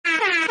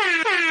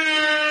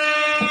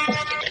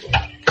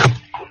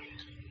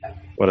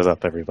What is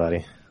up,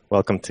 everybody?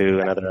 Welcome to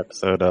another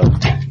episode of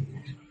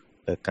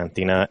the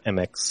Cantina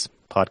MX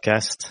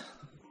podcast.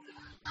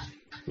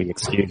 We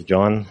excuse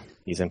John.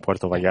 He's in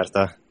Puerto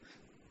Vallarta.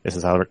 This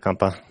is Albert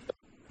Campa.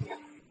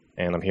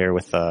 And I'm here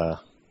with,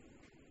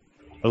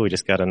 we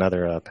just got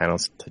another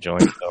panelist to join.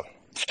 So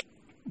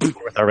we're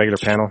with our regular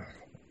panel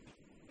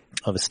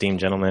of esteemed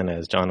gentlemen,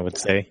 as John would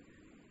say.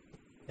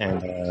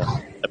 And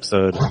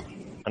episode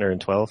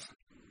 112.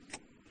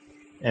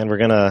 And we're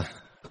going to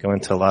go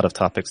into a lot of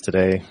topics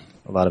today.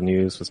 A lot of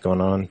news, what's going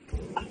on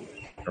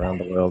around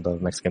the world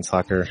of Mexican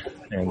soccer.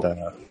 And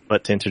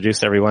but to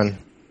introduce everyone,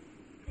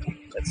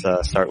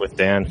 let's start with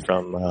Dan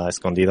from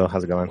Escondido.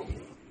 How's it going?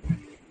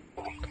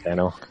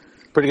 Dano.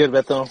 Pretty good,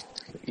 Beto.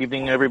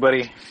 Evening,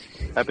 everybody.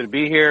 Happy to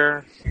be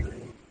here.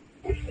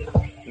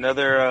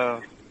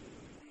 Another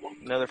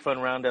fun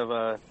round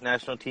of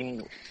national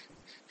team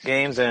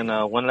games and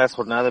one last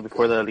jornada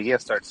before the Liga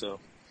starts. So,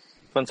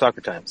 fun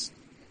soccer times.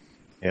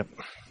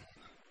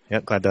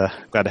 Yep, glad to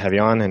have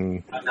you on.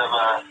 And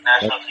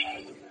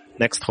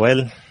next,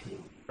 Joel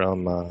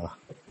from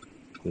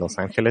Los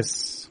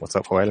Angeles. What's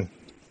up, Joel?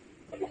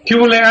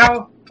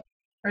 Al.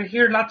 I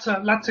hear lots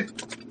of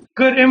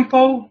good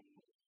info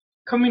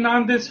coming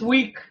on this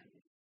week.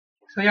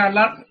 So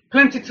yeah,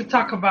 plenty to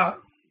talk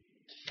about.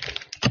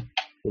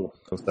 Cool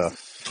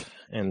stuff.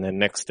 And then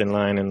next in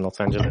line in Los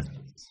Angeles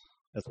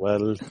as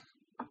well,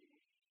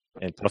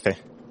 El Profe,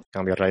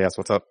 Cambio Rayas.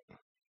 What's up?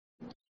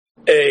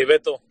 Hey,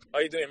 Beto. How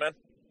you doing, man?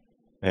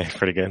 Hey,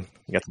 pretty good.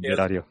 You got some good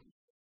audio.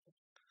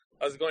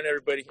 How's it going,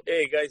 everybody?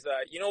 Hey, guys.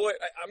 You know what?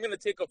 I'm gonna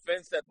take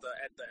offense at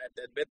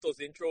Beto's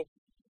intro.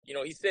 You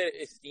know, he said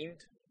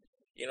esteemed.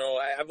 You know,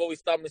 I've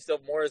always thought myself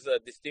more as a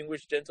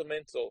distinguished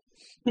gentleman, so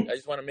I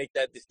just want to make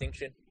that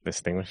distinction.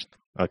 Distinguished.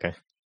 Okay.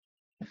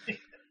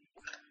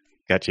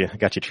 Got you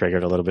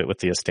triggered a little bit with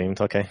the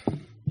esteemed. Okay.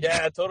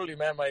 Yeah, totally,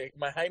 man. My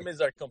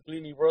Jaimes are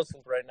completely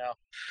rustled right now.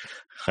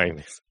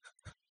 Jaimes.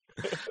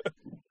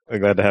 We're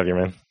glad to have you,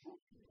 man.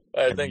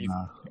 All right, thank you.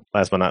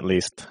 Last but not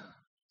least,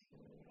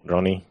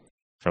 Ronnie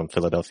from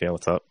Philadelphia.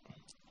 What's up?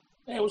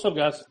 Hey, what's up,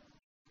 guys?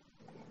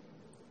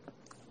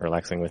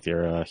 Relaxing with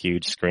your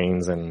huge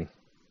screens and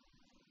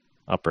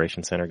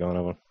operation center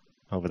going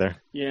over there.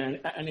 Yeah,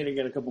 I need to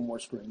get a couple more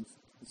screens.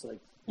 It's like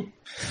I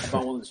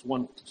bought this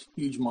one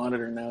huge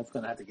monitor. Now it's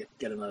gonna have to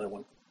get another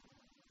one.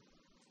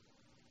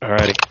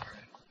 Alrighty.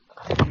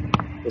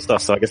 Good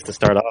stuff. So I guess to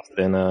start off,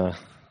 then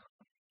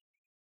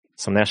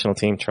some national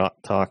team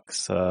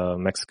talks. The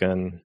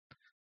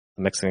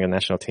Mexican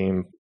national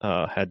team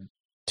had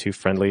two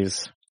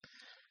friendlies.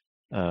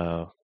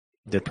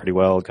 Did pretty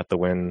well. Got the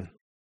win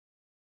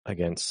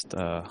against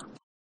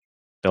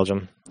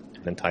Belgium,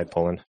 and then tied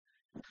Poland.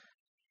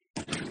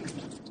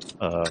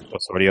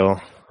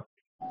 Osorio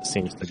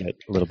seems to get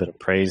a little bit of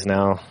praise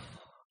now.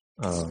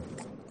 The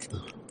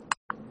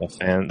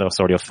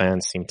Osorio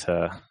fans seem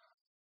to.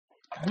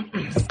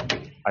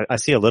 I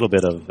see a little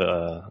bit of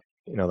the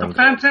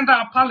fans and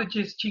the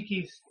apologists,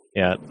 Chiquis.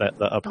 Yeah,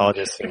 the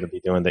apologists seem to be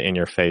doing the in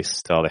your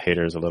face to all the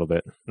haters a little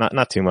bit.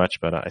 Not too much,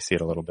 but I see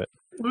it a little bit.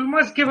 We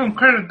must give him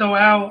credit though,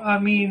 Al. I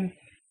mean,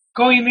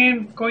 going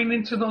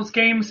into those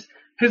games,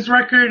 his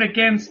record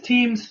against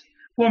teams,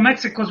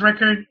 Mexico's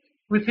record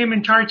with him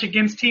in charge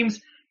against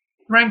teams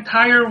ranked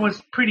higher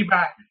was pretty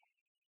bad.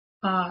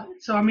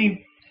 So I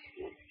mean,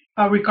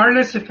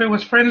 regardless if it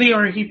was friendly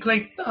or he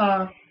played,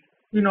 the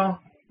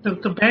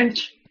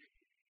bench,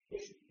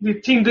 the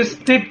team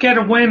did get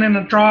a win and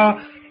a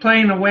draw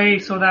playing away,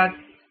 so that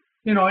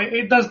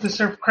it does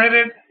deserve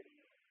credit.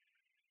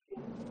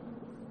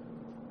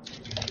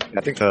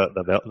 I think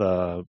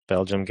the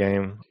Belgium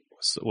game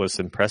was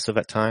impressive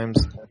at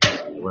times.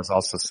 There was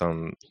also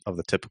some of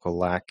the typical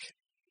lack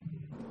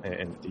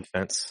in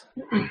defense,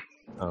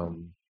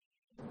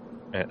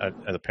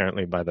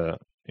 apparently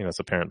it's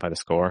apparent by the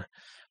score.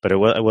 But it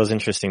was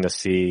interesting to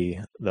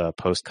see the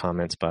post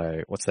comments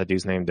by what's that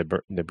dude's name, De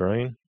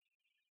Bruyne.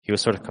 He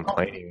was sort of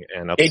complaining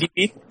and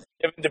ADP,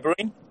 Kevin De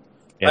Bruyne.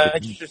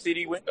 Manchester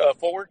City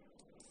forward?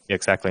 Yeah,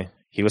 exactly.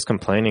 He was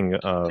complaining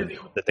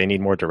that they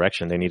need more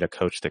direction. They need a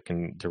coach that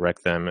can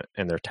direct them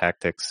and their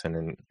tactics.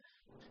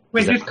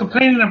 Wait, he's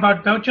complaining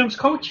about Belgium's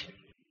coach?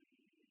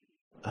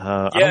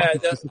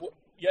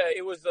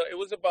 It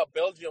was about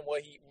Belgium.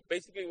 What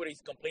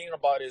he's complaining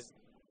about is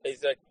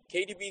that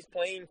KDB's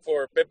playing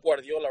for Pep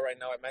Guardiola right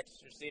now at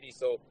Manchester City.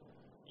 So,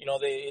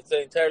 it's an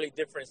entirely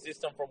different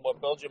system from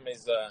what Belgium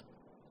is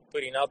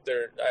putting out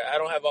there. I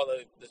don't have all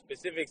the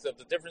specifics of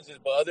the differences,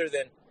 but other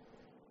than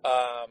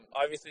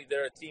obviously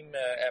they're a team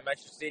at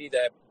Manchester City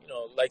that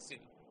likes to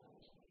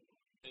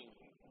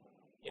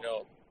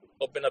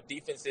open up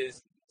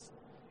defenses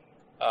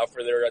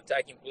for their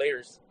attacking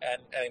players,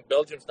 and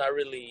Belgium's not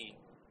really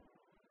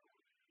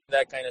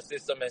that kind of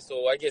system. And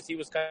so I guess he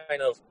was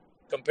kind of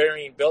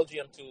comparing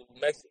Belgium to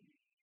Mexico,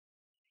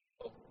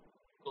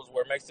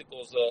 where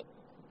Mexico's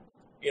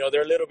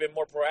they're a little bit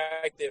more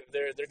proactive.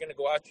 They're going to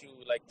go at you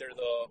like they're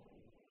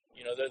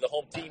the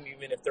home team,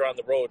 even if they're on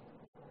the road.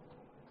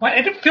 Well,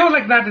 it didn't feel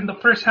like that in the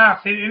first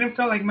half. It didn't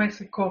feel like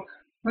Mexico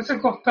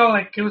felt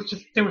like it was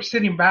just they were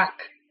sitting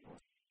back.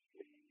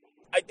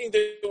 I think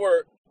they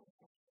were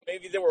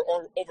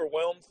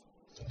overwhelmed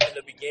in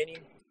the beginning,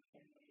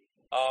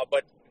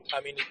 but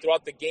I mean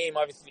throughout the game,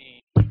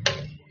 obviously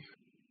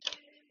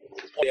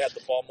they had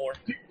the ball more.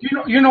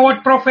 You know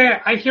what,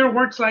 Profe? I hear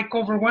words like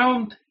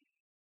overwhelmed,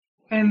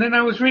 and then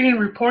I was reading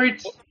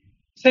reports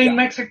saying Yeah.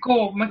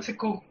 Mexico,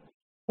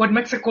 what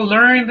Mexico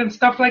learned and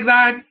stuff like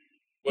that.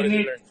 What and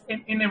did it you learn?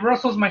 and it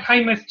rustles my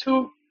highness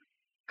too,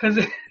 because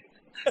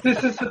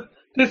this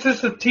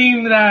is a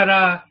team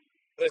that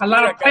a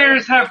lot of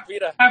players have 2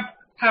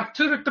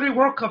 to 3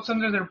 World Cups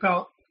under their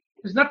belt.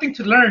 There's nothing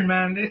to learn,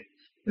 man.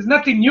 There's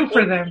nothing new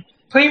for them.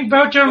 Playing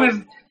Belgium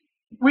is.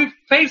 We've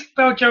faced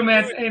Belgium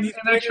in an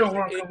actual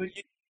World Cup.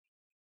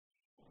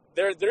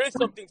 There is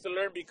something to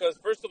learn because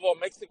first of all,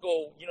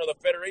 Mexico, the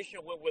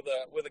federation went with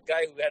a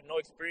guy who had no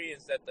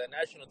experience at the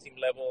national team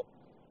level,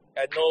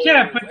 and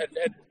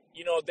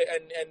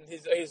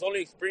his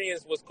only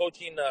experience was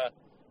coaching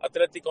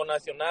Atlético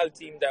Nacional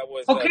team that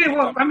was okay.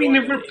 Well, I mean,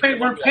 if we're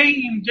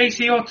paying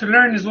JCO to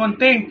learn is one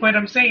thing, but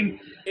I'm saying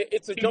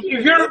it's a jump.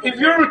 If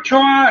you're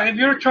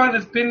Ochoa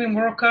that's been in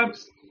World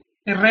Cups,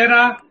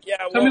 Herrera. Yeah,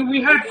 well, I mean,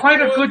 we had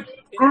quite a good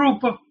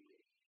group of.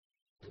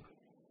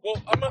 Well,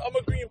 I'm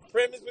agreeing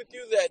premise with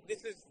you that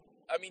this is,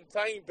 I mean,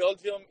 tying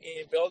Belgium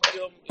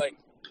like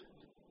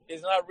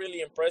is not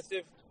really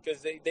impressive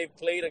because they've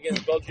played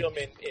against Belgium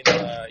in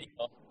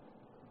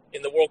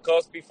the World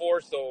Cups before,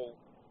 so.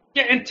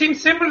 Yeah, and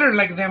teams similar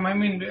like them. I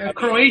mean,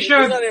 Croatia.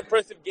 It's not an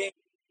impressive game.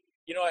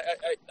 I'm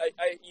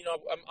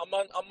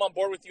on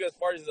board with you as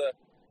far as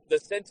the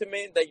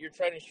sentiment that you're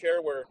trying to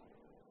share, where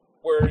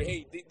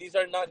hey, these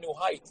are not new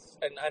heights,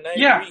 and I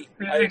agree.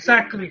 Yeah,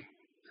 exactly. Agree.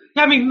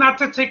 I mean, not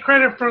to take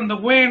credit from the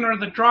win or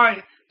the draw.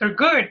 They're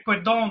good,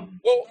 but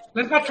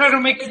let's not try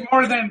to make it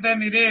more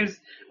than it is,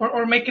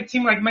 or make it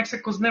seem like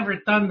Mexico's never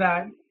done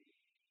that.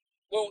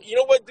 Well, you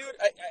know what, dude?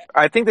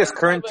 I think this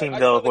current team,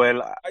 though,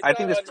 I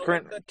think this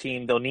current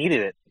team, though,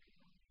 needed it.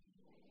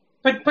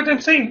 But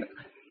I'm saying,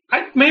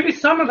 maybe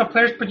some of the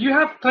players, but you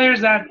have players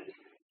that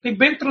they've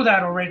been through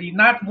that already,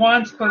 not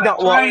once, but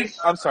twice.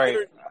 I'm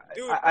sorry.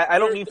 I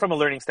don't mean from a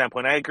learning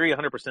standpoint. I agree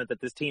 100% that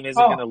this team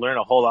isn't going to learn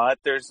a whole lot.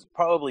 There's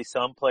probably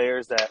some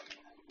players that,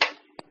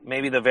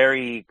 maybe the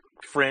very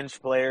fringe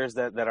players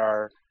that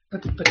are the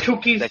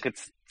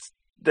Chukis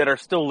that are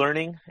still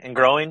learning and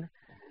growing.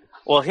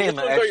 Well, he's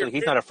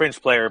not a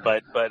fringe player,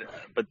 but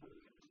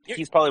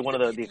he's probably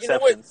one of the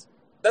exceptions.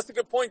 That's a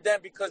good point, Dan,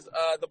 because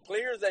the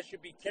players that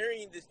should be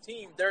carrying this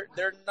team,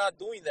 they're not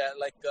doing that.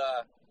 Like,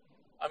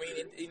 I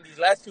mean, in these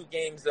last 2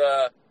 games,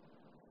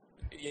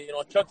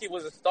 Chucky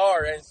was a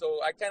star, and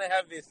so I kind of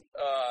have this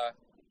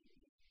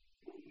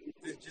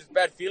just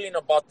bad feeling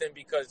about them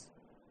because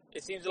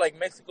it seems like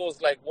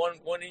Mexico's like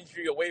one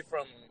injury away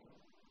from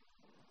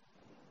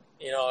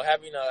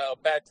having a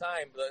bad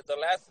time. The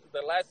last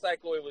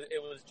cycle it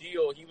was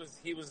Gio.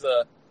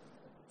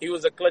 He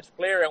was a clutch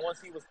player, and once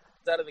he was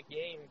out of the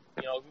game,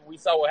 we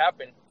saw what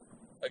happened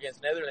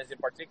against Netherlands in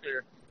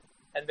particular.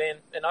 And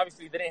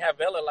obviously they didn't have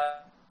Vela.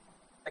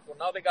 Well,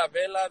 now they got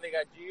Vela, they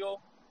got Gio.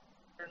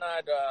 They're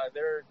not.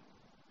 They're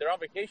on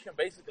vacation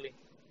basically.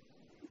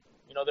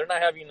 They're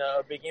not having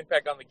a big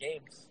impact on the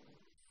games.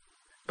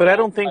 But I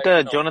don't think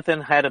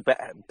Jonathan had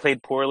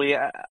played poorly.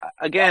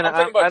 Again,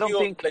 I don't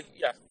think.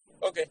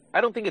 Okay. I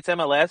don't think it's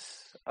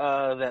MLS.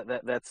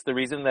 That's the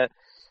reason that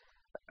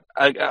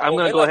I'm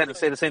going to go ahead and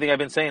say the same thing I've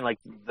been saying. Like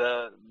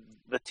the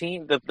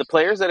team, the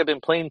players that have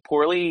been playing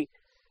poorly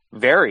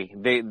vary.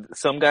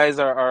 Some guys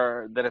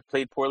are that have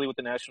played poorly with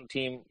the national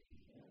team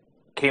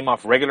came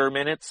off regular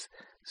minutes.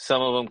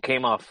 Some of them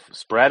came off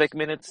sporadic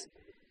minutes.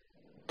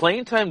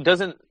 Playing time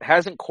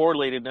hasn't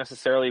correlated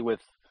necessarily with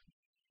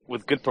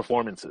good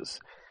performances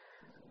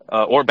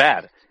or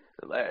bad.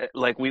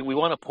 Like we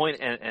want to point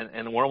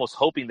and we're almost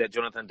hoping that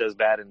Jonathan does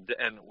bad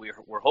and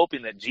we're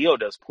hoping that Gio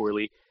does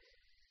poorly.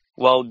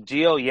 Well,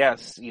 Gio,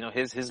 yes,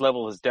 his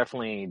level has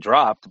definitely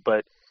dropped,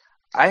 but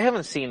I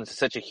haven't seen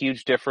such a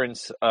huge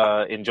difference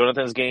in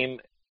Jonathan's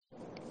game,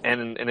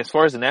 and as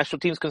far as the national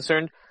team's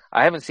concerned,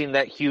 I haven't seen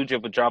that huge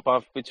of a drop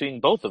off between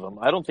both of them.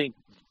 I don't think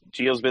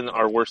Gio's been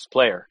our worst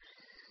player.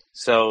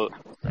 So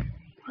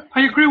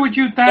I agree with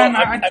you, Dan.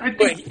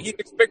 But he's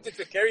expected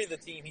to carry the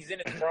team. He's in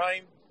his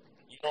prime.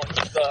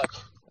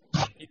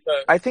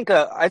 I think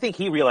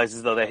he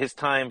realizes though that his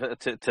time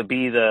to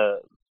be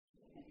the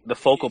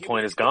focal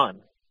point is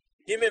gone.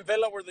 Him and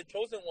Vela were the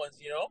chosen ones,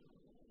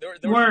 They were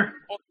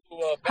supposed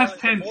to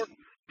balance the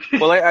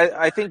Well,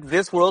 I think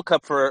this World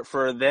Cup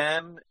for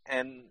them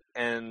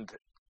and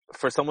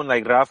for someone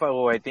like Rafa,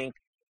 who I think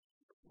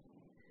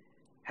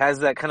has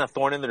that kind of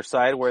thorn in their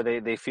side where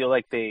they feel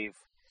like they've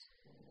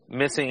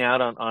missing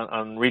out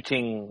on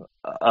reaching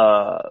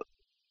a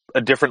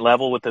different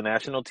level with the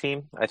national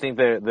team. I think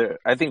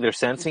they're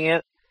sensing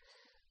it,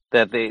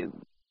 that they're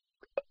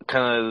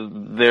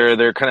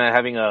kind of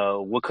having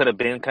a what could have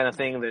been kind of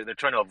thing. They're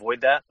trying to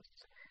avoid that.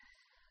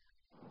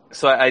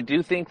 So I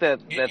do think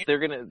that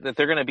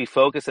they're gonna be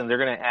focused and they're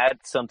gonna add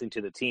something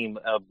to the team,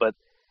 but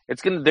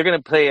they're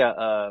gonna play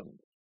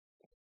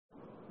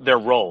their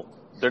role.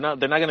 They're not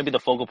gonna be the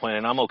focal point,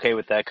 and I'm okay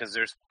with that because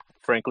there's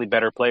frankly,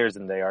 better players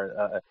than they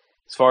are.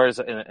 As far as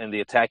in the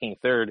attacking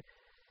third,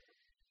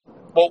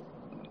 Well,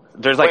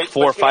 there's like wait,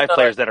 4 or but Shane, 5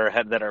 players that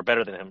are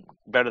better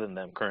than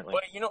them currently,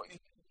 but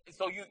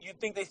so you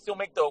think they still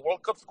make the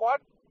World Cup squad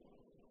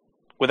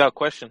without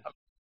question.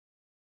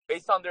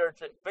 based on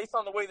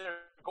the way they're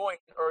going,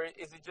 or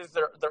is it just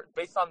they're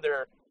based on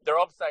their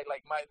upside?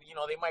 Like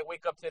they might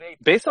wake up today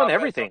Based on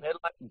everything.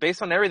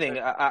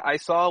 I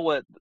saw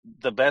what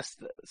the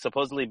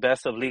supposedly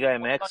best of Liga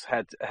MX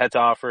had to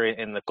offer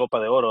in the Copa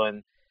de Oro,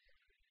 and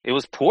it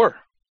was poor.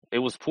 It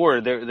was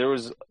poor. There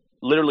was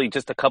literally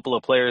just a couple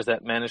of players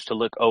that managed to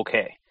look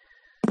okay.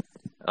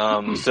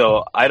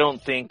 So I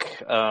don't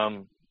think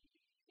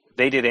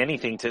they did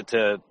anything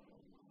to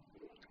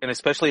and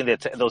especially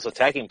those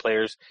attacking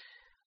players.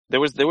 There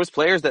was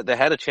players that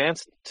had a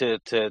chance to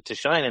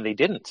shine, and they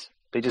didn't.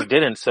 They just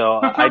didn't. So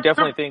I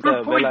definitely think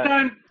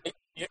Vela.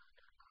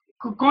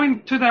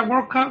 Going to that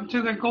World Cup,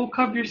 to the Gold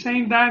Cup, you're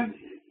saying that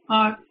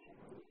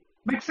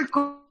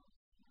Mexico,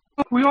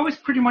 we always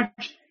pretty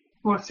much,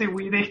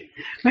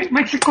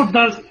 Mexico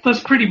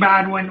does pretty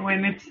bad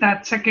when it's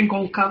that second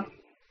Gold Cup,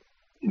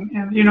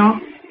 and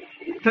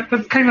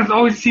that kind of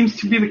always seems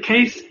to be the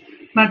case.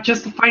 Not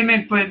justifying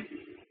it, but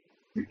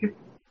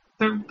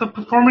the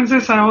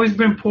performances have always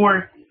been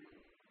poor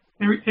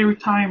every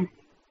time.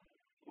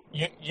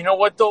 You know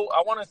what though?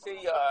 I want to say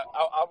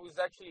I was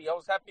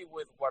happy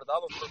with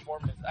Guardado's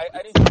performance. I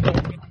didn't see the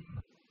whole game.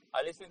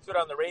 I listened to it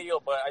on the radio,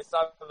 but I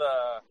saw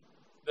the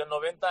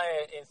 90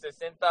 and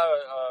 60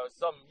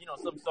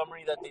 some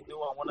summary that they do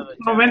on one of the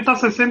 90,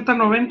 60,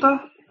 90.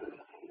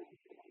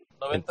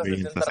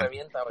 90, 60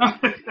 revienta.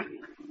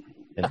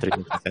 And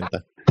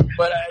 360.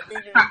 But I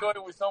think you're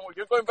going with somewhere.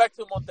 You're going back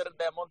to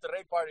the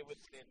Monterrey party with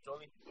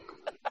Jolie.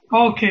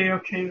 Okay.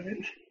 Okay.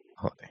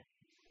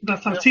 The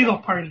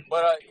Salcido party.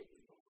 But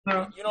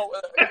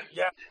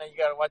yeah, you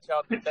gotta watch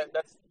out.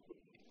 That's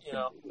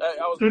I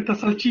was with the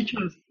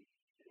salchichas.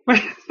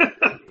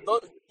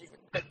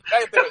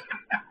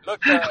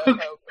 Look,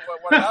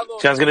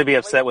 Guardado. John's gonna be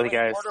upset with you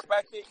guys.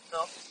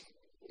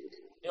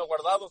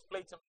 Guardado's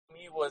play to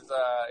me was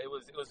it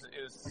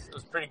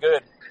was pretty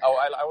good.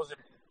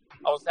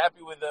 I was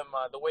happy with him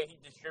the way he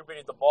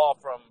distributed the ball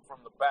from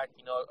the back.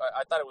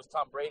 I thought it was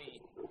Tom Brady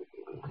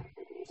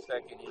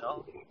second,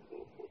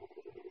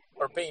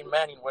 or Peyton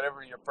Manning,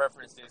 whatever your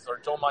preference is, or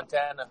Joe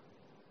Montana.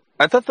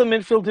 I thought the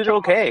midfield did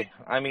okay.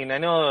 I mean, I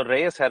know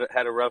Reyes had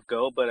a rough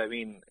go, but I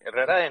mean,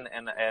 Herrera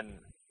and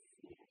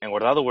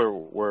Guardado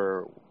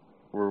were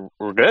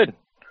good.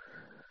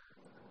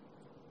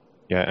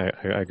 Yeah,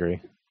 I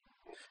agree.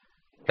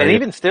 And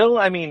even still,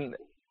 I mean,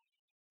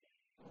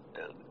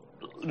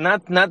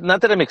 not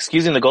that I'm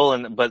excusing the goal,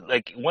 but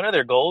like one of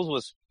their goals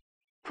was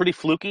pretty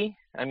fluky.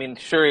 I mean,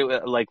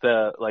 sure, like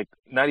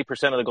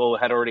 90% of the goal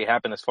had already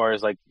happened as far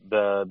as like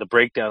the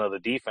breakdown of the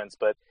defense,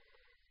 but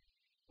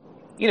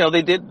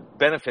they did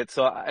benefit.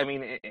 So I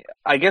mean,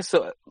 I guess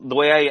the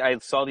way I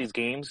saw these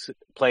games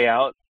play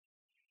out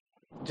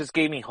just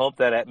gave me hope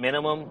that at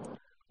minimum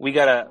we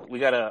got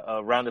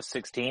a round of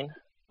 16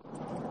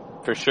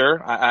 for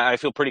sure. I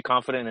feel pretty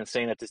confident in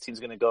saying that this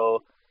team's going to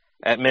go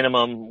at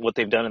minimum what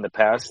they've done in the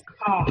past,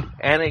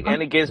 and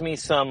it gives me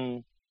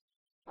some.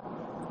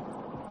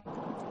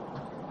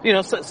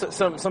 Some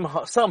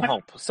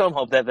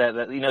hope that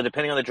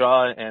depending on the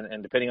draw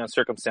and depending on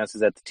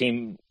circumstances, that the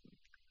team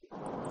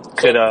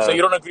could so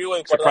you don't agree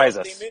with surprise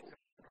Guardado's us. statement?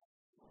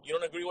 You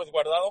don't agree with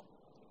Guardado?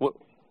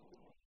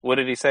 What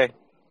did he say?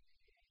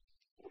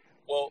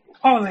 Well,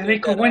 that they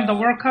could win the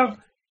World Cup.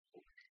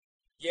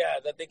 Yeah,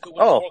 that they could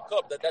win the World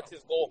Cup. That's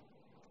his goal.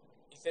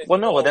 He says,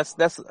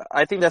 that's.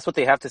 I think that's what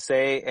they have to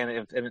say,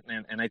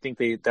 and I think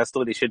that's the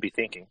way they should be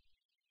thinking.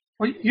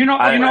 Well,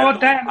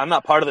 I'm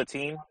not part of the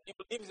team.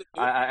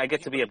 I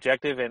get to be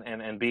objective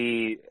and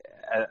be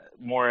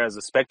more as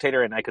a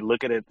spectator, and I could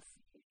look at it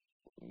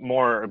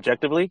more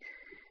objectively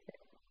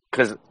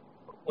because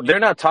they're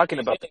not talking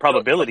about the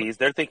probabilities.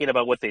 They're thinking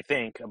about what they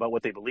think, about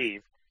what they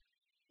believe.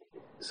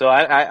 So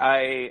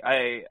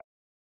I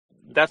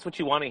that's what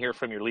you want to hear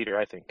from your leader,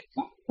 I think.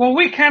 Well,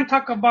 we can't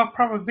talk about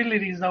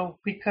probabilities though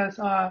because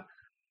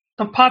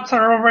the pots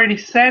are already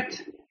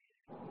set,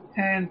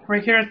 and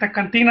right here at the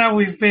Cantina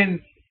we've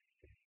been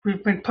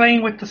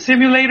playing with the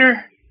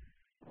simulator.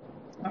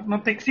 No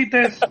te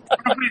excites.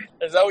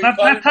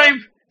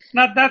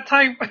 Not that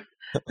time.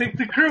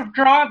 The group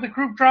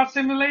draw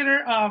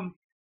simulator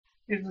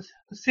is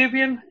the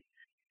Sibian,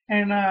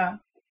 and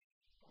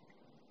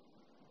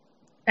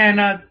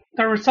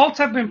the results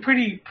have been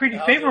pretty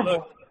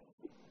favorable.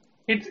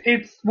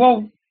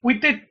 We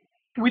did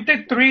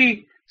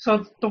 3.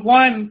 So the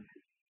one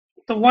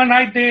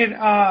I did,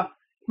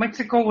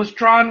 Mexico was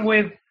drawn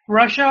with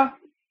Russia,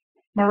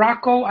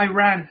 Morocco,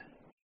 Iran.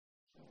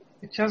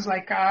 It's just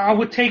like I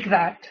would take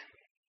that.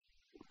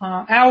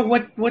 Al,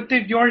 what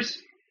did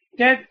yours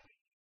get?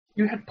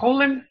 You had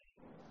Poland?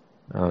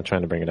 I'm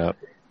trying to bring it up.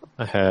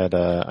 I had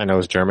I know it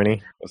was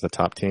Germany was the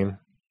top team.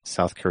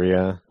 South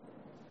Korea.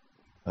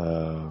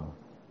 Let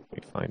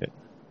me find it.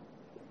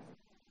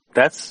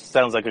 That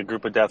sounds like a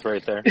group of death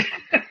right there.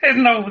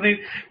 No,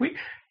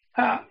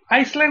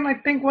 Iceland, I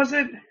think, was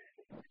it?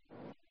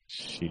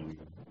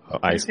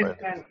 Iceland.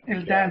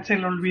 El Dan se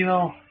lo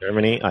olvidó.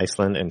 Germany,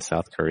 Iceland, and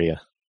South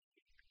Korea.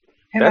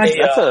 And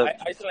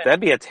That'd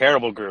be a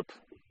terrible group.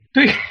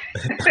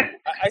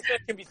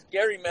 Iceland can be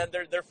scary, man.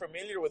 They're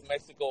familiar with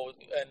Mexico,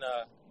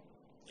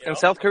 and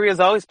South Korea's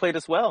always played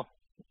us well.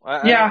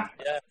 Yeah.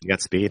 You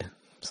got speed.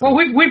 So. Well,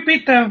 we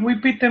beat them. We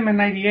beat them in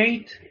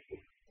 '98.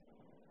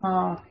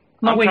 I'm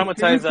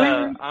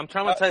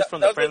traumatized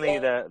from the friendly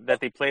that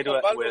they played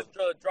with.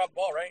 Drop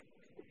ball, right?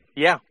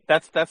 Yeah,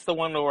 that's the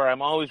one where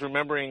I'm always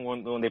remembering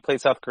when they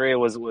played South Korea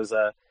was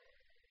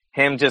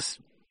him just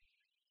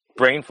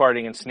brain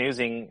farting and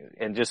snoozing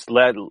and just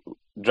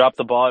drop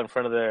the ball in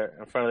front of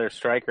their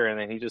striker, and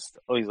then he just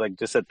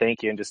said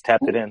thank you and just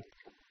tapped it in.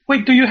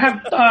 Wait, do you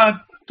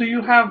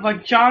have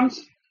like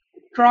John's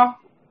draw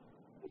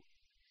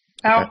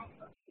out?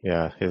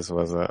 Yeah, his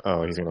was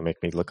he's gonna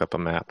make me look up a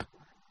map.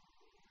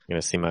 You're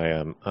gonna see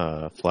my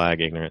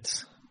flag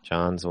ignorance.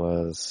 John's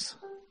was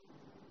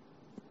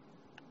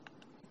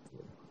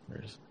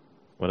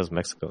what is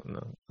Mexico?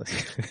 No.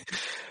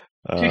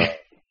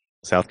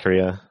 South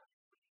Korea.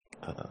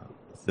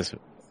 This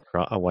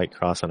a white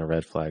cross on a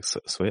red flag.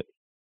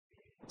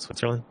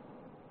 Switzerland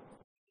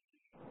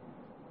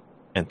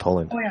and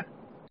Poland. Oh yeah.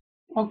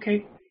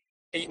 Okay.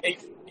 Hey,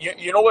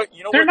 you know what?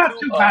 They're not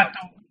too bad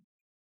though.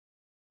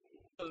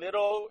 A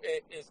little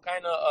is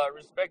kind of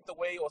respect the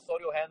way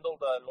Osorio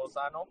handled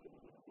Lozano.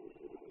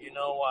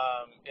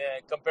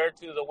 Compared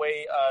to the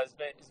way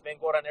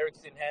Sven-Goran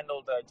Eriksson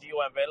handled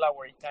Gio and Vela,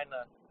 where he kind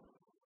of,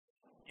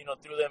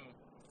 threw them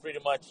pretty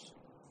much.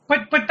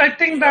 But I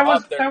think that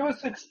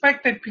was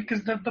expected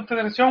because the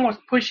Federación was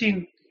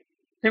pushing.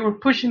 They were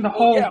pushing the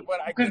whole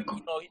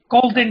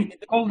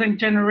golden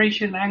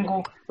generation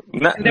angle.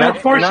 Not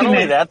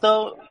only that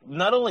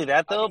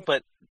though,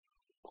 but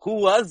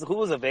who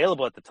was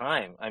available at the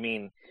time? I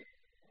mean,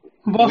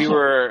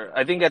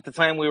 I think at the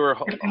time we were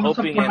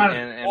hoping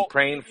and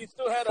praying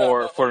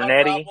for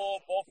Neri.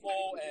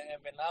 Bofo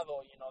and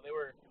Venado,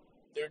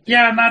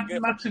 they're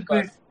not too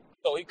good.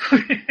 So he could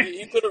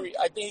have.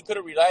 I think he could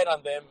have relied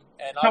on them.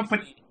 And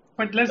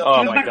but let's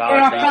oh not my get gosh,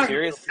 off are you topic.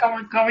 serious?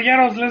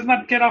 Caballeros, let's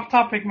not get off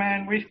topic,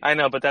 man. I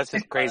know, but that's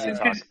just crazy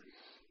talk.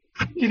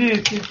 It is.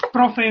 It's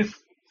profes.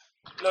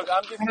 Look,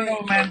 I'm just saying,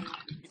 know, man.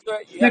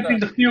 Sniffing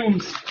the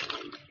fumes.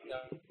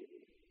 Yeah.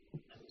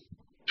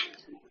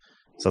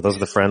 So those are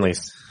the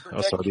friendlies.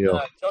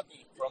 Osorio.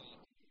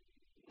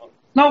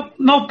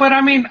 No, but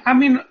I mean,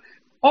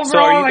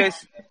 overall.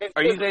 So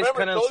are you guys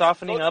kind of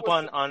softening up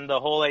on the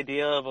whole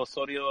idea of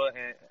Osorio,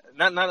 and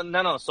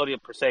not Osorio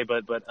per se,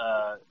 but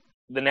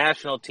the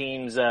national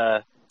team's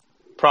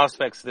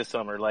prospects this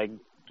summer? Like,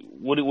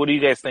 what are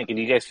you guys thinking?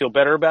 Do you guys feel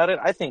better about it?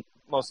 I think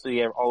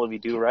mostly all of you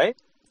do, right?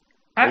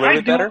 A little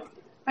bit better.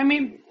 I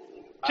mean,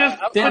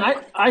 just Dan,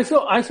 I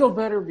feel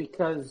better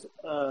because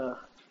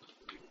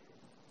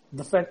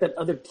the fact that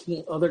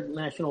other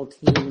national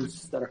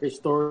teams that are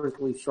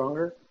historically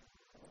stronger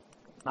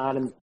not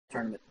in the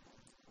tournament.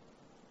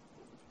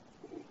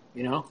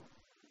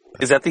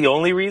 Is that the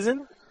only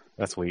reason?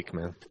 That's weak,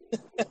 man.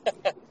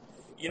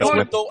 You know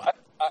what, though?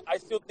 I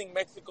still think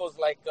Mexico's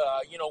like,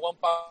 one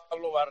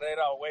Pablo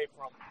Barrera away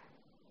from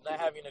not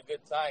having a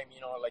good time.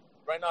 Like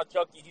right now,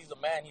 Chucky, he's the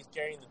man. He's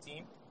carrying the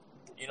team.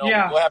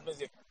 What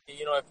happens if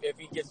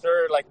he gets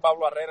hurt, like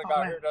Pablo Barrera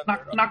got hurt?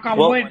 Knock on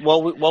wood.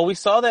 Well, we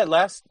saw that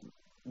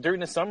during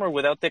the summer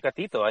without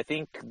Tecatito. I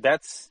think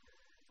that's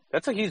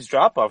a huge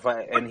drop off,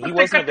 and he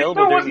wasn't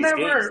available during these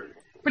games.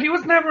 But he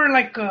was never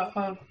like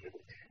a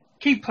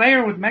key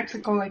player with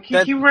Mexico. Like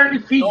he rarely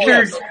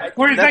featured.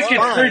 Where that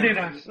gets hurted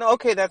us? No,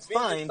 okay, that's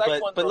fine.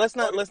 But let's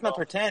not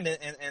pretend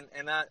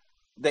and not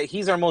that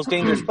he's our most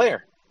dangerous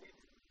player.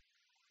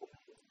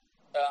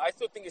 I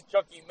still think it's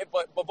Chucky,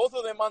 but both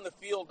of them on the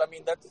field. I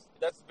mean,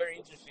 that's very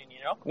interesting,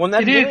 Well,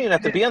 you don't even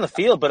have to be on the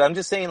field, but I'm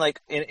just saying,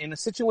 like in a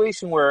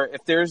situation where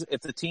if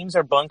the teams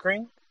are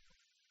bunkering,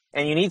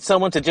 and you need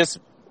someone to just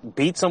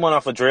beat someone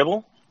off a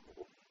dribble,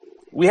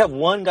 we have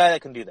one guy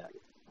that can do that.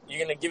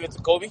 You're gonna give it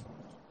to Kobe?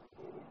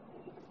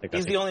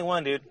 He's the only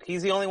one, dude.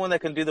 He's the only one that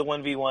can do the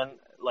 1v1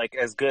 like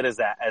as good as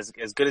that, as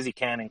good as he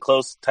can in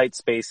close, tight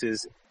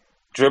spaces,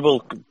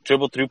 dribble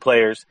through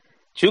players.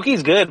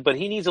 Chuky's good, but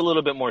he needs a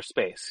little bit more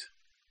space.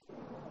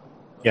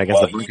 Yeah,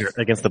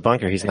 against the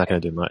bunker, he's not going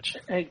to do much.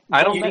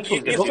 I don't think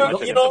he's going to do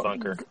much against the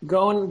bunker.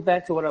 Going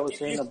back to what I was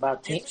saying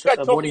about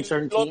avoiding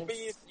certain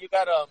teams. You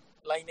got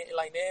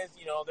Lainez,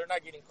 they're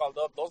not getting called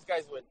up. Those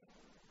guys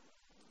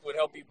would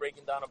help you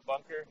breaking down a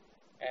bunker,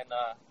 and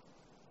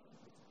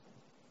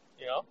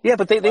Yeah,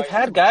 but they've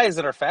had guys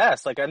that are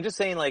fast. Like I'm just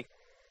saying, like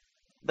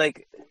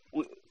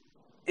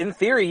in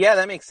theory, yeah,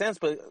 that makes sense.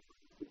 But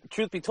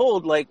truth be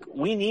told, like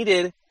we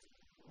needed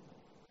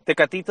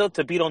Tecatito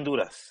to beat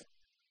Honduras.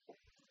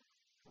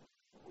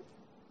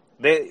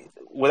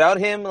 Without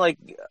him, like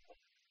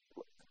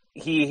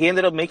he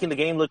ended up making the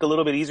game look a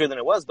little bit easier than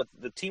it was, but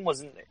the team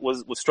was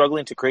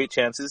struggling to create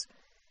chances.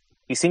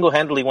 He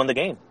single-handedly won the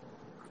game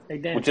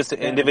with just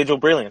individual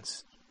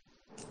brilliance.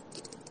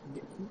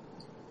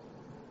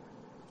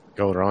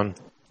 Go, Ron.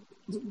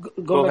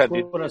 Go back ahead, to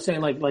dude. what I was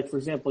saying. Like for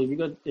example, if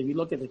you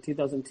look at the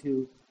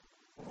 2002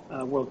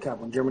 World Cup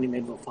when Germany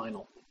made the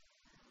final,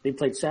 they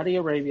played Saudi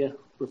Arabia,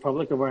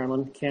 Republic of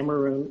Ireland,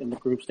 Cameroon in the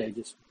group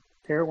stages,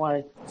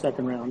 Paraguay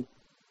second round,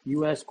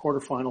 U.S.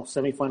 quarterfinal,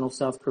 semifinal,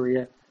 South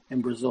Korea,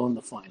 and Brazil in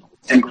the final.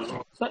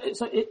 So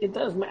it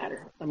does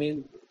matter. I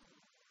mean,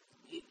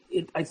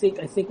 I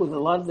think with a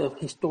lot of the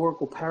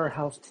historical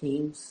powerhouse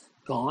teams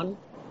gone,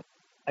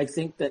 I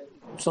think that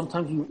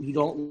sometimes you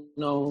don't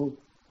know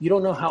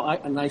how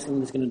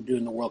Iceland is going to do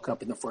in the World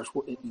Cup in the first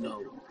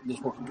this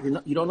World Cup.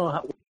 You don't know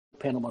how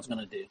Panama's going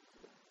to do.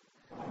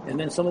 And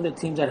then some of the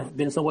teams that have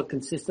been somewhat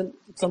consistent,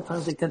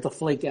 sometimes they tend to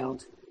flake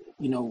out,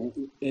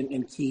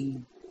 in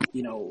key,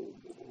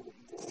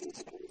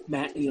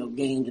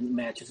 games and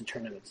matches and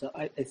tournaments. So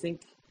I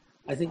think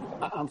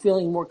I'm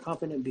feeling more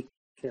confident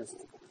because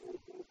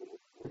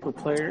the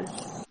players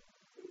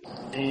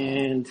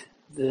and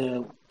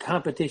the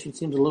competition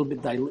seems a little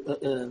bit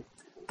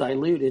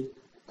diluted.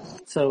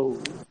 So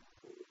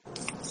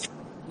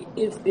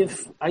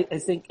if I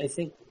think if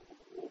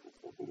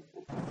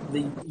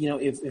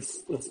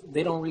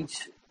they don't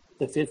reach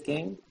the fifth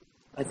game,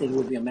 I think it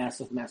would be a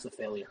massive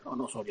failure on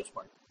Osorio's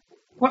part.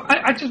 Well,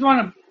 I just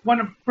want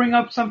to bring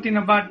up something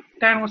about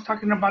Dan was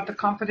talking about the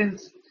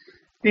confidence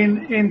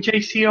in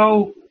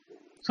JCO.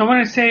 So I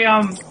want to say,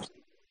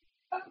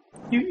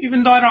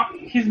 even though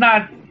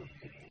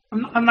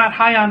I'm not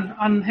high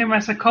on him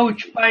as a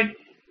coach, but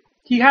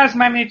he has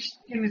managed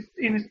in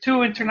his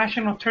two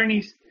international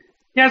tourneys,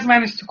 he has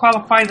managed to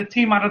qualify the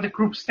team out of the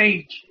group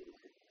stage.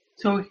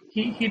 So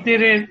he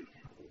did it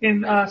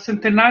in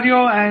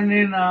Centenario and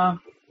in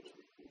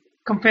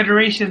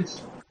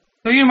Confederations.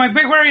 So my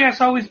big worry has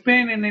always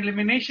been in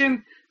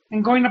elimination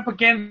and going up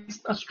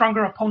against a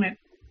stronger opponent.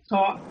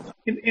 So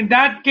in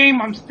that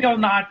game, I'm still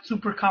not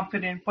super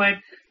confident, but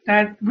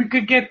that we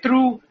could get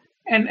through.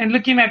 And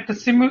looking at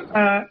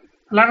a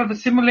lot of the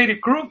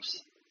simulated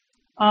groups,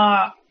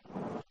 I'm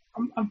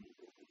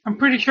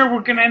pretty sure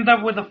we're going to end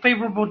up with a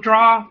favorable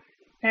draw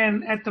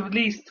and at the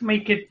least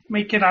make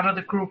it out of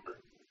the group.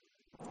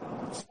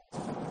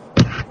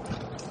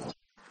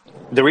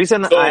 The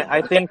reason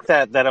I think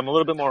that I'm a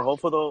little bit more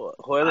hopeful though,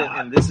 Joel,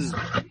 and this is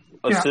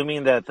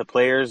assuming that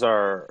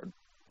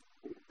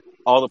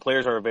all the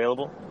players are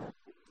available.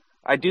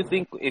 I do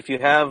think if you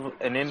have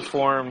an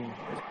informed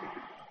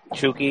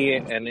Chucky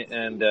and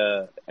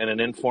an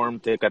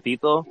informed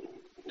Tecatito,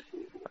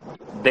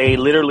 they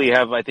literally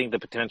have, I think, the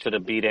potential to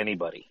beat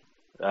anybody,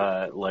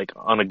 like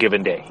on a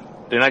given day.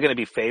 They're not going to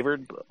be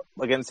favored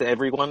against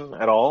everyone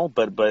at all,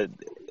 but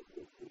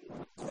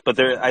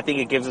I think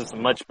it gives us a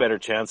much better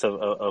chance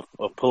of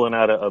pulling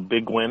out a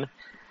big win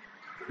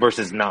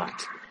versus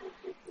not.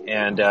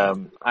 And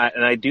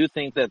I do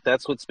think that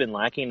that's what's been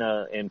lacking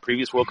in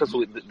previous World Cups.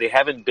 They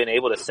haven't been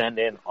able to send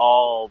in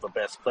all the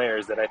best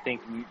players that I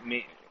think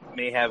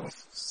may have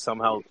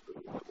somehow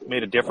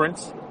made a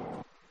difference.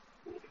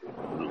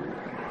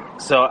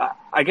 So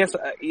I guess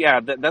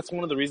that's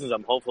one of the reasons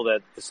I'm hopeful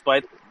that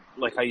despite,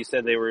 like how you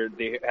said, they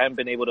haven't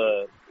been able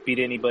to beat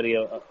anybody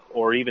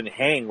or even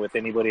hang with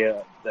anybody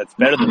that's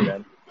better than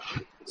them.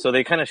 So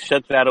they kind of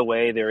shut that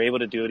away. They were able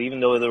to do it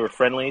even though they were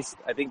friendlies.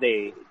 I think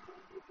they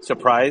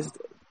surprised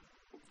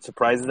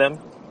them.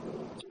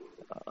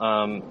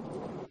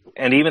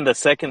 And even the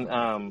second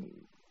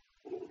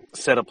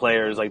set of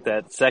players, like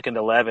that second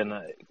 11,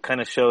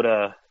 kind of showed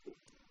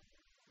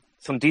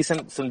some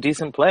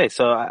decent play.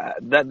 So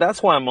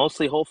that's why I'm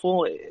mostly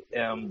hopeful.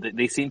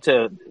 They seem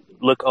to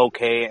look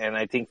okay, and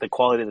I think the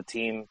quality of the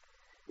team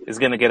is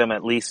going to get them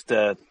at least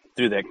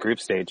through that group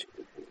stage.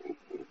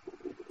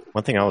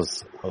 One thing I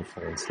was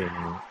hopeful in seeing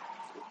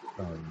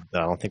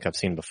that I don't think I've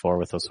seen before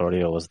with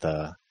Osorio was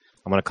I'm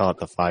going to call it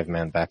the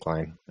 5-man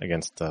backline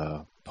against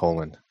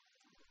Poland.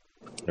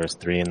 There's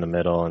 3 in the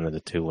middle and then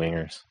the 2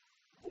 wingers.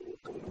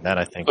 That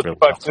I think really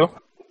helps.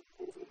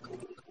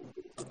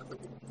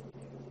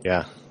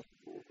 Yeah.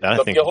 That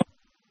I think. Piojo?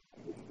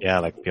 Yeah,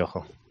 like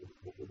Piojo.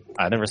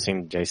 I've never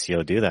seen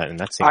JCO do that, and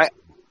that seems.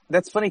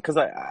 That's funny because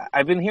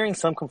I've been hearing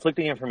some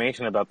conflicting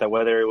information about that.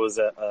 Whether it was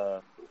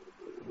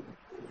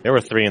there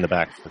were 3 in the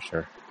back for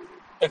sure.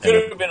 It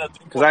could have been a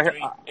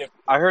 3-4-3.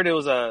 I heard it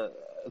was a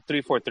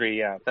 3-4-3.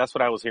 Yeah, that's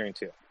what I was hearing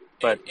too.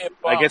 But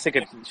I guess it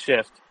could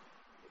shift.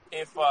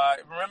 If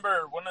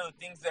remember, one of the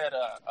things that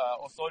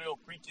Osorio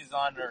preaches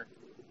on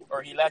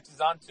or he latches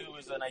onto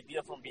is an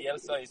idea from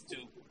Bielsa is to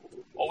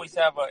always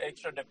have an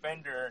extra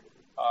defender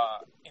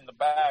in the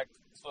back.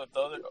 So if the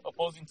other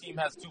opposing team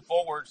has 2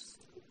 forwards,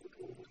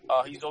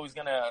 he's always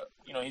gonna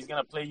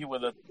play you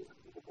with a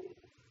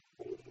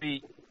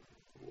 3.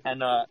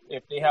 And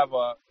if they have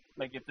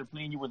if they're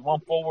playing you with 1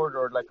 forward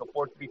or like a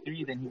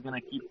 4-3-3, then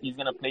he's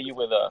gonna play you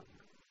with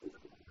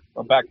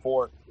a back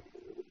 4.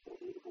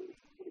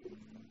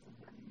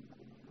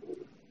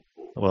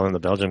 Well, in the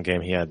Belgium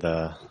game, he had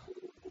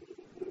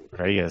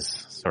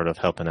Reyes sort of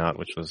helping out,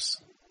 which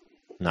was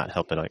not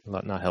helping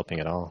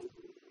at all.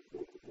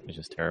 It was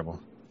just terrible.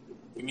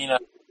 You mean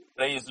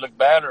Reyes looked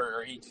bad,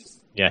 or he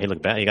just? Yeah, he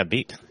looked bad. He got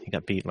beat. He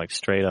got beat like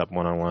straight up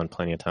 1-on-1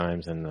 plenty of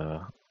times, and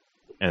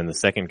And the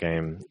second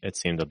game, it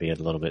seemed to be a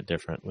little bit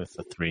different with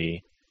the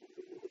three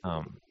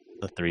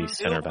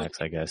center backs,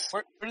 I guess.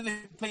 Where do they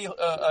play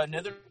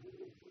Netherlands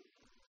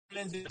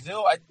in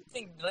Brazil? I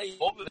think they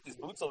over his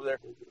boots over there.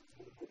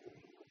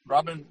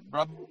 Robin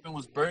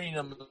was burning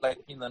them like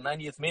in the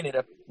 90th minute,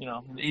 the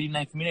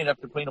 89th minute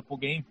after playing a full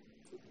game.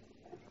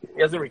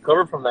 He hasn't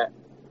recovered from that.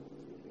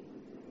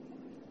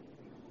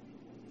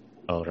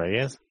 Oh,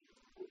 Reyes?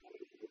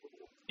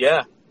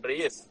 Yeah,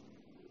 Reyes.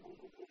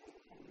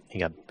 He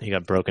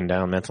got broken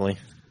down mentally.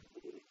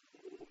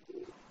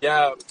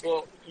 Yeah,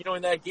 well,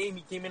 in that game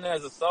he came in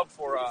as a sub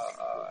for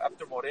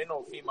after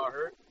Moreno came out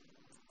hurt,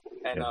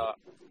 and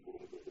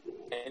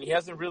and he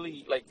hasn't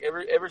really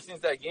ever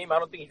since that game. I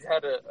don't think he's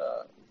had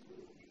a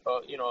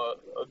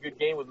good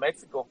game with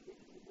Mexico.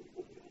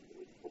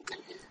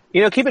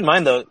 Keep in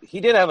mind though, he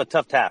did have a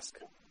tough task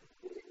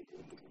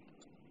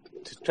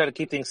to try to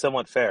keep things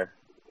somewhat fair.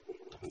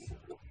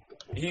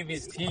 He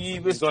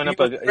was going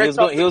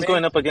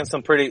up against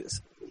some pretty.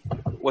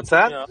 What's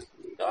that?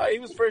 He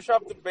was fresh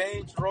off the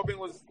bench. Robin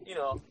was,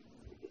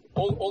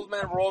 old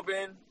man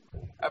Robin.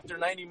 After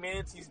 90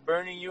 minutes, he's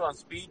burning you on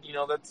speed.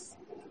 That's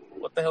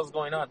what the hell's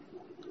going on.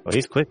 Well,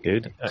 he's quick,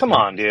 dude. Come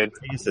on, dude.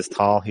 He's this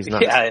tall. He's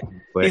not. Yeah,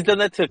 quick. He's done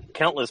that to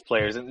countless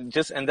players, and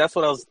that's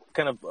what I was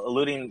kind of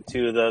alluding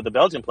to the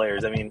Belgian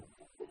players. I mean,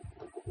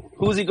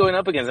 who's he going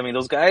up against? I mean,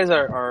 those guys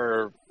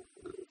are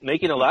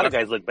making a lot of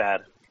guys look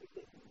bad.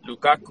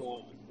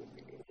 Lukaku.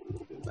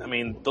 I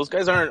mean, those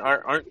guys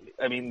aren't.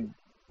 I mean,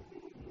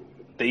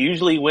 they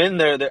usually win.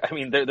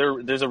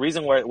 There's a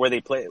reason where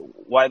they play.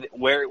 Why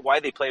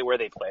they play where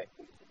they play.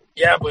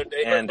 Yeah, but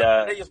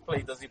Reyes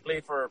play. Does he play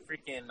for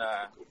freaking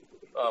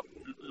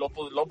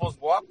Lobos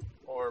WAP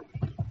or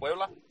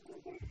Puebla?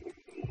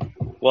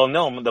 Well,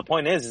 no. The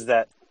point is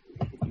that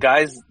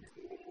guys,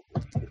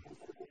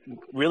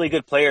 really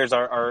good players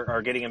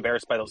are getting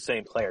embarrassed by those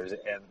same players,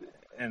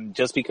 and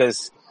just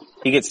because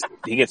he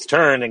gets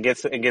turned and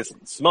gets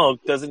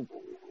smoked doesn't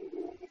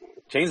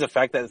change the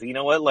fact that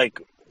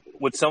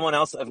would someone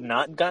else have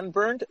not gotten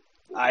burned?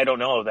 I don't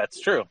know if that's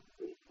true.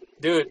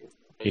 Dude.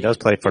 He does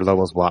play for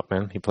Lobos WAP,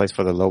 man. He plays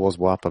for the Lobos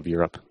WAP of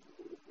Europe.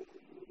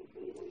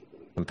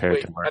 Compared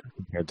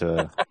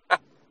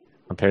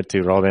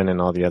to Robin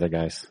and all the other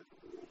guys.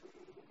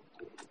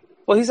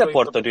 Well, he's at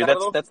Porto, dude.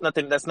 That's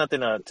nothing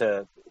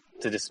to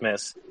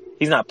dismiss.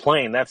 He's not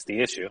playing. That's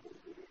the issue.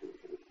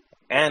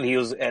 And he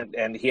was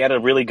and he had a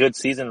really good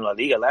season in La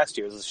Liga last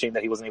year. It was a shame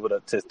that he wasn't able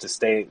to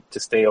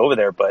stay over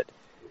there, but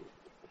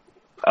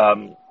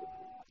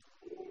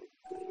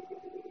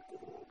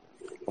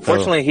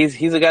unfortunately,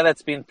 he's a guy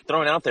that's being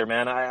thrown out there,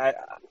 man. I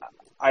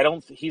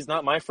don't. He's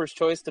not my first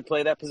choice to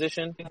play that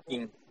position.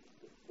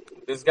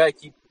 This guy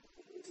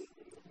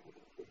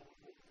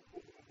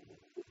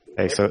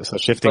Hey, so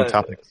shifting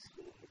topics.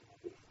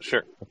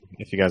 Sure.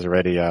 If you guys are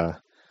ready,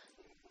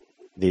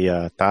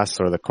 the TAS,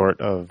 or the Court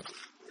of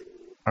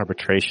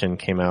Arbitration,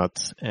 came out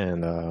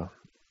and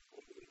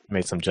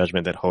made some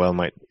judgment that Joel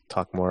might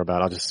talk more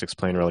about. I'll just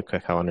explain really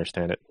quick how I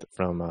understand it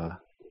from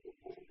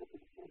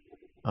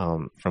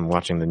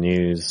watching the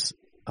news.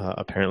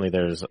 Apparently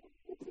there's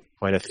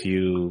quite a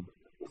few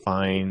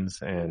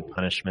fines and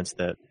punishments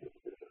that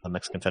the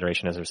Mexican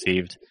Federation has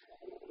received,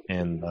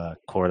 and the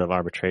Court of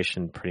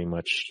Arbitration pretty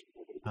much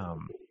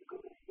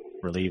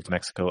relieved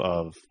Mexico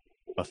of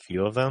a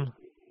few of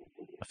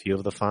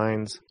the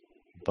fines,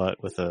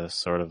 but with a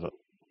sort of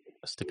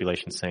a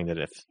stipulation saying that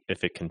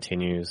if it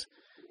continues,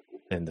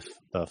 then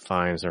the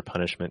fines or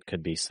punishment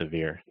could be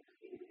severe.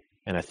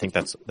 And I think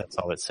that's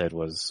all it said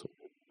was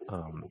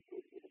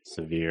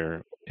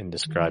severe in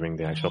describing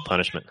the actual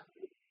punishment.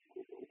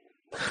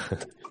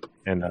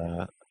 And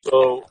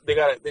so they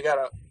got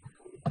a.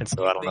 And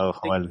so I don't know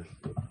Joel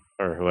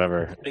or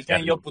whoever. They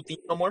can't yell Putin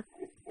no more.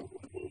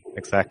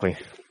 Exactly.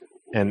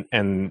 And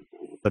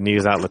the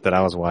news outlet that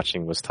I was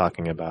watching was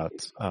talking about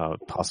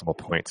possible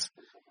points,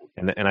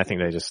 and I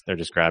think they're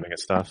just grabbing at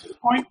stuff.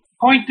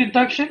 Point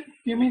deduction,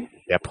 you mean?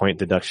 Yeah, point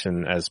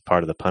deduction as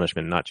part of the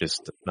punishment, not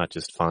just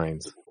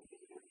fines,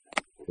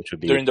 which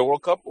would be during the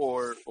World Cup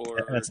or.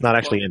 That's not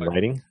actually in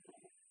writing.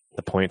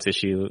 The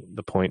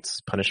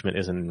points punishment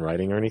isn't in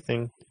writing or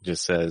anything. It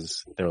just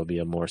says there will be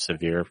a more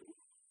severe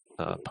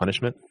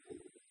punishment,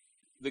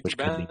 which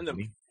could be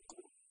them.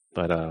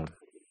 But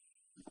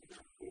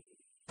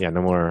yeah,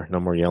 no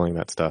more yelling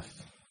that stuff.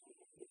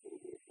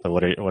 So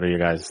what are your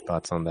guys'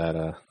 thoughts on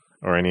that,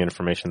 or any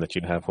information that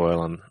you'd have, Joel,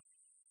 on?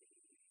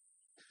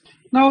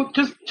 No,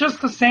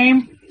 just the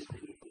same.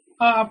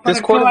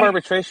 This Court of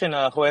Arbitration,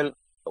 Joel,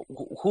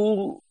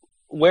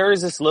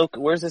 where's this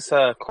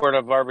Court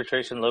of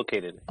Arbitration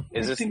located?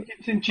 Is this a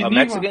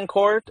Mexican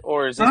court,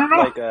 or is this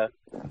like a?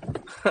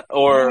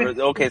 Or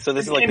okay, so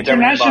this is like the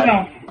governing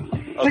body.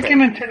 It's like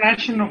an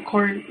international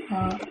court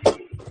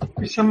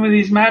for some of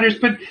these matters,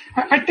 but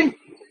I think,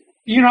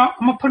 I'm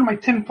gonna put my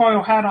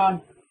tinfoil hat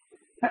on.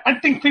 I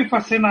think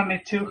FIFA's in on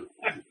it too.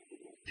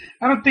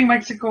 I don't think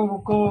Mexico will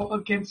go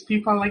against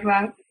FIFA like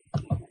that,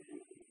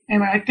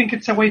 and I think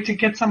it's a way to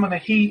get some of the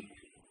heat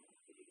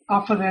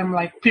off of them,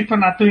 like FIFA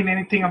not doing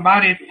anything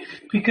about it,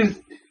 because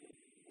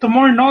the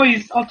more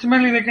noise,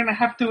 ultimately they're going to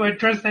have to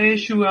address the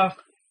issue of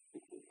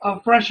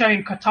Russia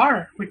and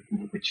Qatar,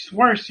 which is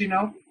worse, you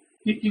know.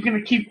 You're going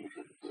to keep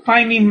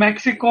finding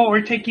Mexico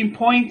or taking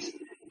points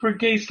for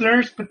gay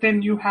slurs, but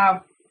then you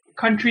have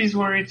countries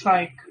where it's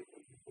like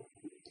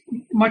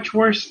much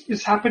worse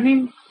is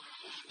happening.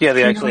 Yeah,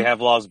 they actually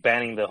have laws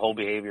banning the whole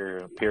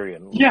behavior,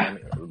 period. Yeah.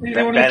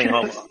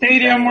 Banning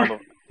stadium or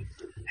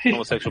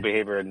homosexual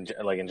behavior in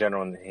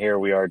general, and here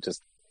we are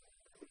just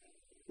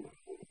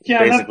yeah,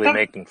 basically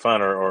making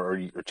fun or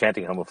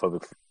chanting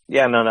homophobic.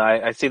 Yeah, no,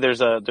 I see.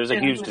 There's a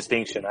huge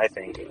distinction. I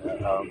think.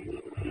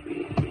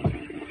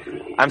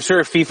 I'm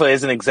sure FIFA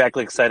isn't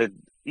exactly excited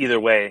either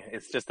way.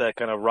 It's just a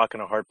kind of rock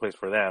and a hard place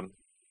for them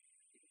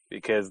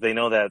because they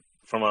know that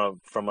from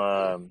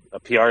a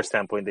PR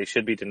standpoint they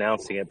should be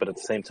denouncing it, but at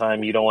the same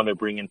time you don't want to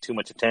bring in too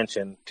much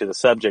attention to the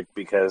subject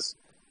because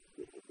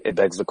it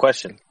begs the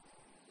question.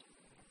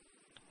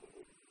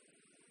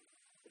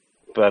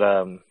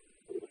 But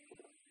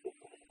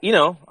you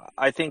know,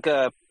 I think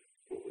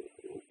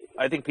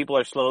people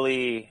are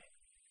slowly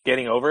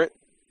getting over it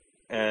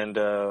and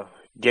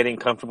getting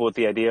comfortable with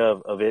the idea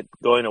of it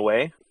going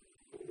away.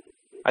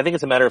 I think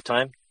it's a matter of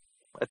time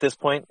at this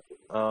point.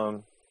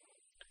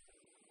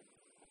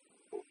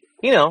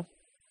 You know,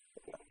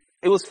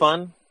 it was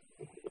fun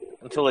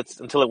until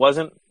it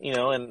wasn't, you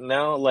know, and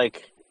now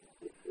like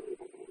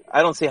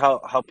I don't see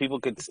how people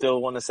could still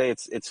want to say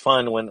it's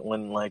fun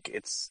when like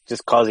it's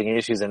just causing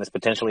issues and it's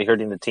potentially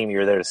hurting the team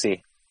you're there to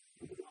see.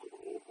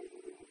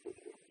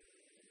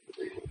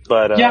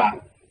 But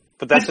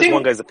but that's just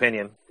one guy's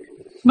opinion.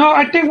 No,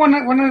 I think one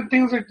of the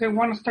things that they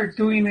want to start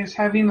doing is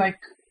having like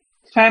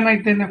fan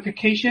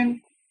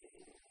identification.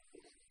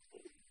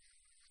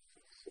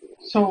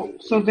 So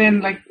then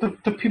like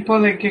the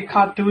people that get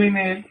caught doing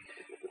it,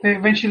 they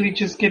eventually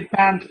just get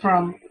banned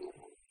from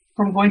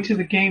going to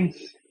the games.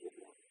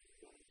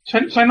 So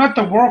I know at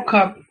the World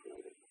Cup,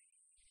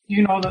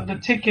 you know, the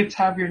tickets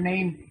have your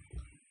name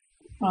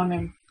on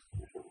them.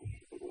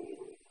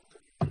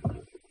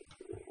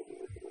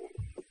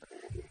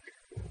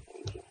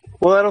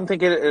 Well, I don't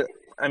think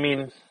I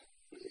mean,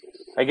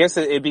 I guess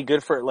it'd be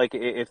good for like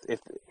if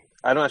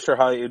I'm not sure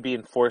how it would be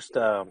enforced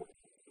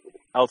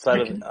outside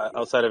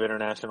of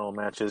international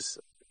matches,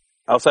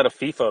 outside of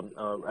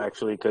FIFA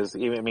actually, because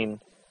I mean,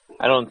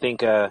 I don't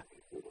think it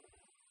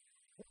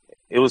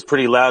was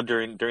pretty loud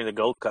during the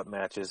Gold Cup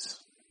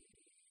matches.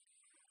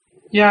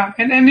 Yeah,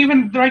 and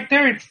even right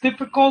there, it's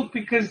difficult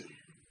because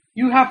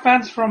you have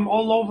fans from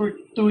all over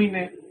doing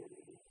it.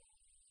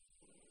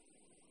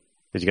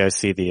 Did you guys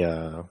see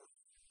the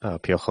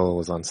Piojo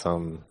was on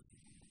some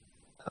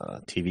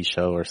TV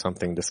show or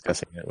something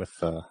discussing it with,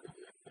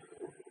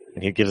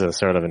 and he gives a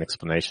sort of an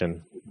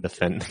explanation.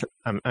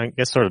 I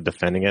guess sort of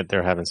defending it.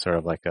 They're having sort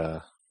of like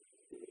a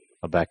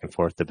back and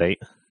forth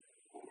debate.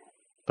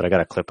 But I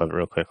got a clip of it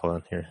real quick. Hold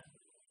on here.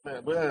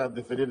 Voy a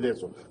diferir de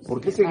eso.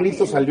 Porque ese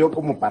grito salió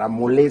como para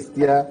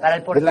molestia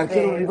del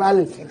arquero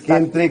rival, que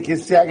entre que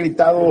se ha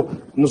gritado,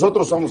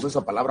 nosotros somos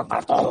esa palabra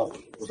para todo,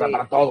 o sea,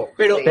 para todo.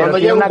 Pero cuando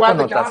llega una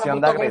connotación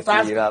de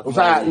agresividad. O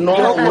sea, no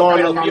es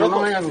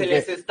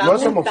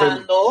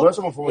homofóbico,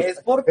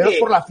 pero es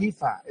por la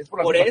FIFA, es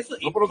por la FIFA, eso,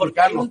 no por los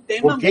mexicanos,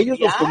 porque ellos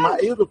lo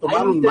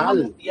tomaron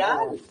mal.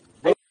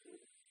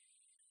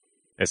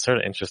 It's sort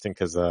of interesting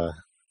because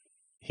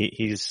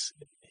he's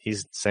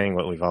saying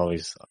what we've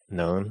always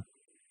known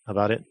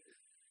about it,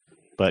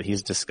 but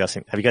he's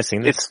discussing. Have you guys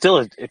seen this?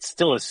 It's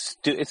still a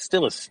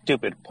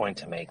stupid point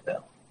to make,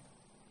 though.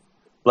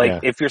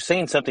 Like, if you're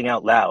saying something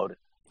out loud,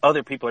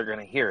 other people are going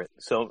to hear it,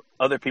 so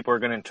other people are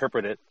going to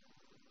interpret it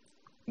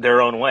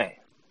their own way.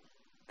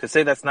 To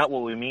say that's not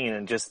what we mean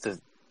and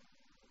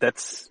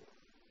that's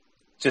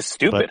just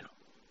stupid. But,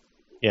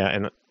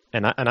 yeah,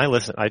 and I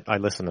listen. I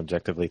listen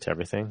objectively to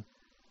everything,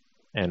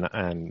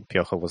 and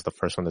Piojo was the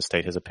first one to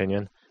state his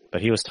opinion,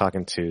 but he was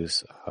talking to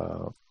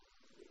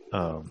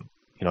you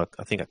know,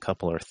 I think a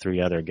couple or three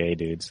other gay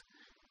dudes,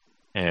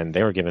 and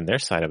they were giving their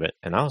side of it,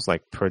 and I was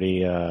like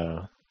pretty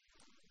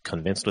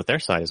convinced with their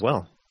side as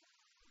well.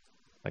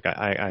 Like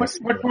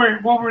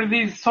what were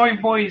these soy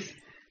boys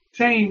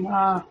saying? You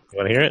want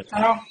to hear it?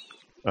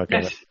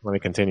 Okay, yes. let me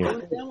continue.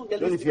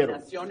 Yo difiero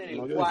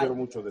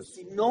mucho de eso.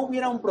 Si no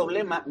hubiera un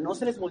problema, no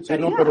se les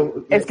multaría. No,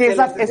 pero es que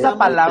esa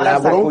palabra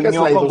se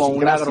acuñó como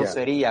una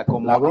grosería.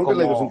 La bronca es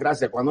la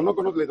idiosincrasia. Cuando no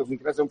conoces la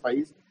idiosincrasia de un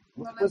país,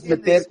 no te puedes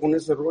meter con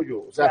ese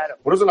rollo. O sea, claro.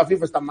 Por eso la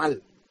FIFA está mal.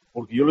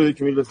 Porque yo lo he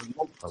dicho mil veces.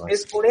 No.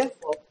 Es por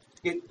eso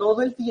que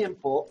todo el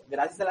tiempo,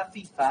 gracias a la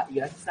FIFA y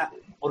gracias a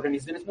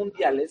organizaciones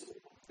mundiales,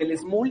 se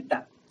les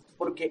multa.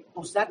 Porque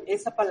usar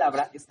esa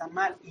palabra está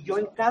mal. Y yo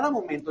en cada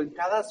momento, en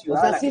cada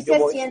ciudad... O sea, sí se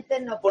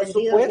sienten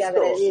ofendidos y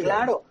agredidos.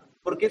 Claro,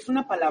 porque es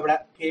una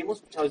palabra que hemos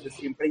escuchado desde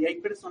siempre y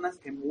hay personas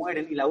que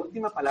mueren y la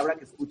última palabra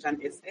que escuchan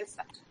es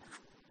esa.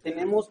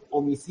 Tenemos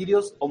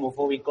homicidios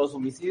homofóbicos,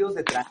 homicidios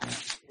de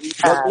trans.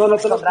 No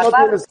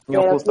tienes...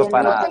 justo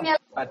para...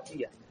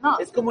 No.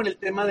 Es como en el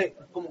tema de...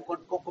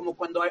 Como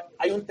cuando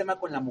hay un tema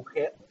con la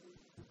mujer,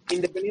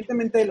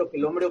 independientemente de lo que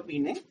el hombre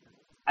opine,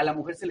 a la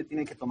mujer se le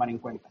tiene que tomar en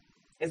cuenta.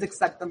 es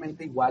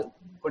exactamente igual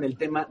con el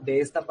tema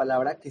de esta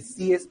palabra que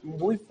sí es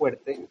muy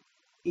fuerte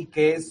y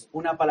que es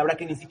una palabra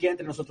que ni siquiera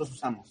entre nosotros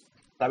usamos,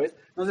 ¿sabes?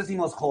 Nos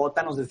decimos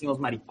jota, nos decimos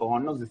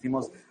maricón, nos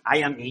decimos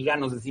ay amiga,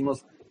 nos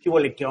decimos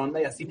qué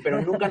onda y así, pero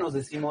nunca nos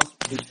decimos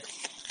bitch.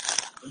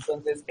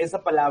 Entonces,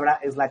 esa palabra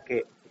es la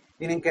que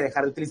tienen que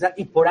dejar de utilizar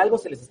y por algo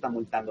se les está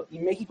multando. Y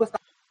México está...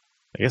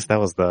 I guess that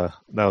was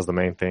the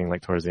main thing,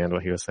 like towards the end,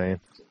 what he was saying.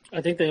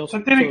 I think they also...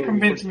 That didn't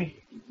convince me.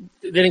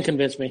 They didn't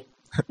convince me.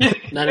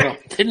 Not at all.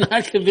 Did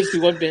not convince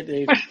me one bit,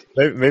 Dave.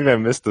 Maybe I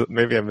missed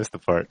the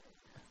part.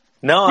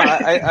 No,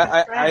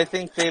 I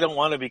think they don't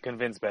want to be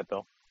convinced,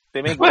 Beto.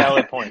 They make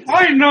valid points.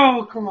 I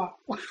know, come on.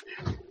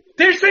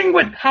 They're saying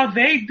how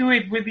they do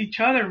it with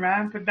each other,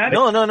 man. But that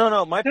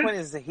No. My point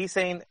is that he's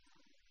saying,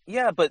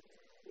 yeah, but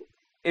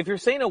if you're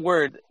saying a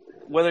word,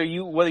 whether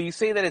you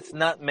say that it's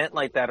not meant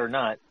like that or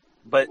not,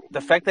 but the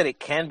fact that it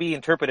can be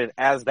interpreted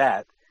as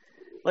that,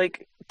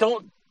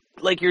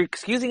 you're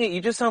excusing it.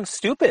 You just sound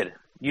stupid.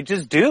 You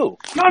just do.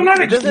 No, I'm not.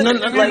 Here's the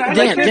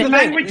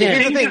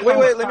thing.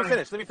 Wait.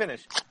 Let me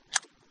finish.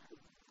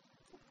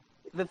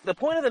 The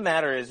point of the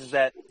matter is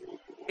that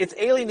it's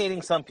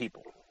alienating some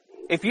people.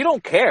 If you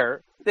don't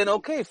care, then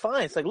okay,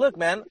 fine. It's like, look,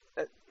 man,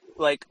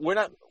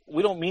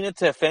 we don't mean it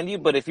to offend you,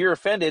 but if you're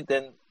offended,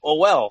 then oh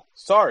well,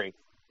 sorry.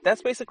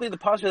 That's basically the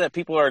posture that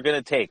people are going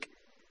to take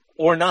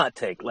or not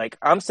take. Like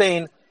I'm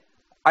saying,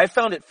 I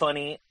found it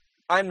funny.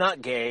 I'm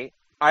not gay.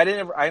 I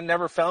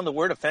never found the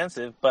word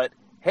offensive, but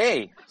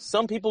hey,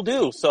 some people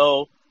do.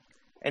 So,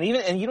 and you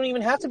don't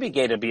even have to be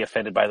gay to be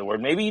offended by the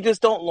word. Maybe you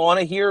just don't want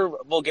to hear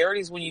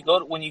vulgarities when you go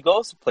to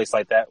a place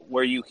like that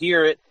where you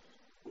hear it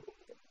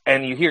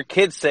and you hear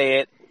kids say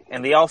it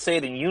and they all say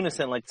it in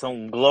unison like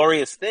some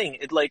glorious thing.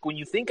 It like when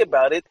you think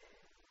about it,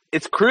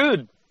 it's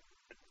crude.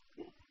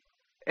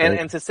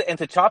 And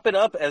to chop it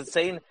up as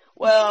saying,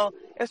 well,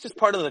 it's just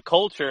part of the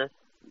culture.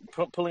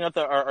 Pulling out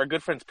our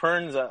good friend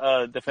Pern's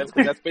defense,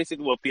 because that's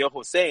basically what Piojo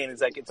was saying. Is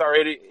like it's our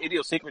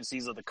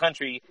idiosyncrasies of the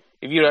country.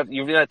 If you're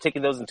not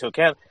taking those into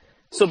account,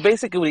 so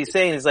basically what he's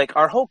saying is like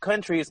our whole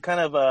country is kind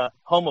of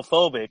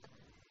homophobic,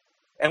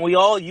 and we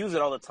all use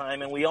it all the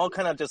time, and we all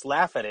kind of just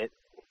laugh at it,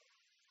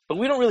 but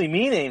we don't really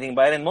mean anything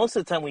by it. And most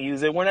of the time we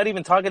use it, we're not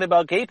even talking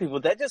about gay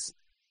people. That just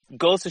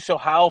goes to show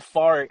how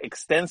far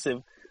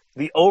extensive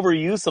the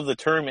overuse of the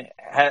term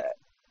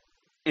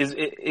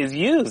is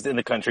used in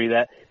the country.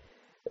 That.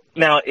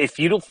 Now, if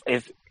you're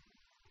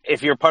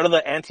part of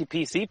the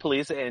anti-PC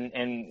police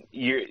and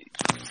you're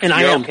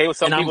okay with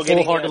some people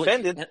getting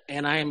offended,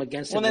 and I am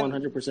against it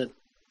 100%.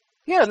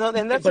 Yeah, no,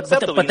 and that's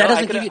acceptable. But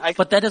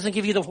that doesn't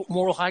give you the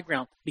moral high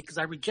ground because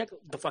I reject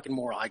the fucking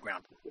moral high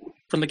ground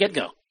from the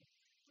get-go.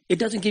 It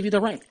doesn't give you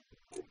the rank.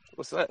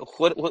 What's that?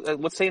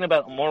 What's saying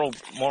about moral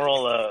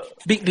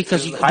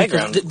because high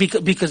ground?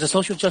 Because the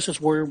social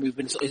justice warrior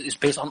movement is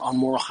based on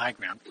moral high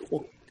ground.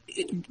 Well,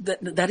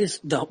 that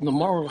is the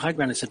moral high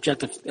ground is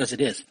subjective as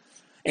it is,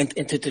 and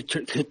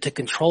to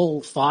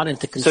control thought and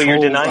to control. So you're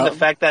denying the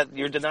fact that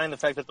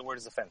the word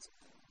is offensive.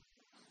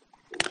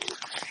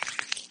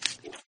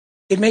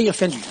 It may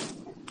offend you.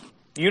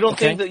 You don't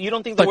think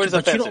the word is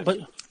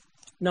offensive.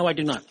 No, I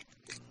do not.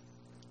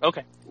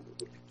 Okay.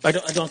 I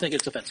don't think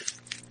it's offensive.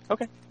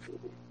 Okay.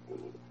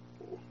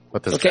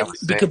 What does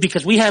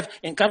because we have,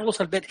 and Carlos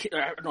Albert,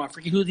 I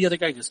forget who the other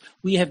guy is.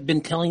 We have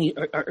been telling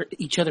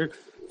each other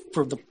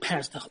for the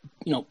past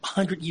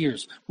 100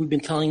 years. We've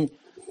been telling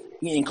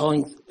and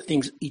calling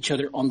things each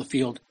other on the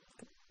field.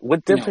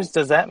 What difference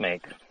does that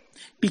make?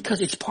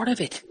 Because it's part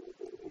of it.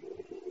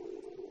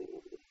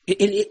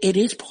 It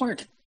is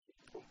part.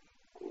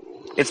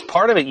 It's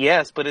part of it,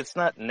 yes, but it's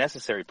not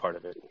necessary part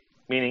of it.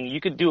 Meaning you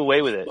could do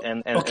away with it,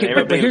 and okay.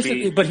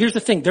 But here's the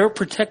thing: they're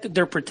protected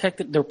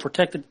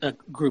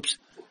groups.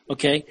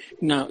 Okay.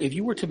 Now, if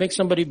you were to make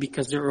somebody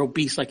because they're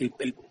obese, like el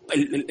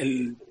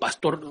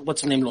pastor,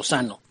 what's his name,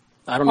 Lozano?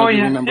 I don't know if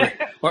you remember,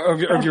 or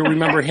if you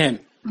remember him.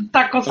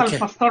 Tacos al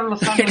pastor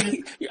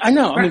Lozano. I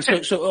know. I mean,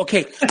 so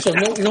okay. So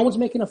no one's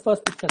making a fuss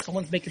because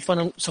someone's making fun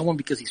of someone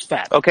because he's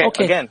fat. Okay.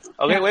 Again.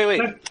 Okay.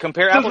 Wait.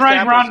 Compare apples to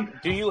apples. Ron.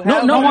 Do you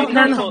have no one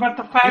cares about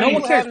the fat? No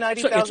one cares.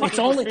 90,000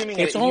 people screaming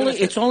at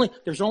you.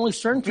 There's only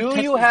certain.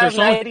 Do you have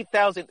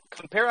 90,000?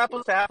 Compare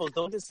apples to apples.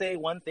 Don't just say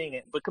one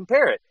thing, but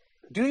compare it.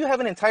 Do you have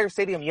an entire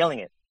stadium yelling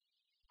it?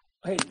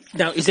 Hey,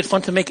 now, is it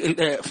fun to make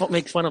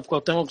fun of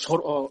Cuauhtémoc's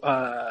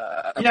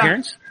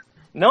appearance?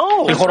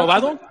 No. El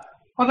jorobado?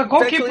 Well, the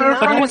goalkeeper.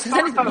 But no one says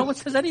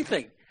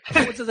anything.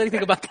 No one says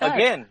anything about that.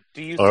 Again,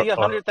 do you see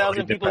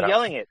 100,000 people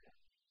yelling it?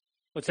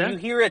 What's that? Do you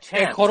hear a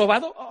chant? El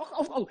jorobado?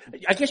 Oh!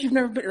 I guess you've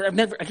never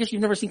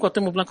seen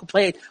Cuauhtémoc Blanco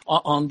play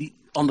on the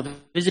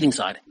visiting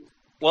side.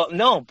 Well,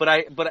 no, but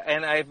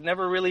I've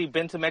never really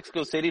been to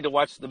Mexico City to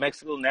watch the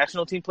Mexico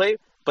national team play.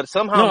 But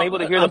somehow I'm able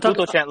to hear the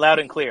puto chant loud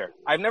and clear.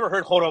 I've never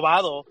heard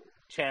jorobado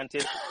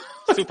chanted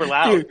super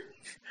loud. Dude,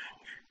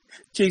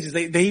 Jesus,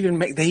 they even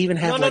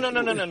have.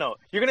 No.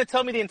 You're gonna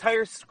tell me they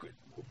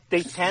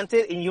chant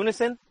it in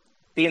unison,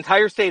 the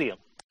entire stadium?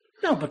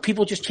 No, but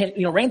people just chant,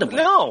 randomly.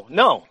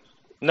 No.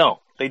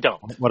 They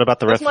don't. What about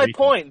the That's referee? my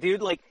point, dude.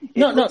 Like,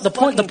 the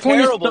point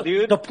terrible, is,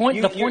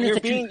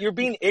 dude. you're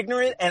being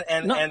ignorant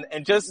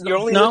and just you're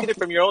only looking at it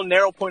from your own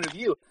narrow point of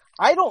view.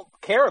 I don't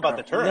care about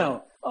the term.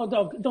 No. Oh,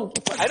 don't.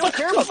 I don't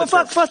care about the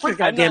term. Fuck your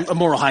goddamn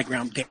moral high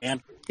ground,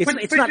 Dan.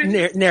 It's not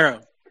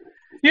narrow.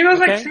 You know, it's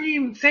like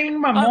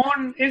saying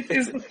mamon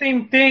is the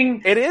same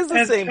thing. It is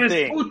the same as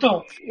thing.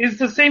 Puto. It's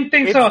the same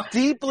thing. It's so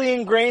deeply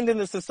ingrained in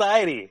the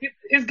society.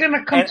 It's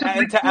gonna come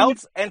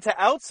to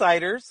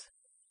outsiders,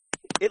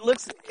 it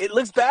looks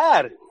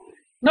bad.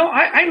 No,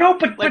 I know,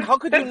 but how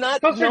could you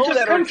not know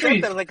that or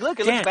accept that? Like, look,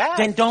 it looks bad.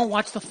 Then don't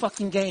watch the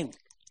fucking game.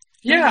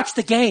 Yeah, watch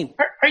the game.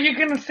 Are you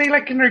gonna say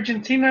like in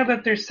Argentina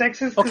that they're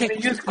sexist? Okay, they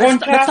use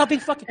let's not be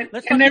fucking.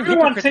 And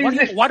everyone says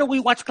this. Why do we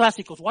watch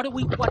Clásicos? Why do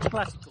we watch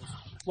Clásicos?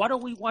 Why do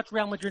we watch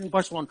Real Madrid and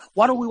Barcelona?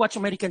 Why do we watch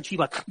America and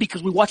Chivas?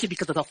 Because we watch it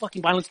because of the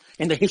fucking violence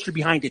and the history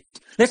behind it.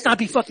 Let's not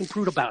be fucking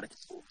prude about it.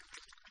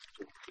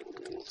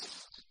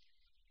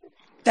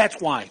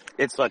 That's why.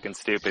 It's fucking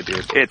stupid,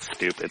 dude. It's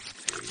stupid.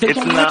 It's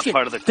not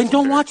part of the culture. Then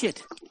don't watch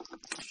it.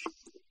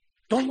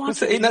 Don't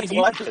watch it. That's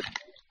watch it.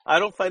 I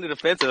don't find it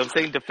offensive. I'm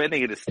saying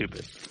defending it is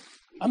stupid.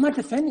 I'm not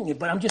defending it,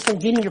 but I'm just saying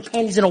getting your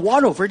panties in a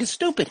wad over it is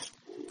stupid.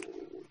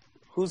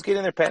 Who's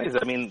getting their panties?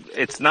 I mean,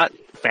 it's not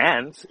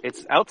fans.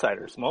 It's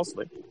outsiders,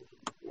 mostly.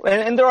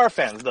 And there are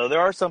fans, though.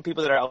 There are some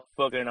people that are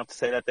outspoken enough to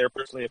say that they're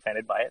personally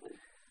offended by it.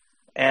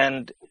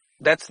 And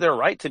that's their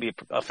right to be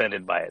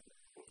offended by it.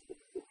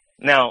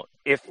 Now,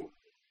 if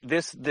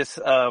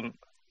the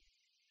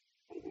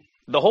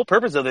whole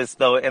purpose of this,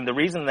 though, and the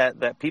reason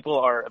that people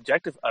are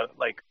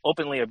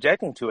openly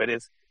objecting to it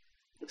is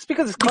it's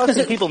because it's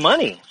costing people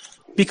money.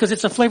 Because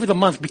it's a flavor of the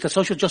month. Because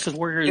social justice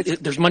warrior,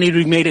 there's money to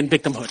be made in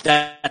victimhood.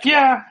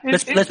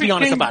 Let's be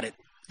honest about it.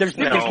 There's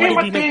money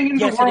to be made.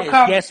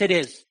 Yes, it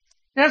is.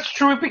 That's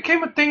true. It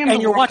became a thing in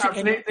the World Cup.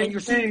 And you're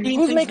seeing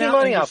who's making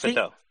money off it,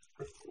 though?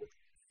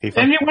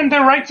 Anyone that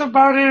writes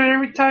about it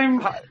every time.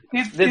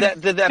 Did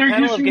that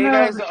panel of gay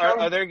guys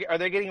are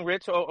they getting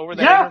rich over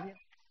that interview?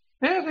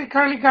 Yeah, they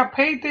currently got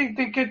paid.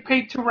 They get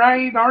paid to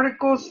write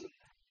articles,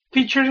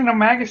 featured in a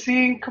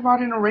magazine, come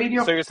out in a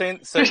radio. So you're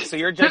saying so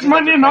you're judging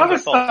there's money in other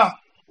stuff.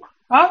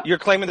 Huh? You're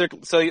claiming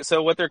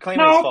so what they're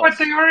claiming is false. No, but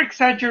they are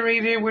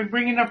exaggerated with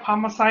bringing up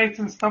homicides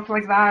and stuff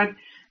like that.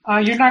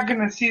 You're not going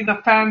to see the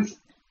fans,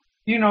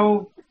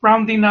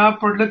 rounding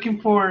up or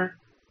looking for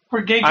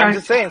gay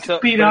guys to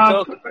beat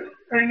up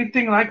or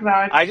anything like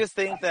that. I just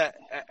think that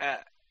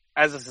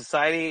as a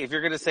society, if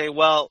you're going to say,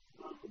 well,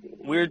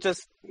 we're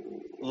just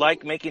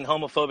like making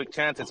homophobic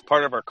chants, it's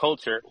part of our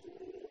culture,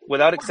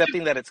 without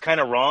accepting that it's kind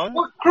of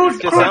wrong,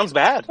 it just sounds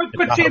bad.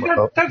 But see,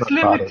 that's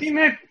limiting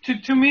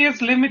it. To me,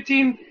 it's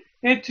limiting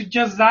it to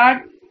just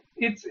that.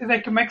 It's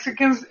like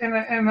Mexicans and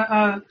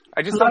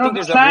I just don't think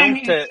there's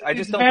room to. I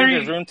just don't think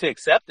there's room to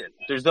accept it.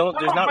 There's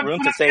not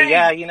room to say,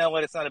 yeah, you know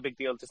what, it's not a big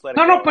deal. Just let it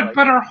go. No, but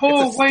our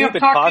whole way of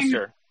talking.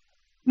 Posture.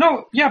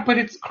 No, yeah, but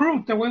it's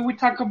crude. The way we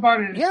talk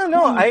about it. Yeah,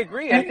 no, I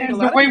agree. And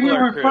the way we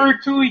refer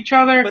to each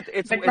other. But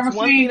it's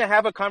one thing to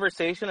have a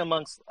conversation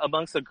amongst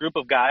a group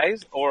of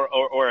guys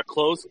or a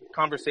close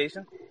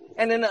conversation,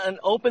 and then an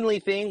openly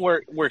thing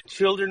where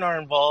children are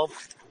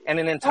involved and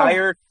an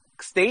entire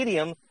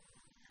stadium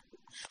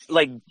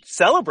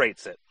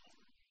celebrates it.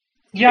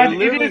 Yeah, they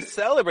literally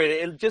celebrate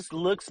it. It just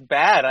looks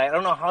bad. I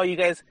don't know how you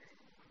guys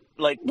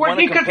want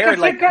to compare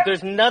it.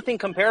 There's nothing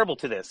comparable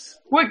to this.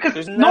 Wait, because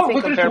there's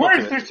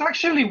worse. There's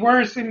actually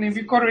worse. And if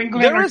you go to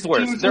England, there is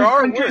worse. There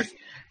are worse.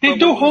 They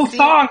do whole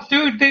songs,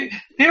 dude. They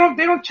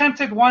don't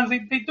chant it once.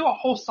 They do a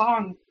whole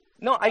song.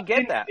 No, I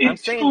get that. I'm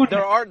saying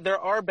there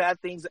are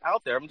bad things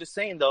out there. I'm just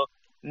saying though,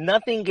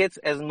 nothing gets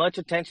as much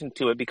attention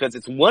to it because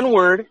it's one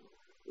word.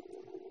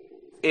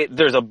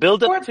 There's a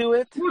build-up to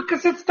it.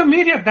 Because it's the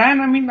media,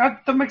 Dan. I mean,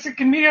 not the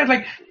Mexican media.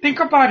 Think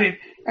about it.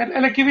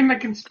 And even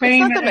in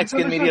Spain. It's not the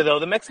Mexican media, though.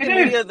 The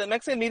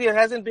Mexican media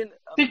hasn't been.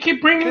 They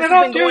keep bringing it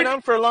up. It's been going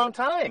on for a long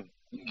time.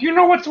 You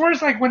know what's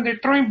worse? Like when they're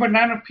throwing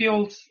banana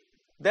peels.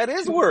 That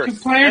is worse.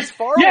 To players. That's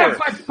far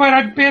worse. But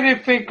I bet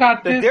if it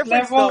got this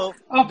level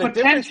of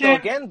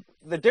attention.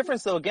 The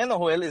difference, though,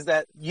 Joel, is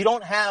that you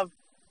don't have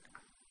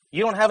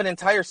an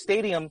entire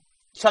stadium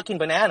chucking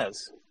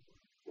bananas.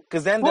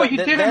 Because then there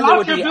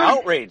would be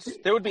outrage.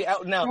 There would be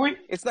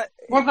it's not.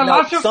 Well, the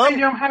Lazio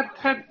Stadium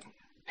had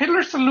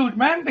Hitler salute,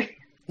 man.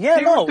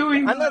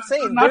 I'm not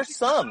saying there's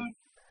some,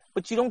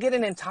 but you don't get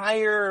an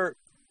entire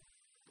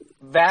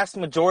vast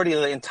majority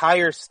of the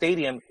entire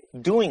stadium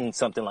doing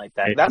something like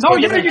that. That's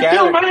you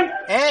do, man.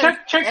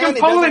 Check and it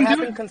doesn't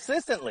happen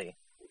consistently.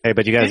 Hey,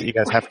 but you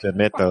guys have to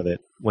admit though that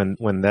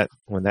when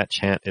that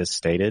chant is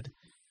stated,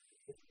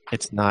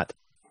 it's not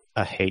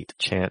a hate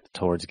chant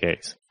towards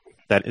gays.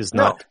 That is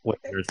not what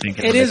you're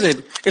thinking. It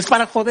isn't. It's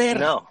para joder.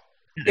 No.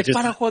 It's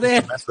para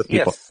joder.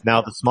 Yes.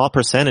 Now, the small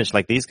percentage,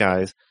 like these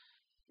guys,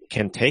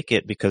 can take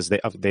it because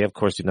they of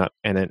course do not.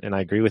 And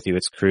I agree with you.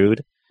 It's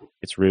crude,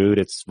 it's rude,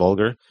 it's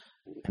vulgar,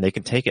 and they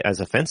can take it as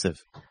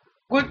offensive.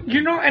 Well,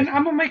 and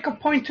I'm gonna make a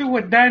point to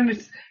what Dan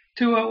is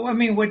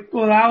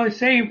what I was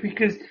saying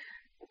because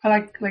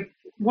like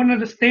one of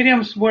the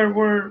stadiums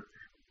where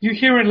you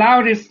hear it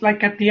loud is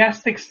like at the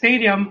Aztec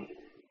Stadium,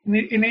 and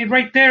it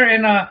right there,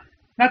 and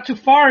not too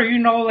far,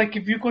 like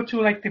if you go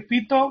to like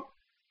Tepito,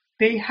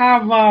 they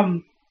have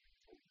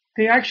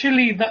they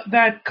actually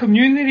that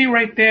community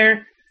right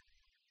there.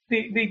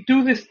 They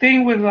do this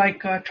thing with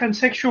like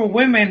transsexual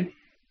women,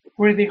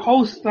 where they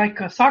host like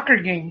a soccer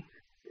game.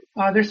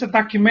 There's a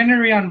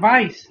documentary on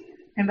Vice,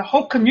 and the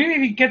whole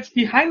community gets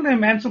behind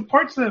them and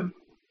supports them.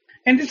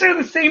 And these are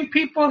the same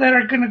people that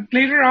are gonna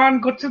later on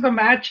go to the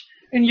match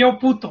and yell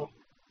puto.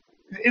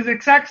 It's the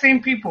exact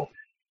same people.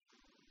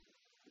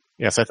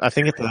 Yes, I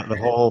think the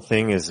whole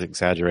thing is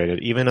exaggerated.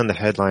 Even on the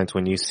headlines,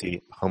 when you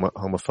see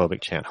homophobic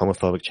chant,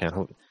 homophobic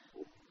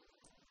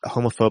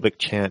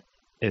chant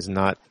is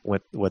not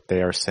what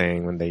they are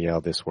saying when they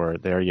yell this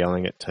word. They are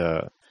yelling it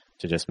to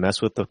just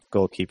mess with the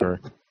goalkeeper,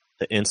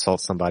 to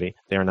insult somebody.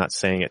 They are not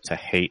saying it to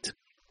hate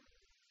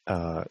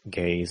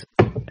gays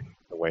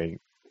the way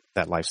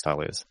that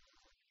lifestyle is.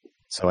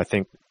 So I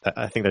think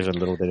there's a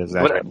little bit of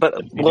exaggeration. But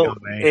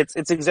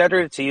it's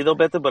exaggerated to you though,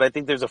 Beto, but I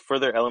think there's a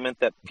further element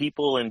that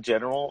people in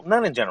general,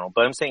 not in general,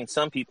 but I'm saying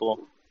some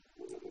people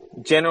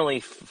generally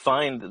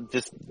find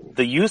just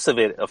the use of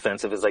it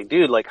offensive. Is like,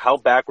 dude, like how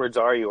backwards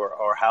are you,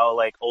 or how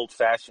like old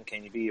fashioned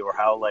can you be, or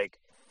how like.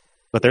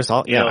 But there's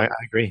all I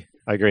agree.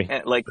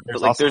 And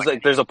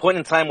there's a point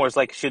in time where it's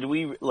like, should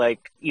we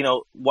while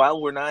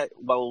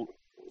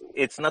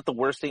it's not the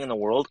worst thing in the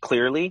world,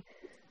 clearly.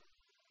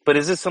 But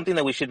is this something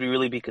that we should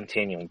really be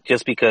continuing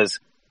just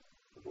because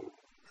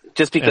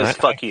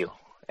fuck you?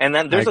 And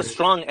then there's a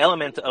strong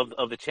element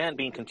of the chant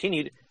being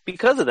continued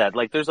because of that.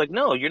 Like, there's like,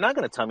 no, you're not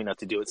going to tell me not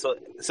to do it. So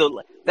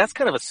that's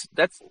kind of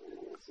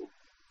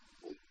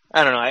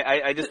I don't know.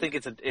 I just think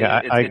it's a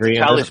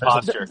childish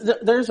posture.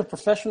 There's a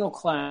professional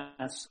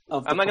class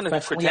of. I'm not going to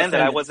pretend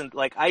that I wasn't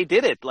like I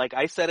did it. Like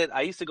I said it.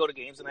 I used to go to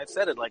games and I've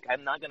said it. Like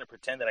I'm not going to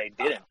pretend that I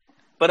didn't.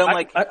 But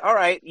I'm all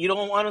right, you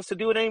don't want us to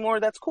do it anymore?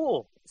 That's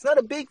cool. It's not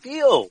a big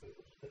deal.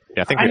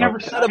 Yeah, I think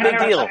it's not a big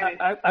deal.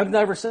 I've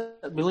never said,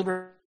 believe it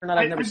or not,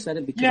 I've never said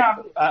it because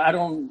I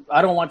don't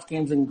watch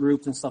games in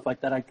groups and stuff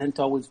like that. I tend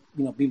to always,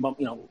 be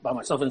by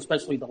myself, and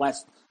especially the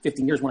last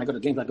 15 years when I go to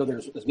games, I go there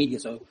as media.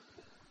 So,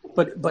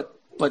 but what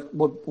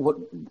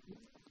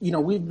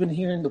we've been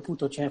hearing the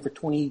puto chant for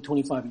 20,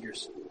 25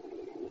 years.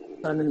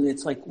 I mean,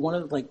 it's like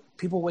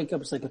people wake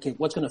up, it's like, okay,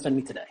 what's going to offend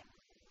me today?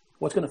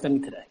 What's going to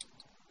offend me today?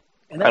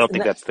 I don't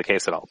think that's the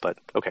case at all, but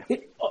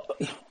okay.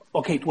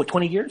 Okay, what,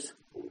 20 years?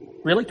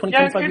 Really?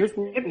 25 years?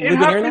 We've been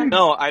hearing that?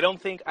 No, I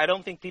don't think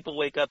people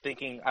wake up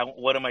thinking,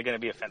 what am I going to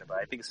be offended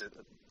by? I think it's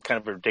kind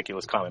of a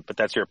ridiculous comment, but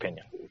that's your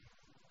opinion.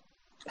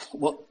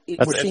 Well,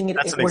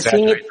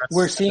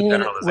 we're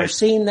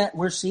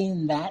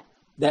seeing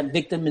that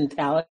victim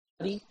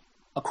mentality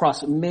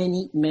across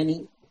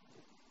many.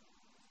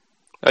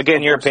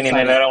 Again, your opinion,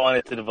 and I don't want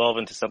it to devolve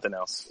into something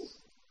else.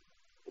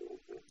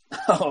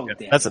 Oh,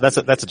 damn. That's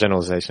a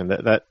generalization.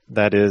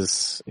 That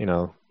is,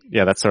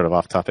 that's sort of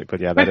off topic,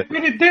 but yeah. But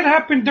it did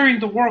happen during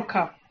the World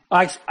Cup.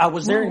 I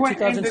was there in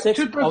 2006.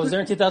 I was there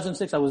in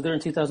 2006. I was there in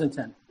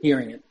 2010,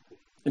 hearing it,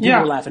 and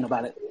people were laughing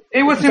about it.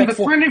 It was in the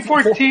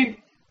 2014.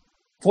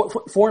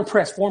 Foreign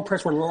press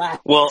were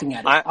laughing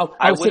at it.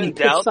 I wouldn't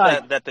doubt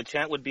that the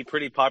chant would be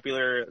pretty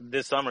popular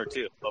this summer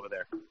too over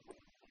there.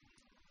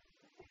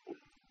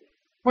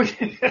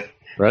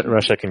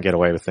 Russia can get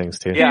away with things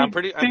too. Yeah, I'm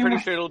pretty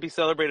sure it'll be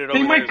celebrated over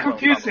there. They might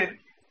confuse it.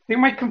 They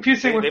might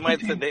confuse it with. They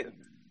might say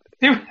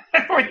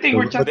I think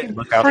we're talking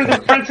for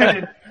the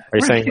president. Are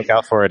you saying look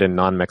out for it in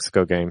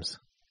non-Mexico games?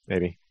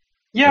 Maybe.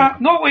 Yeah,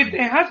 no, it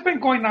has been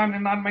going on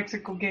in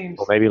non-Mexico games.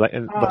 Well, maybe but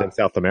in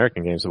South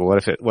American games. But what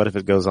if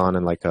it goes on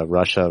in like a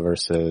Russia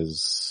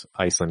versus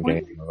Iceland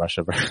game, or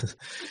Russia versus?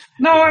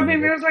 No, I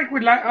mean it was like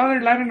with other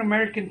Latin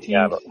American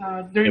teams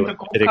during the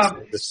Gold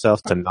Cup. It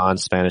itself to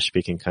non-Spanish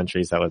speaking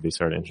countries. That would be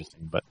sort of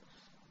interesting. But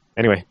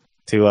anyway,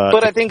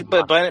 I think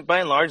by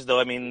and large, though,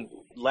 I mean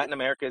Latin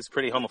America is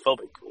pretty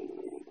homophobic.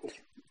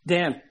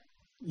 Dan,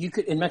 you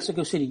could in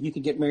Mexico City, you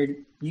could get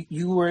married.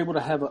 You were able to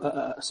have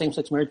a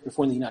same-sex marriage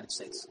before in the United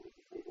States.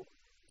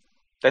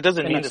 That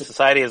doesn't mean the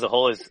society as a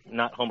whole is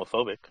not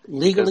homophobic.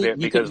 Legally,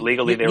 because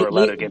legally they were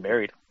allowed to get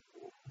married.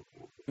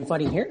 You're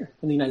fighting here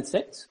in the United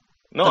States.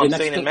 No, I'm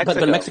saying in Mexico.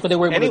 But in Mexico they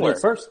were able to do it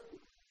first.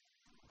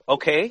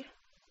 Okay.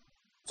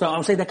 So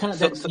I'm saying that kind of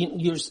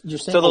you're saying.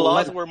 So the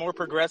laws were more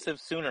progressive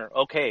sooner.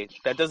 Okay,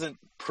 that doesn't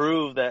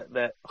prove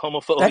that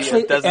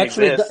homophobia doesn't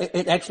exist.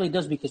 It actually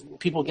does because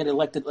people get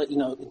elected,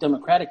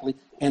 democratically,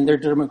 and their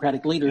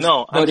democratic leaders.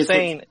 No, I'm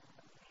saying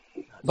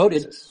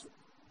voted.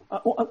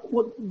 So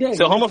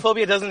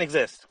homophobia doesn't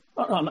exist.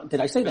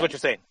 Did I say that? That's what you're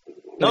saying.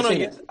 No,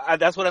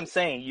 that's what I'm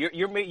saying.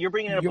 You're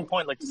bringing up a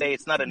point like to say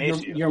it's not an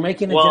issue. You're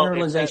making a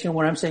generalization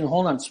where I'm saying,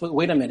 hold on,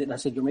 wait a minute. And I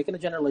said, you're making a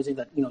generalization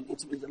that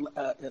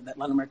that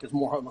Latin America is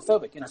more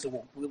homophobic. And I said,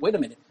 well, wait a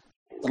minute.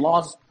 The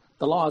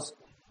laws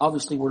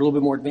obviously were a little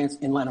bit more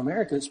advanced in Latin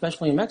America,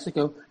 especially in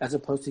Mexico, as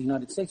opposed to the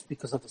United States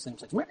because of the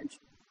same-sex marriage.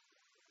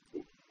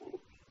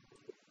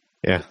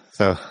 Yeah.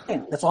 So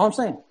that's all I'm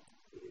saying.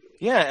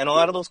 Yeah, and a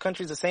lot of those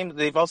countries the same.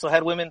 They've also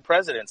had women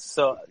presidents.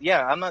 So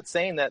yeah, I'm not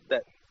saying that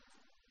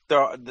there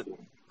are.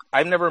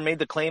 I've never made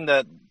the claim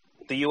that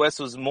the U.S.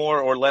 was more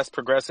or less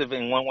progressive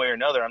in one way or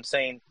another. I'm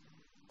saying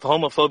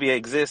homophobia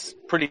exists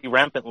pretty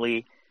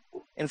rampantly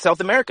in South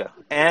America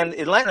and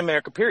in Latin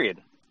America, period.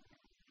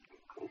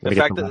 The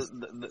fact that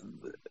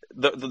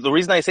the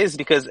reason I say this is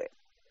because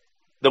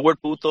the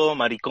word puto,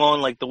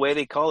 maricón, like the way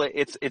they call it,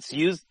 it's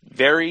used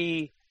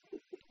very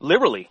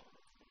liberally.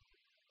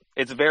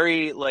 It's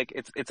very like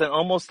it's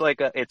almost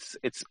like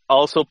it's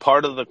also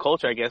part of the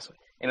culture, I guess,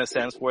 in a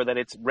sense, where that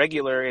it's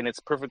regular and it's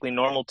perfectly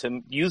normal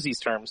to use these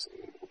terms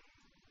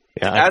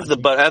as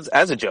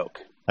a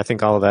joke. I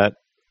think all of that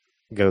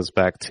goes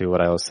back to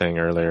what I was saying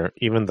earlier.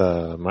 Even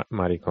the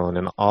maricón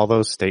and all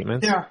those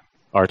statements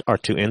are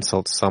to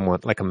insult someone,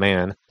 like a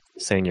man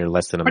saying you're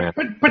less than a man.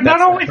 But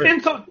not always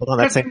insult. Hold on,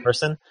 that same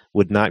person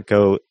would not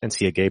go and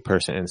see a gay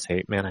person and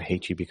say, "Man, I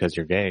hate you because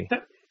you're gay."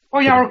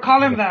 Or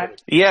call him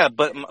that. Yeah,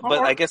 but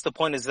I guess the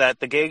point is that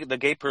the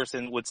gay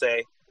person would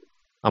say,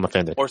 "I'm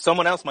offended," or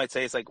someone else might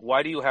say, "It's like,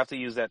 why do you have to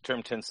use that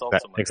term to insult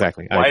someone?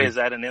 Exactly. Why is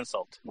that an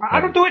insult?" I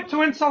don't do it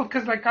to insult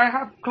because, like, I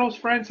have close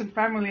friends and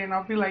family, and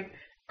I'll be like,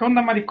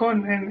 "Ronda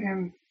maricón,"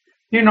 and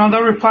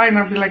they'll reply, and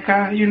I'll be like,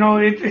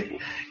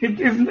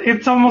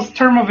 it's almost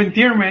term of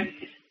endearment.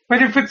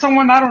 But if it's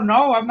someone I don't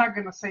know, I'm not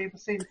gonna say the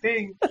same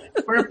thing.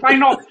 Or if I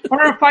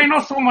know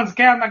someone's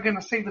gay, I'm not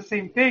gonna say the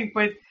same thing.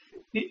 But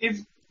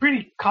it's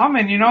pretty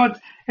common, It's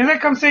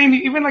like I'm saying,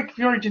 even like if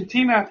you're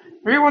Argentina,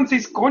 everyone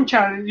says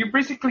concha. You're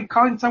basically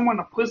calling someone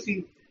a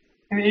pussy,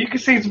 and you can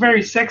say it's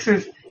very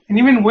sexist. And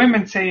even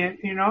women say it,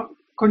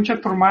 concha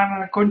tu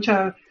hermana,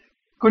 concha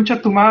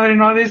tu madre,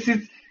 and all this.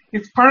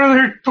 It's part of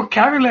their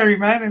vocabulary,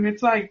 man. And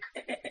it's like,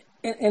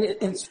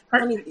 it's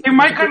funny.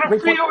 Am I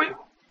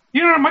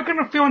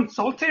gonna feel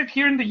insulted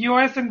here in the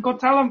U.S. and go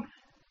tell them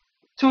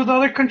to the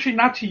other country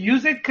not to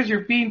use it because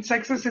you're being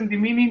sexist and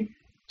demeaning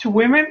to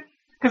women?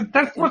 Because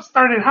that's what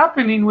started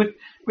happening with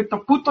the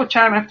puto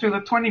chant after the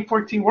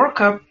 2014 World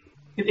Cup.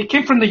 It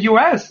came from the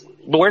U.S.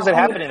 But where's it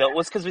happening though?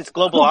 It's because it's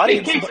global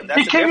audience. But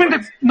it came from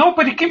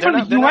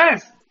the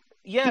U.S.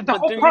 Yeah, the but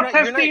whole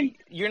protesting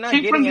you're not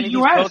came getting from any the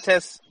of these U.S.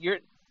 protests.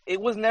 It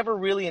was never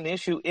really an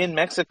issue in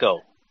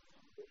Mexico.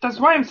 That's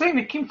why I'm saying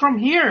it came from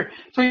here.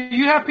 So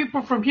you have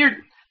people from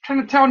here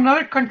trying to tell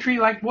another country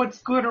like what's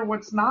good or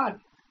what's not.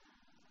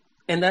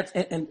 And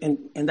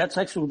that's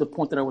actually the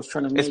point that I was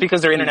trying to make. It's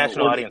because they're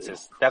international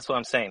audiences. That's what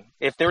I'm saying.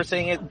 If they were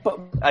saying it,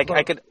 I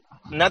could,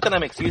 not that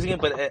I'm excusing it,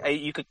 but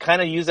you could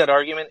kind of use that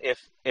argument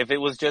if it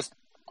was just,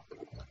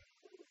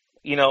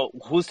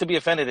 who's to be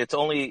offended? It's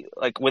only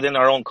like within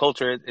our own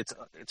culture. It's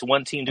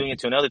one team doing it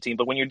to another team.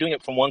 But when you're doing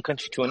it from one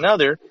country to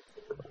another,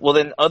 well,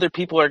 then other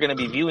people are going to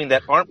be viewing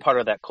that aren't part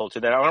of that culture,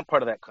 that aren't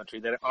part of that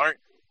country, that aren't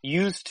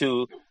used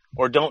to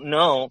or don't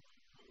know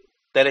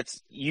that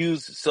it's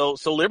used so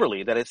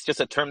liberally, that it's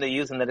just a term they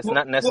use and that it's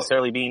not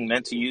necessarily being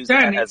meant to use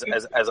as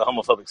a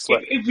homophobic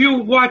slur. If you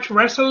watch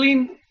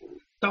wrestling,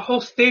 the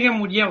whole stadium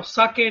would yell,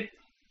 "Suck it,"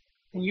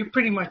 and you're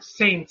pretty much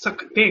saying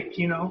 "suck a dick,"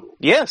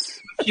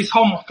 Yes. She's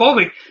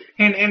homophobic.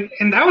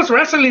 And that was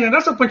wrestling, and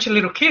that's a bunch of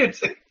little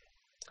kids.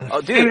 Oh,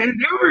 dude! And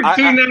they were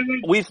doing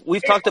that.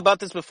 We've talked about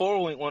this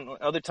before when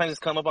other times it's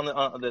come up on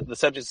the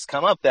subjects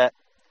come up, that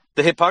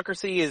the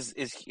hypocrisy is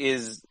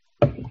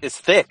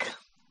thick.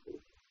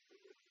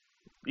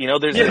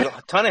 There's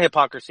a ton of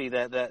hypocrisy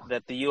that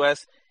the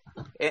U.S.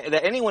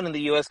 that anyone in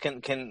the U.S.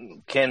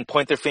 can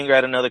point their finger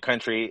at another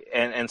country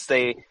and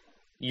say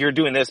you're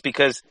doing this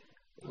because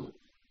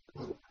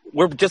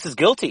we're just as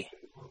guilty.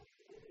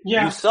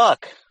 Yeah, you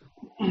suck.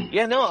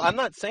 Yeah, no, I'm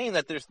not saying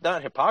that there's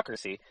not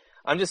hypocrisy.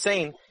 I'm just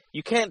saying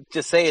you can't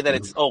just say that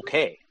it's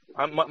okay.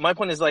 My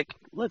point is like,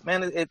 look,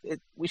 man,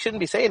 we shouldn't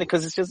be saying it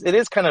because it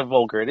is kind of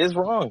vulgar. It is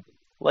wrong.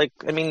 Like,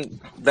 I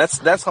mean,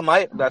 that's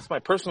my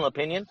personal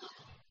opinion.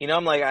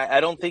 I'm like,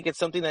 I don't think it's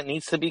something that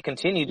needs to be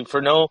continued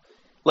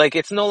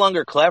it's no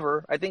longer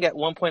clever. I think at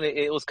one point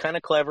it was kind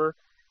of clever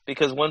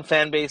because one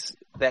fan base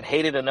that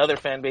hated another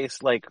fan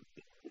base like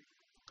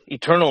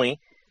eternally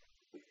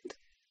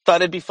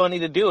thought it'd be funny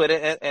to do it,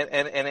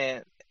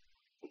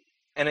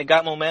 and it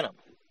got momentum.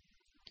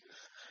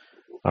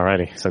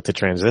 Alrighty, so to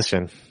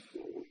transition,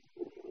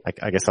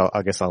 I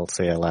guess I'll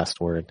say a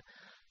last word,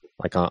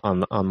 like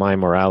on my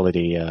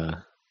morality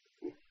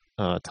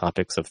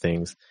topics of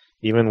things.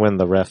 Even when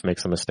the ref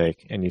makes a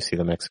mistake and you see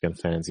the Mexican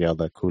fans yell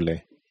the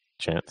 "Cule"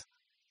 chant,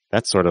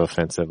 that's sort of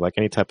offensive. Like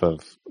any type of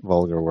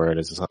vulgar word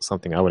is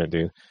something I wouldn't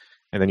do.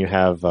 And then you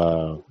have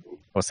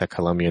what's that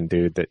Colombian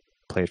dude that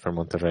played for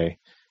Monterrey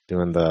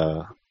doing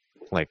the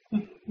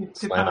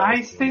slant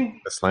eyes thing?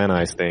 The slant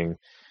eyes thing,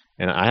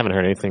 and I haven't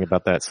heard anything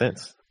about that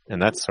since.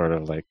 And that's sort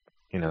of like,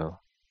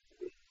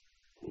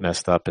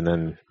 messed up. And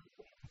then,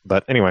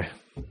 but anyway,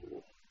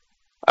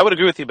 I would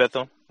agree with you,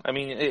 Beto. I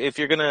mean, if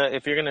you're gonna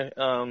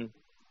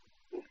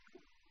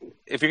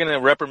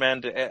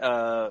reprimand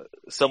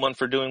someone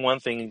for doing one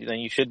thing, then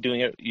you should do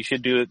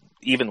it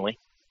evenly.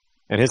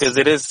 And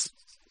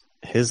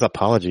his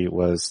apology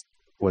was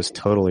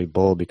totally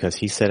bull, because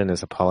he said in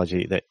his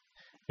apology that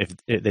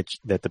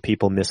that the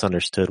people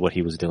misunderstood what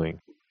he was doing.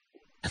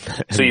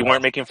 So you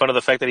weren't making fun of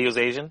the fact that he was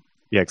Asian?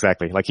 Yeah,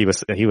 exactly. Like he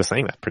was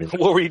saying that pretty much.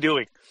 What were you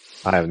doing?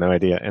 I have no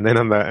idea. And then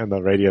on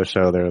the radio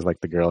show, there was like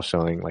the girl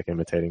showing, like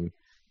imitating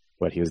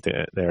what he was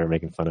doing. They were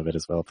making fun of it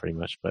as well, pretty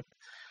much. But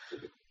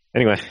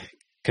anyway,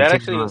 that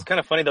actually was kind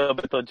of funny though.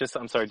 But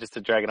I'm sorry, just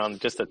to drag it on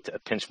just a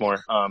pinch more.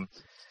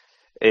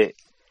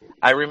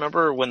 I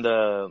remember when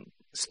the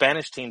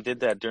Spanish team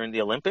did that during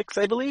the Olympics,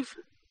 I believe.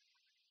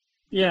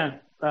 Yeah,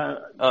 I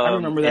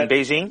remember that in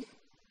Beijing.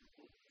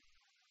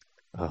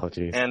 Oh,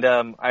 geez. And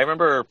I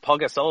remember Paul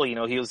Gasol. You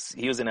know, he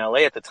was in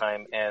LA at the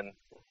time, and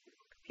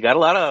he got a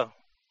lot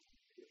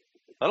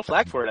of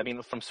flack for it. I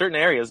mean, from certain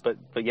areas, but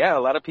yeah, a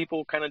lot of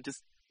people kind of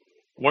just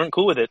weren't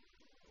cool with it.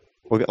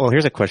 Well,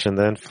 here's a question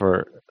then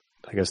for,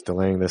 I guess,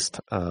 delaying this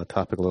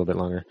topic a little bit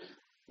longer.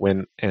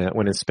 When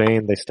in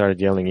Spain they started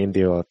yelling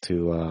 "Indio"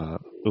 to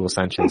Hugo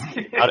Sanchez,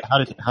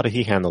 how did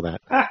he handle that?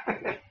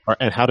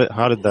 And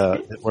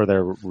were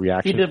their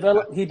reactions?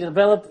 He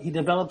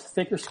developed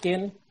thicker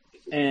skin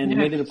and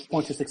made it a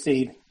point to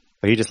succeed.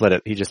 But he just let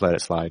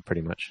it slide,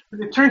 pretty much.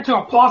 It turned to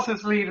applause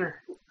leader.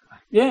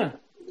 Yeah.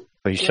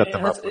 So he shut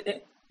them up.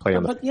 Play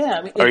on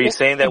Are you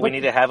saying that we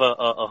need to have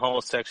a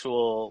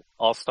homosexual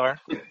all-star?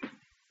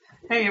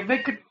 Hey, if they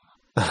could.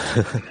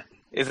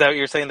 Is that what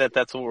you're saying?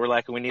 That's what we're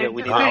lacking? We need a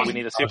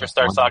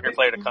superstar soccer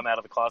player to come out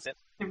of the closet.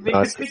 If they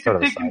could take a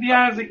dick in the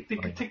eyes, they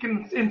could take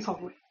an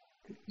insult.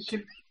 He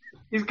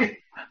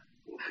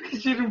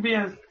shouldn't be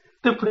as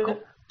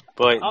typical.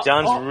 Boy,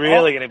 John's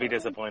really going to be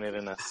disappointed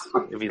in us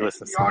if he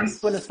listens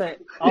to this.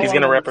 He's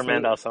going to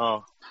reprimand us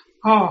all.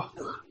 Oh.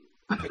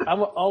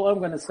 All I'm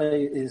going to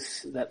say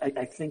is that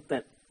I think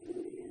that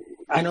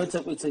I know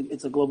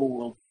it's a global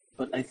world,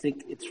 but I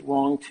think it's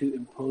wrong to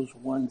impose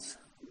one's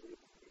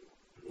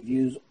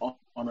views on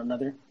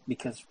another,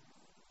 because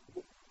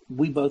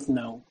we both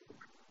know,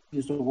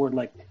 use the word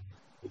like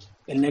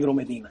El Negro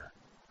Medina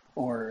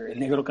or El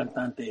Negro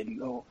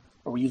Cantante, or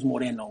we use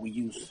Moreno, we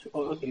use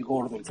El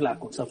Gordo, El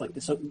Flaco, stuff like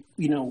this. So,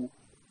 you know,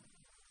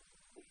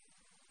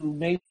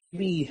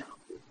 maybe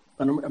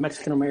a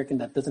Mexican American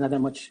that doesn't have that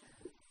much,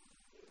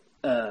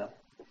 I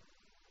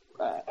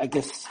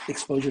guess,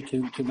 exposure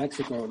to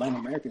Mexico or Latin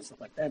America and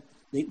stuff like that,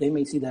 they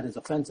may see that as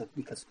offensive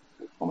because,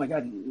 oh my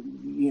God,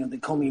 you know, they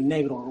call me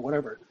negro or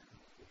whatever.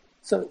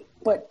 So,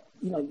 but,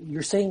 you know,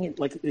 you're saying it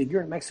like if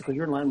you're in Mexico,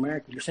 you're in Latin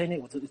America, you're saying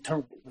it with a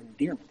term of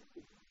endearment,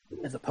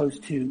 as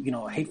opposed to, you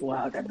know, a hateful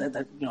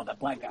that you know, that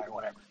black guy or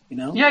whatever, you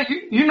know? Yeah,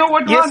 you know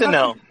what,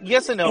 Ron?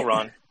 Yes and no,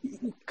 Ron.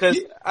 Because,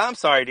 I'm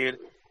sorry, dude.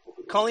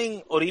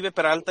 Calling Oribe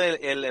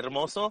Peralta el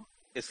Hermoso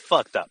is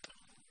fucked up.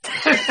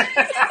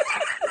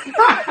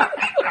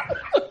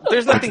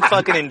 There's nothing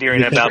fucking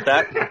endearing about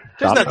that.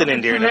 There's nothing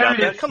endearing about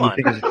that. Come on.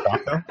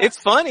 It's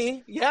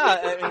funny.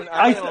 Yeah.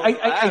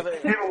 I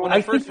mean, when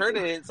I first heard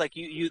it, it's like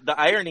the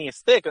irony is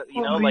thick,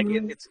 you know, like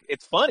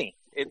it's funny.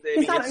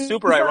 It's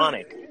super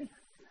ironic.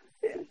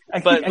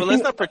 But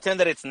let's not pretend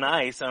that it's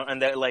nice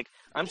and that, like,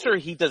 I'm sure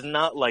he does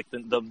not like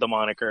the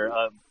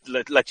moniker.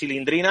 La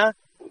Chilindrina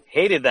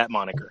hated that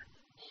moniker.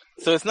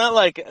 So it's not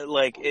like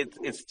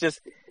it's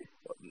just,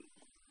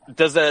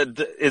 is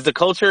the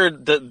culture,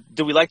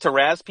 do we like to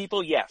razz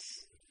people?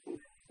 Yes.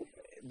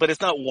 But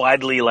it's not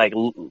widely like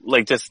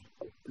just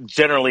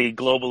generally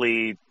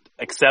globally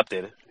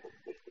accepted.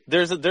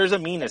 There's a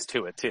meanness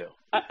to it too.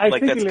 I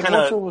think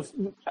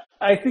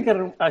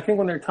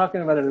when they're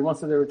talking about it,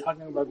 Hermoso, they were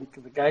talking about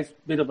because the guy's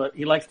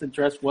he likes to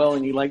dress well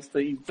and he likes to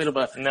be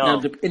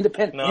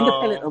independent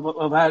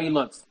of how he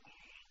looks.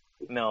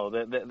 No,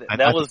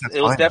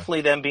 it was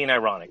definitely them being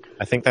ironic.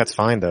 I think that's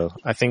fine though.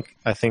 I think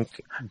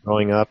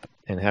growing up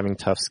and having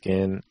tough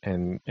skin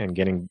and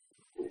getting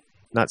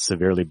not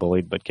severely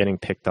bullied, but getting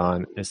picked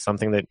on is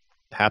something that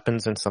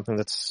happens and something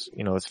that's,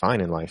 you know, it's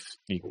fine in life.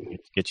 You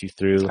get you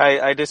through.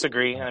 I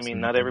disagree. I mean,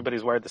 not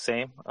everybody's wired the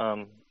same.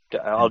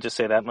 I'll just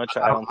say that much.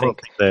 I don't think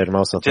that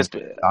most of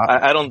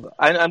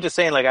I'm just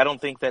saying, like, I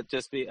don't think that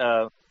just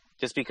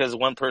because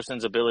one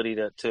person's ability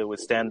to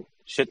withstand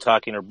shit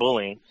talking or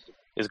bullying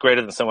is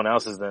greater than someone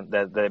else's,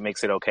 that it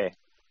makes it okay.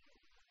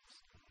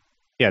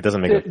 Yeah, it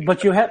doesn't make it.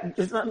 But you have.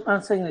 It's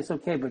not saying it's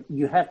okay, but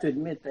you have to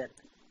admit that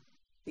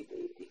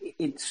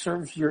it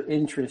serves your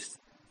interest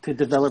to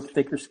develop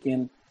thicker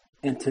skin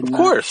and to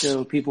not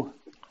show people.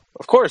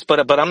 Of course, but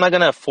I'm not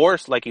going to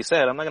force, like you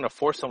said, I'm not going to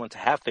force someone to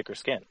have thicker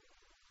skin.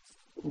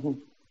 Mm-hmm.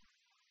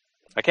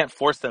 I can't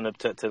force them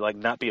to like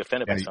not be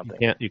offended by something.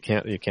 You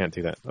can't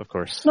do that. Of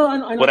course. No, I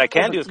know, what I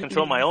can do is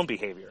control my own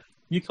behavior.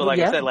 I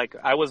said, like,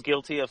 I was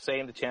guilty of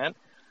saying the chant.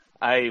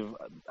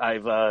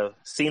 I've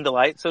seen the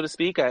light, so to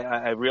speak.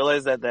 I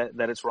realize that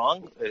it's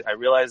wrong. I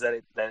realize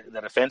that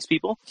that offends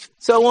people.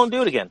 So I won't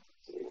do it again.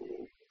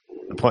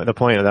 The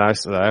point that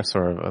I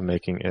sort of am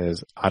making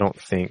is I don't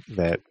think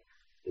that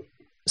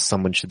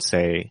someone should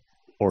say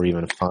or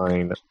even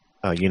fine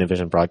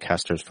Univision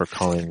broadcasters for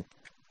calling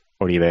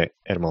Oribe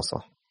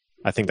Hermoso.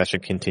 I think that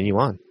should continue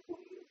on.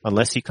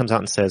 Unless he comes out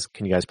and says,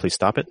 can you guys please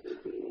stop it?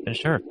 Then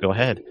sure, go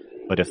ahead.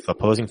 But if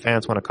opposing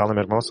fans want to call him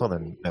Hermoso,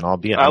 then I'll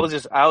be it. I was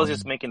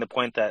just making the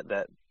point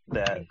that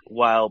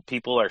while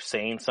people are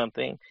saying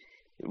something,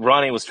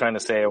 Ronnie was trying to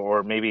say,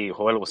 or maybe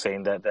Joel was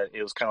saying that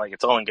it was kind of like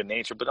it's all in good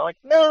nature, but I'm like,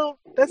 no,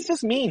 that's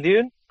just mean,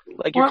 dude.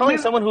 Like you're calling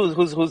someone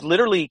who's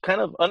literally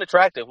kind of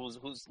unattractive,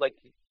 who's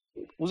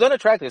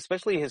unattractive,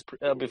 especially his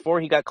before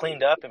he got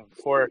cleaned up and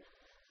before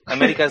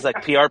America's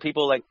like PR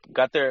people like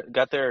got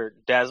their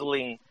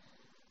dazzling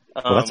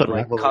that's what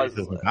like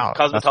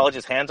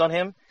cosmetologist hands on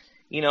him.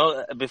 You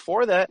know,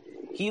 before that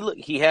he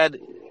had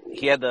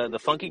the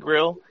funky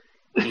grill,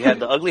 he had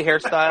the ugly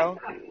hairstyle.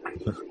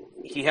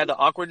 He had the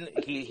awkward.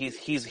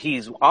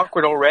 He's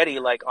awkward already.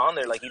 Like on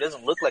there, like he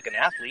doesn't look like an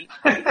athlete.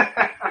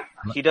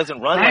 He doesn't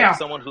run like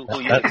someone who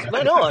you.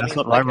 No. I mean,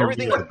 like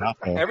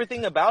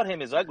everything about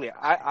him is ugly.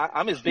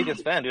 I'm his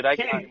biggest fan, dude. I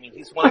mean,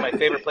 he's one of my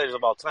favorite players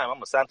of all time.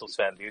 I'm a Santos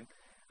fan, dude.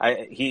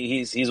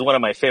 He's one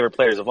of my favorite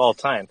players of all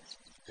time.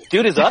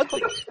 Dude is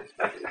ugly.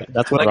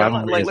 That's what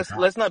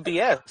let's not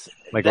BS.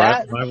 Like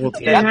that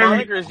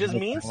moniker is just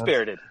mean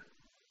spirited.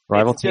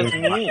 Rival team. Just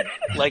mean.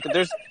 Like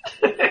there's.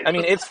 I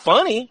mean, it's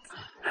funny.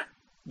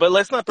 But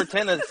let's not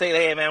pretend to say,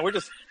 hey, man,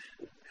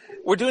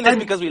 we're doing this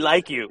because we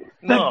like you.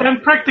 No.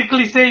 I'm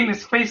practically saying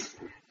his face.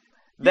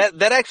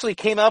 That actually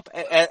came up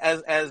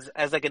as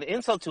like an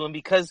insult to him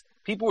because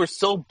people were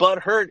so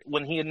butthurt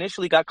when he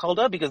initially got called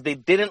up because they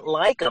didn't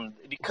like him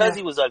because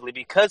he was ugly,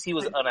 because he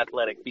was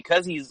unathletic,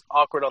 because he's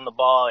awkward on the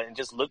ball and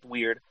just looked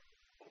weird.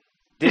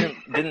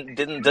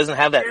 Doesn't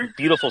have that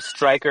beautiful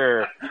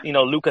striker,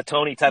 Luca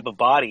Toni type of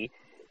body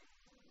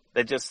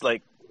that just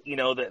like,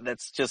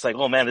 that's just like,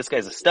 oh man, this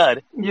guy's a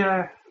stud.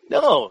 Yeah.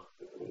 No,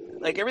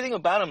 like everything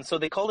about him. So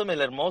they called him El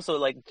Hermoso,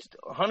 like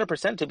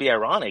 100% to be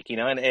ironic,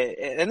 and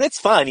it's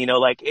fun,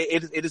 like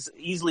it is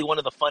easily one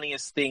of the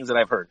funniest things that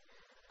I've heard.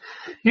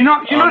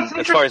 It's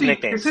as far as interesting.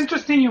 nicknames. It's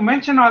interesting you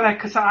mentioned all that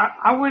because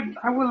I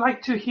would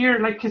like to hear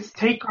like his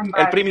take on that.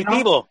 El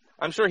Primitivo.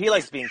 I'm sure he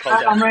likes being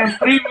called out. Man,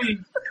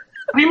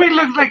 Primi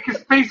looked like his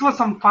face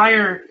was on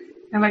fire,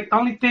 and like the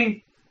only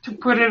thing to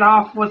put it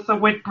off was the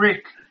wet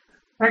brick.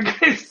 That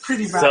guy's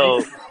pretty bad.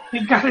 So,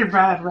 he got it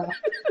bad, man.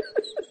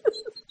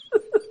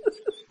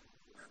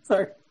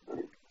 Sorry.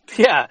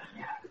 Yeah.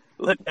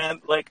 Look,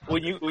 man, like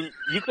when you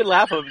could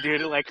laugh at them,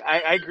 dude. Like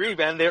I agree,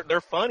 man.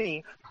 They're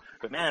funny,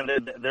 but man,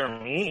 they're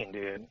mean,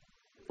 dude.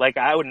 Like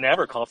I would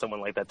never call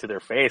someone like that to their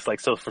face. Like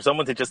so, for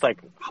someone to just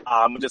like,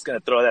 I'm just gonna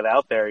throw that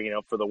out there,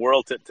 for the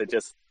world to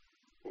just.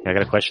 I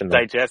got a question.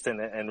 Digest and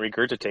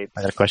regurgitate.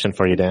 I got a question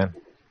for you, Dan.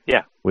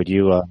 Yeah. Would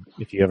you,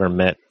 if you ever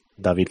met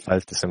David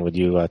Falteson, would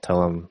you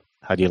tell him?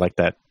 How do you like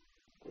that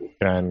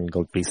gran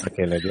golpiza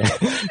que le dio?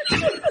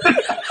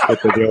 I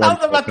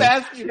was about to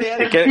ask you,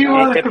 Dan.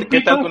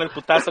 ¿Qué tal con el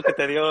putazo que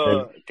te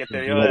dio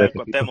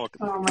Cuauhtémoc?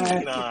 Oh,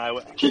 man.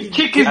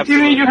 Chicken,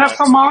 you have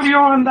some audio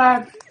on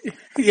that?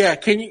 Yeah,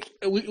 can you?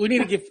 We need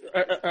to give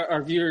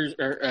our viewers,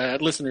 our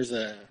listeners,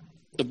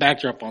 the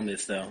backdrop on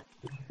this, though.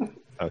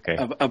 Okay.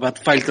 About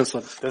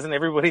Falteson. Doesn't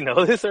everybody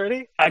know this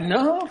already? I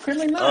know,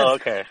 really not. Oh,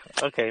 okay.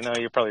 Okay, no,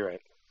 you're probably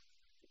right.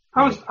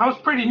 I was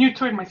pretty new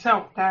to it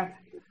myself, Dan.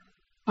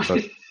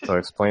 So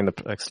explain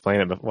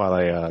it while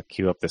I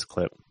queue up this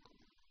clip.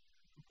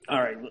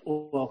 All right.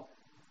 Well,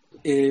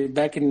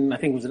 back in I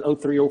think it was in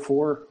 03,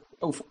 04.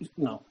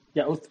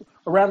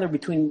 Around there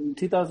between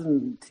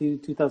 2002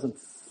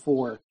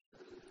 2004,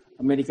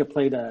 America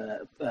played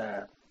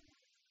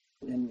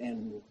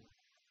in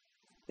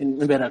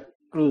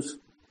Veracruz,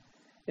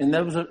 and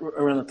that was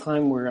around the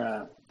time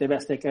where TV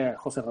Azteca,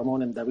 Jose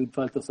Ramon, and David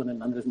Falteson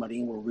and Andres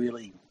Marin were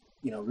really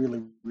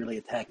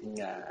attacking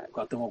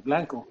Cuauhtémoc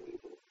Blanco.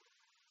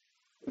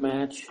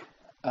 Match,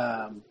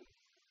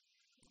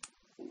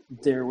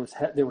 they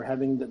were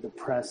having the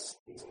press,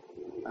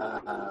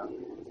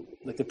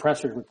 like the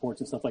presser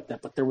reports and stuff like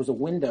that. But there was a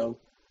window.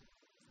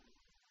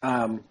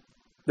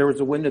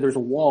 There's a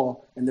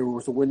wall, and there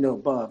was a window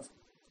above.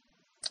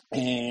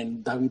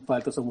 And David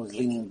Falteson was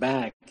leaning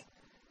back,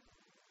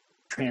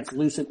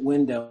 translucent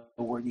window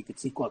where you could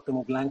see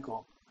Cuauhtémoc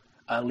Blanco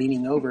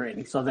leaning over, and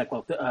he saw that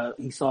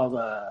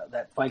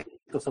that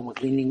Falteson was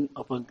leaning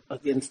up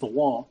against the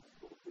wall.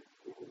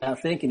 Without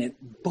thinking it,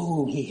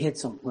 boom, he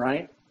hits him,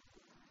 right?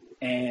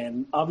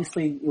 And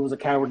obviously it was a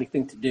cowardly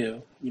thing to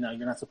do. You're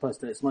not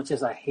supposed to, as much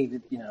as I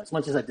hated, as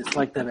much as I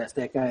disliked that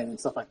Azteca and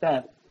stuff like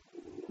that,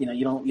 you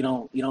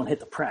don't hit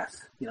the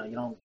press. You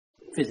don't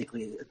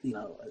physically,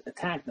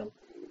 attack them.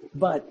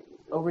 But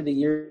over the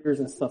years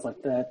and stuff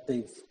like that,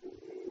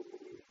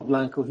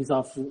 Blanco, he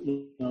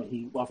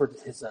offered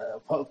his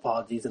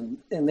apologies, and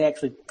they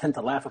actually tend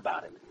to laugh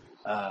about it.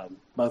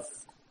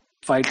 Both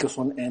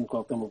Falteson and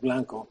Cuauhtémoc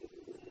Blanco.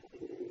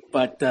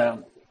 But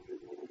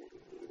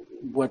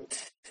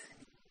what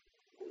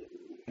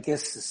I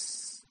guess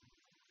is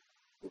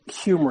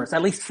humorous,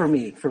 at least for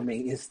me,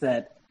 is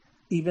that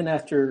even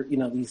after,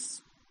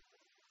 these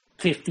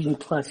 15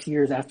 plus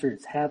years after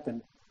it's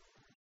happened,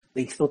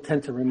 they still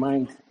tend to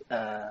remind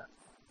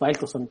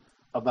Falteson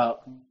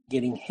about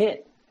getting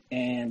hit.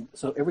 And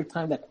so every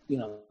time that,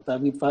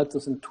 David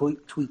Falteson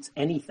tweets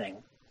anything,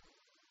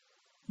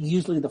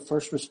 usually the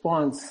first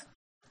response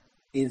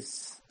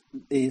is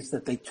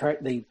that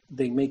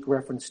they make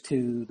reference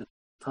to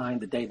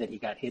the day that he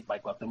got hit by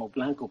Cuauhtémoc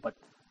Blanco, but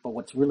But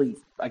what's really,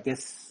 I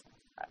guess,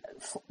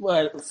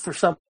 well, for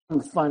some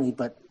funny,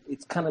 but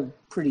it's kind of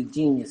pretty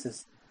genius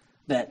is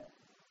that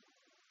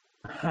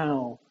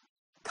how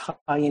tie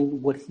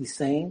in what he's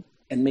saying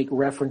and make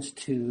reference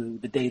to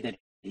the day that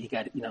he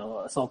got,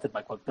 assaulted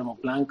by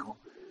Cuauhtemoc Blanco.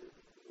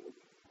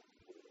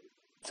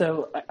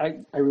 So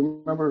I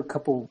remember a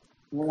couple.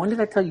 When did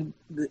I tell you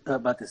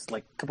about this?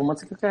 Like a couple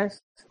months ago,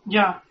 guys.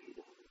 Yeah.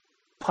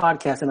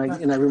 Podcast,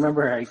 and I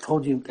remember I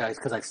told you guys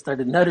because I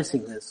started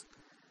noticing this.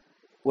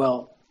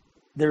 Well,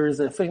 there is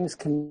a famous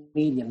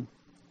comedian,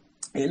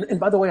 and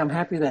by the way, I'm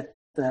happy that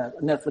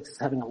Netflix is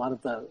having a lot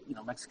of the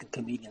Mexican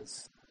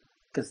comedians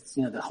because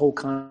the whole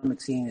comic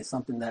scene is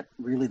something that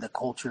really the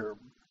culture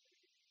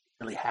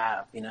really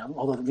have.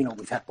 Although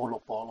we've had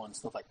Polo Polo and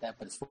stuff like that,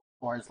 but as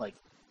far as like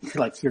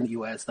here in the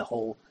U.S., the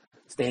whole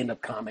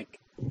stand-up comic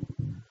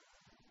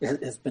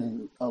has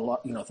been a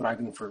lot,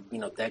 thriving for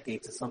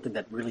decades. It's something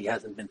that really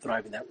hasn't been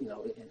thriving that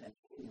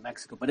in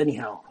Mexico. But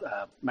anyhow,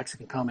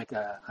 Mexican comic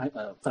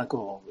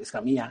Franco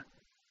Escamilla,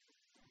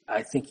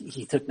 I think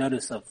he took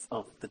notice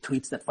of the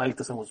tweets that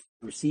Faitelson was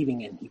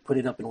receiving, and he put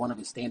it up in one of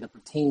his stand-up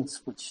routines,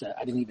 which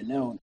I didn't even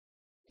know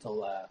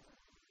until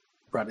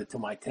brought it to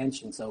my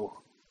attention.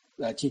 So,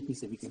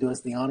 Chiquis, if you could do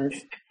us the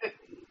honors.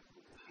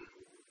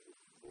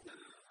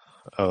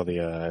 Oh, the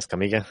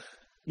Escamilla.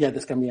 Yeah, the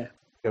Escamilla.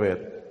 A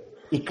ver.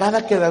 Y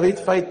cada que David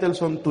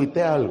Faitelson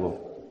tuitea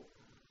algo,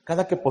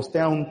 cada que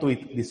postea un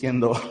tuit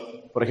diciendo,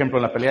 por ejemplo,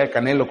 en la pelea de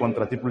Canelo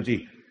contra Triple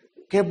G,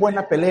 qué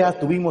buena pelea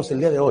tuvimos el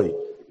día de hoy.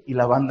 Y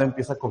la banda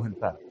empieza a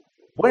comentar.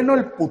 Bueno,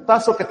 el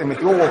putazo que te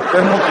metió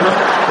Cuauhtemoc.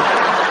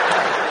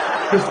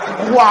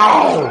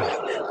 ¡Wow!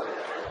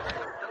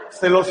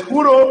 Se los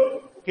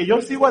juro que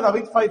yo sigo a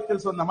David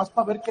Faitelson nada más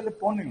para ver qué le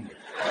ponen.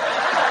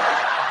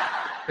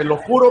 Te lo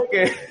juro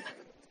que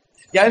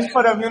ya es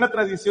para mí una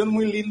tradición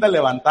muy linda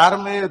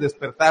levantarme,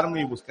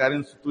 despertarme y buscar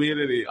en su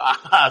Twitter y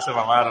se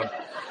mamaron.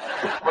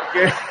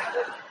 Porque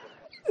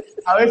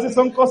a veces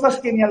son cosas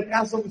que ni al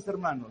caso, mis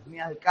hermanos, ni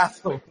al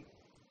caso.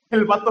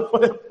 El vato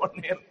puede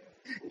poner,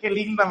 qué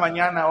linda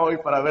mañana hoy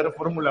para ver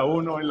Fórmula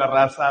 1 en la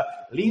raza.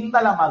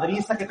 Linda la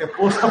madriza que te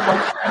puso.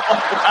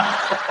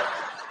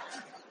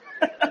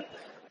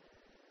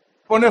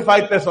 Pone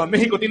Faitelson,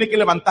 México tiene que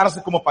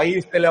levantarse como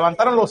país. Te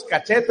levantaron los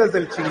cachetes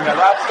del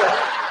chingadazo.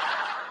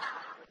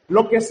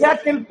 Lo que sea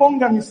que él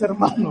ponga, mis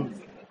hermanos.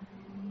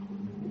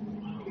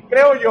 Y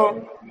creo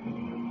yo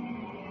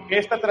que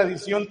esta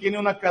tradición tiene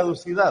una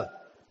caducidad.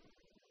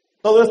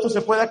 Todo esto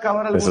se puede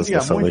acabar algún día,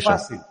 muy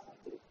fácil.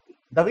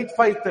 David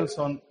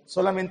Faitelson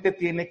solamente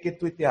tiene que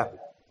tuitear.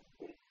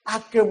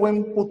 Qué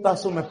buen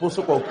putazo me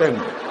puso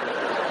Cuauhtemoc.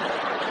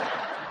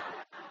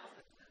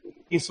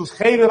 Y sus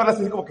haters van a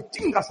decir como que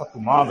chingas a tu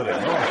madre,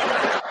 ¿no?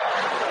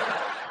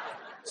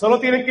 Solo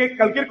tiene que,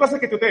 cualquier cosa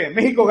que tuitee,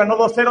 México ganó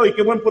 2-0 y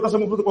qué buen putazo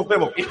me puso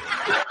Cuauhtemoc.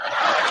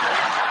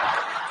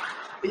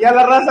 Y ya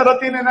la raza no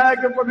tiene nada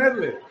que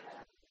ponerle.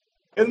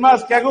 Es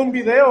más, que haga un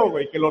video,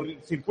 güey, que lo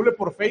circule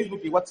por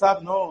Facebook y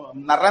WhatsApp, ¿no?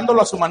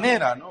 Narrándolo a su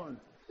manera, ¿no?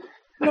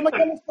 La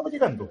mañana estaba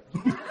llegando.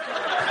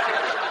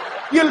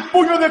 Y el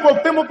puño de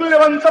Cuauhtemoc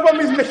levantaba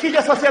mis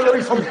mejillas hacia el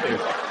horizonte.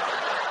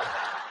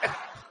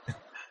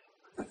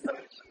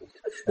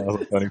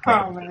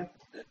 Oh, man.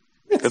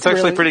 It's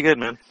actually pretty good,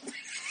 man.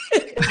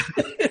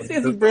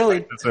 It's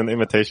brilliant. It's an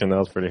imitation. That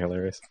was pretty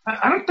hilarious.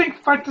 I don't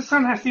think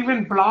Faitelson has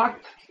even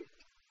blocked.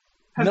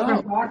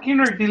 Been blocking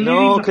or deleting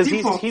No, because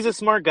he's a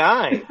smart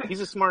guy. He's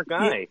a smart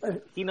guy.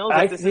 He knows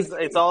that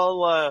it's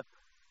all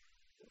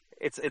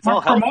it's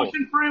all helpful.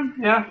 Promotion for him,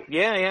 yeah.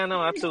 Yeah,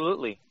 no,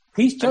 absolutely.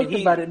 He's joked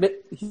about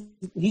it.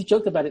 He's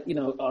joked about it,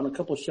 on a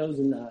couple of shows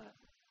in,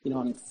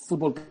 on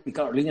Fútbol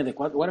Picado or Línea de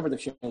Cuatro, whatever the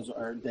shows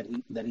are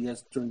that he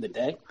has during the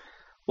day.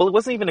 Well, it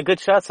wasn't even a good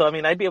shot, so I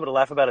mean, I'd be able to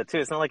laugh about it too.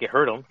 It's not like it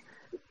hurt him.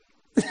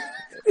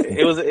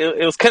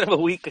 It was kind of a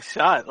weak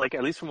shot, like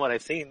at least from what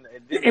I've seen.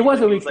 It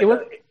was a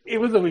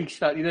weak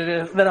shot.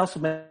 That also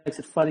makes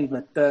it funny.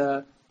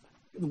 But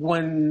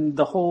when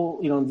the whole,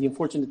 the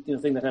unfortunate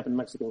thing that happened in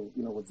Mexico,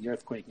 with the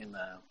earthquake and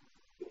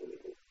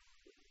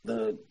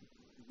the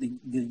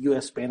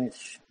U.S.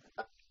 Spanish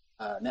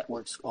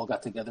networks all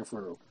got together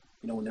for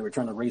when they were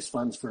trying to raise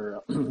funds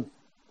for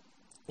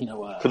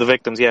for the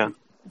victims, yeah,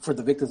 for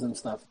the victims and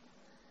stuff.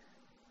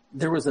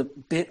 There was a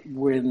bit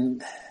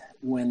when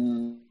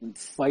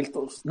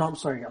Faitelson. No, I'm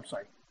sorry.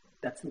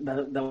 That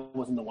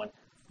wasn't the one.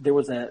 There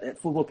was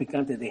at Fútbol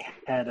Picante. They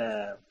had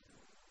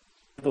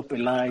Pedro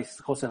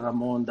Peláez, José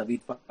Ramón,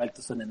 David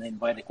Faitelson, and they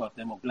invited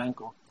Cuauhtemoc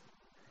Blanco.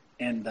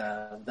 And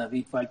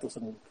David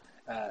Faitelson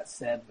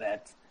said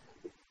that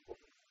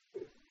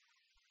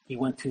he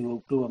went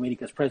to Club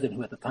America's president,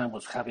 who at the time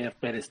was Javier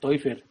Pérez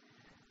Teuffer,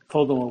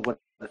 told him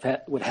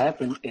what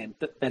happened, and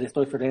Pérez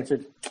Teuffer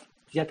answered,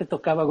 "Ya te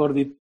tocaba,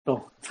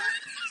 gordito."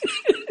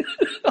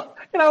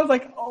 And I was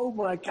like, "Oh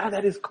my God,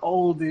 that is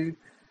cold, dude."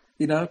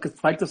 Because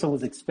Faitelson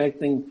was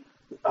expecting,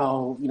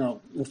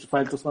 Mr.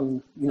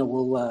 Faitelson,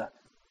 will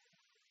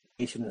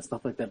and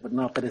stuff like that, but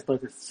no, Pérez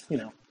Teuffer's,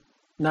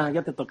 nah,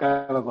 ya te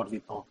tocaba,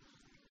 gordito.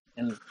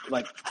 And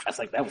I was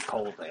like, that was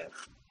cold, man.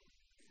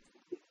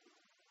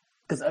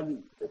 because I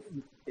mean,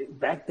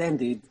 back then,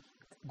 dude,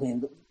 I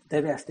mean,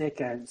 TV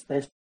Azteca,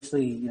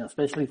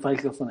 especially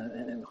Faitelson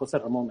and Jose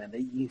Ramon, man,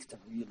 they used to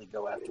really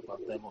go after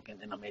Cuauhtemoc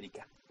in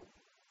America.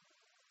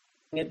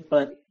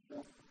 But,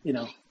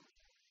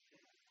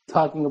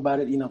 talking about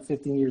it,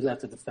 15 years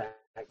after the fact,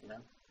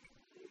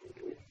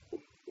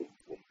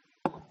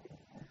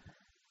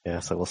 Yeah,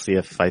 so we'll see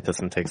if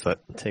Faitelson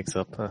takes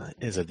up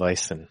his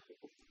advice and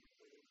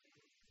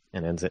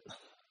ends it.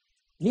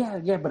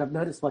 Yeah, but I've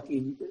noticed, I've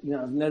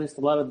noticed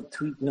a lot of the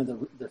tweet,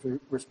 the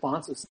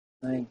responses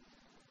saying,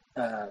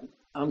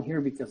 I'm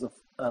here because of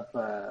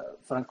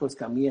Franco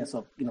Escamilla.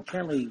 So,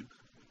 apparently,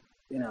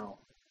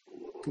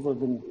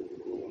 people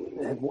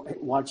have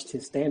watched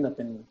his stand-up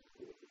and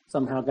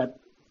somehow got,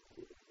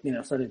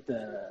 started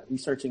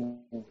researching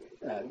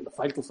the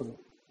Faitelson,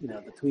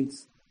 the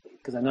tweets,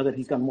 because I know that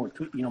he's got more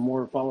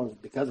followers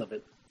because of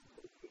it.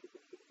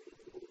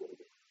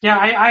 Yeah,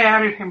 I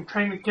added him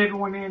trying to get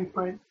one in,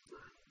 but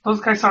those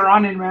guys are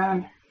on it,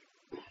 man.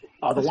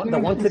 Oh, the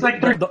one it's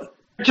like they're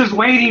just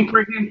waiting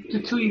for him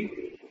to tweet.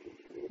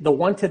 The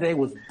one today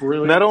was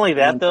brilliant. Not only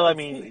that, though, I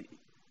mean,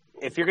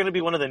 if you're going to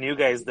be one of the new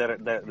guys that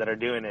are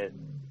doing it,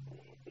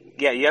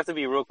 yeah, you have to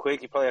be real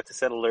quick. You probably have to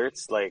set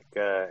alerts,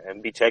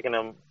 and be checking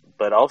them.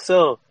 But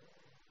also,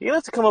 you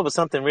have to come up with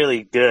something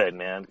really good,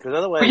 man, because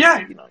otherwise,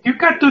 you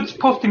got dudes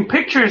posting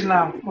pictures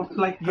now of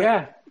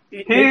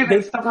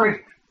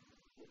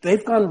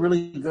they've gone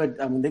really good.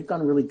 I mean, they've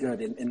gone really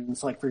good, and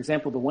it's like, for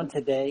example, the one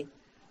today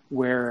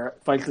where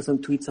Faitelson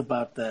tweets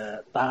about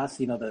the TAS,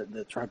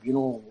 the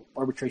tribunal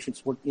arbitration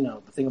sport,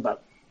 the thing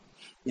about,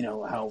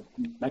 how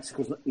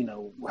Mexico's,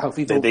 how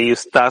FIFA... They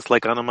use TAS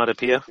like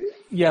onomatopoeia?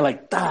 Yeah,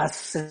 like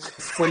TAS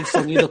fue el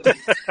sonido que...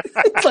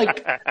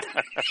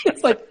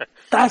 it's like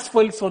TAS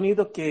fue el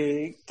sonido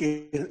que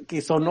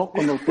sonó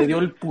cuando te dio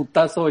el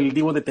putazo el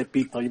Divo de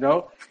Tepito,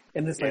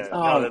 And it's like,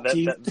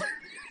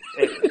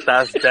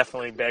 TAS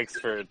definitely begs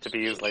to be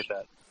used like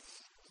that.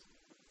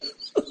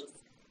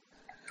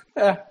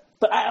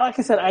 But like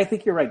I said, I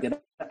think you're right.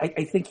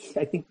 I think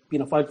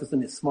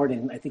Faitelson is smart,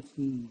 and I think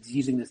he's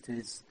using this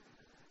to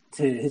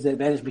his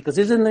advantage, because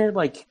isn't there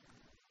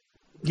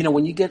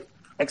when you get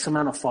X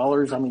amount of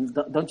followers, I mean,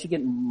 don't you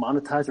get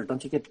monetized, or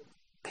don't you get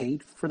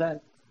paid for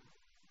that?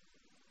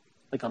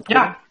 Like on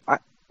Twitter? I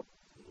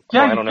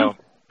don't know.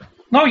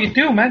 No, you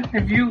do, man.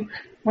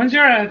 Once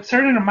you're at a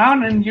certain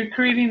amount and you're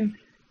creating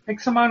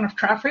X amount of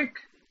traffic,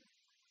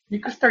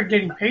 you can start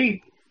getting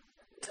paid.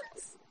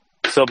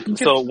 So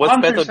what's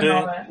Beto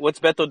doing? What's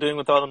Beto doing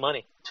with all the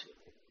money?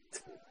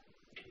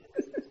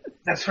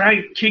 That's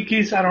right,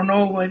 Chiquis. I don't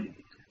know what.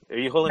 Are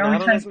you holding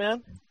out on this,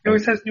 man? He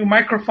always has new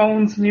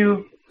microphones,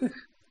 new.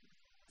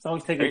 It's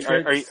always taking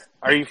trips.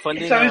 Are you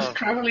funding? He's always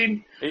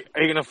traveling. Are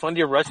you going to fund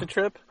your Russia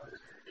trip?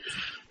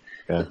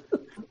 Yeah.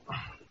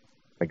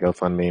 My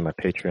GoFundMe, my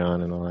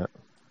Patreon, and all that.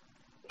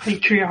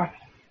 Patreon.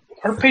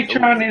 Our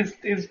Patreon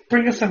is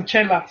bring us some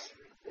chelas,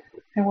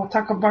 and we'll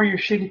talk about your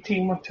shitty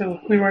team until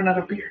we run out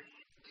of beer.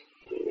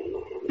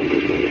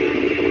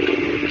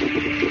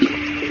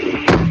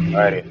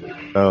 Alrighty.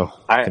 So,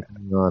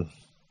 continuing on.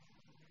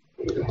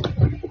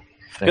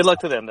 Good luck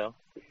to them, though.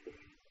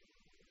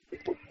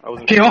 I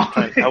wasn't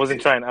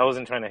trying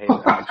to hate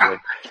them, actually.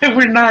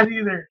 We're not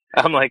either.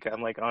 I'm like,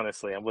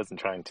 honestly, I wasn't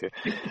trying to.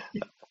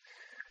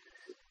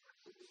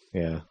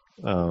 Yeah.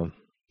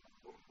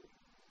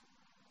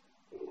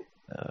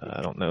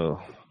 I don't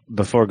know.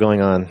 Before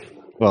going on,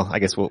 well, I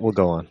guess we'll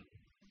go on.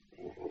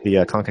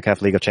 The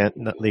CONCACAF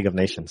League of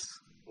Nations.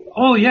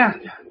 Oh yeah,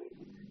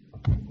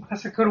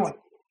 that's a good one.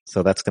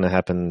 So that's going to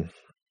happen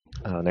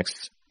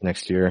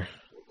next year.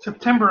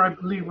 September, I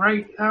believe,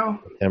 right now.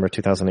 September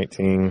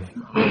 2018.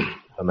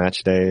 The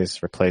match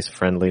days replace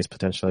friendlies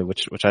potentially,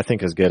 which I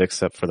think is good,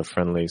 except for the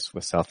friendlies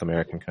with South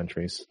American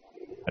countries.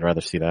 I'd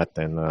rather see that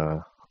than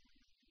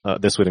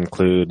this would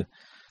include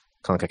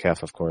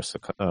CONCACAF, of course,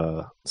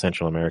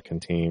 Central American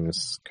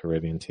teams,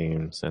 Caribbean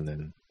teams, and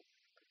then,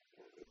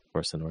 of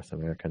course, the North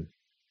American.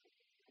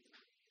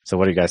 So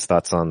what are you guys'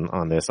 thoughts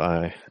on this?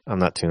 I'm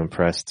not too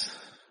impressed.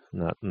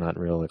 Not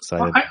real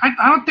excited. Well,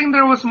 I don't think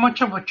there was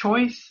much of a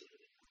choice,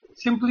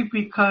 simply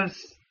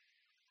because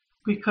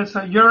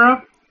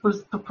Europe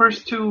was the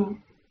first to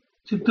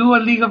do a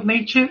League of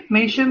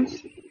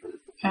Nations,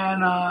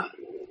 and I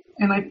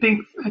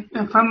think,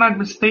 if I'm not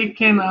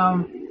mistaken,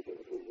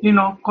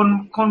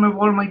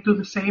 CONMEBOL might do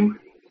the same,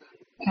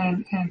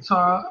 and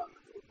so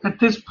at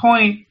this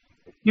point,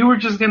 you were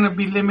just going to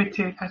be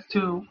limited as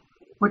to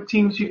what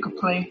teams you could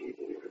play,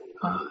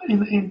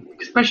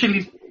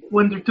 especially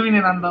when they're doing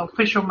it on the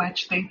official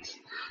match dates.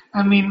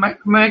 I mean,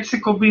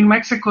 Mexico being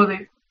Mexico,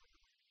 they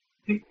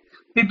do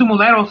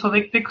Mulero, so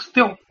they could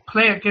still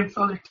play against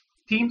other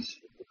teams.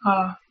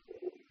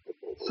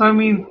 So I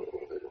mean,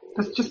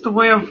 that's just the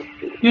way of,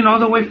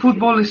 the way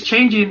football is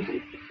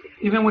changing,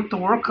 even with the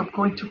World Cup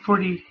going to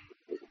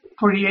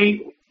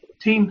 48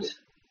 teams.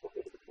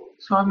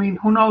 So I mean,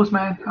 who knows,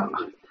 man?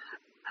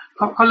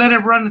 I'll let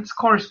it run its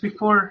course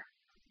before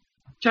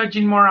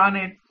judging more on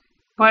it.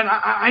 But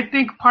I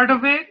think part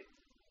of it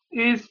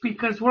is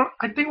because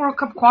I think World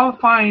Cup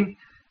qualifying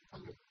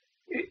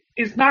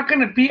is not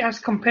going to be as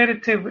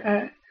competitive,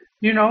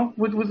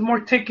 with more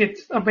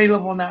tickets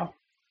available now.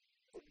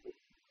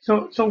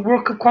 So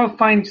World Cup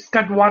qualifying just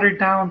got watered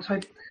down. So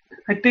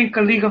I think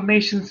a League of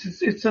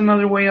Nations it's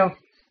another way of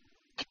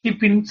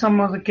keeping some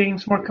of the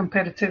games more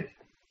competitive.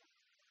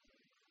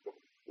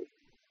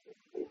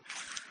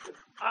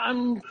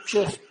 I'm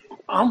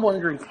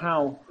wondering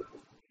how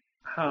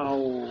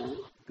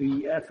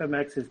the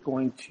FMX is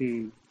going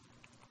to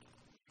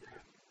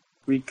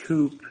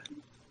recoup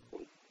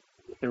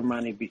their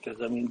money, because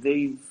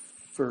they've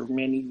for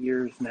many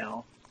years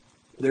now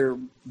they're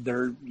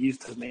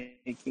used to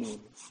making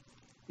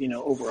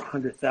over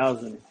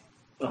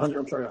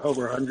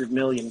 100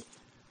 million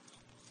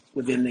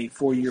within the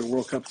 4-year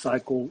World Cup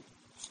cycle.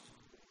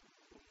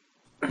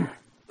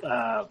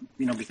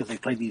 Because they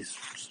play these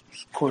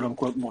quote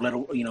unquote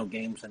Moleto,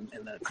 games and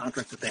the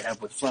contract that they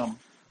have with some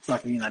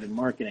Soccer United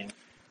Marketing.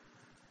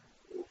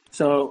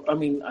 So,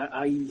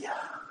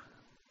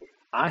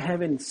 I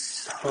haven't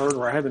heard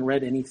or I haven't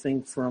read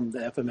anything from the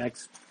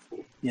FMX,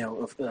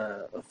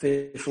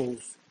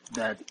 officials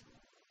that,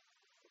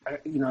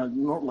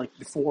 like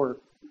before,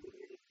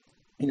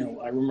 I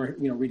remember,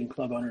 reading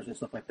club owners and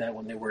stuff like that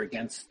when they were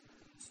against,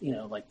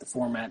 like the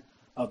format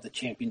of the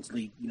Champions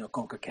League,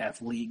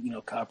 CONCACAF League,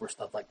 Cup or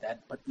stuff like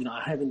that. But,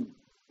 I haven't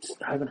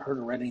heard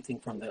or read anything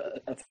from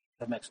the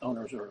FMX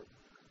owners or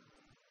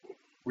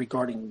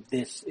regarding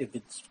this, if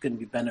it's going to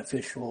be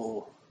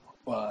beneficial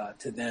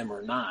to them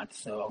or not.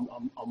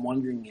 So I'm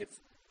wondering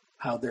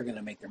how they're going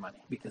to make their money,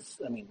 because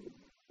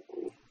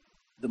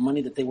the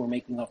money that they were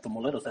making off the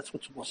Moletos, that's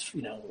what was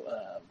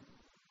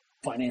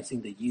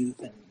financing the youth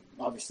and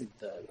obviously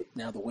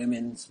now the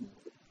women's. And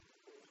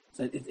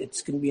so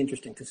it's going to be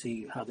interesting to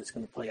see how this is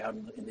going to play out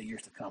in the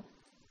years to come.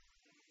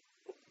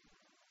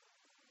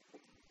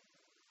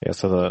 Yeah,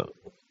 so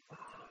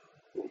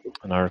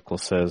an article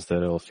says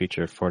that it will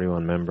feature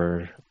 41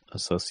 member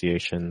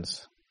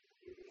associations.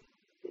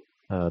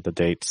 The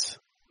dates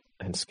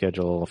and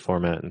schedule,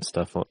 format, and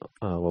stuff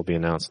will be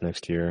announced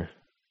next year.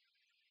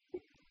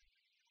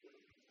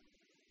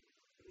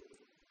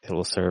 It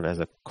will serve as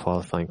a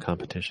qualifying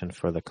competition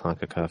for the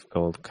CONCACAF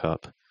Gold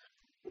Cup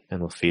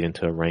and will feed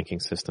into a ranking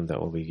system that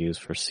will be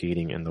used for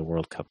seeding in the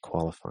World Cup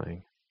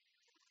qualifying.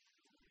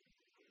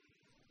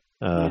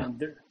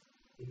 The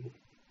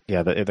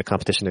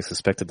competition is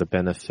expected to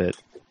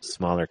benefit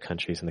smaller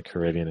countries in the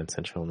Caribbean and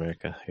Central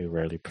America who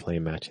rarely play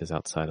matches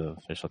outside of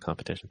official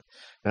competition.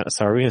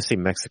 So are we going to see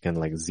Mexican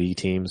Z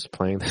teams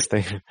playing this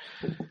thing?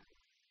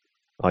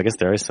 Well, I guess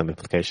there is some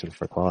implication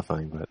for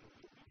qualifying, but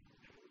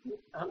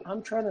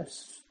I'm trying to.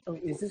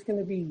 Is this going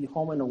to be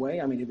home and away?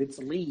 If it's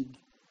a league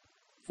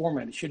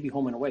format, it should be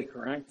home and away,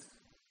 correct?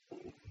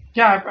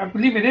 Yeah, I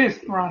believe it is,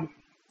 Ron.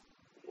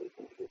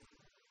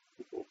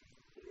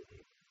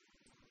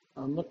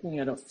 I'm looking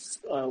at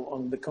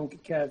on the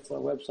CONCACAF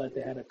website.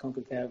 They had a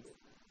CONCACAF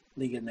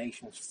League of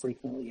Nations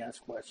frequently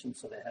asked questions,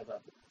 so they have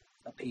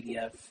a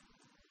PDF.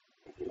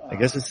 I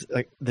guess it's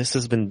this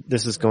is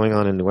going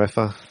on in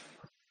UEFA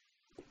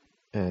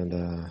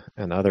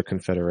and other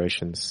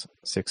confederations.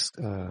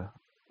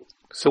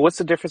 So what's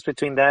the difference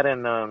between that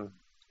and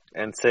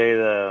say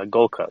the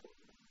Gold Cup?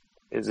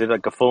 Is it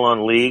like a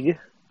full-on league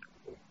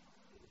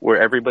where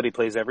everybody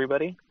plays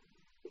everybody?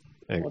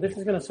 Well, this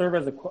is going to serve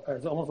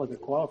as almost like a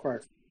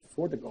qualifier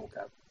for the Gold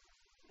Cup.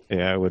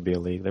 Yeah, it would be a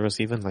league. There was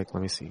even let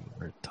me see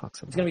where it talks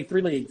about. It's going to be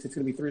 3 leagues. It's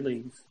going to be 3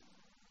 leagues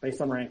based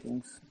on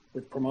rankings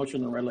with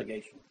promotion and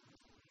relegation.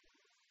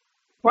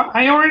 Well,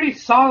 I already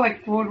saw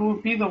what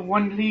would be the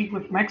one league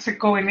with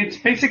Mexico, and it's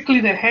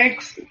basically the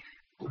Hex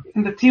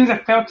and the teams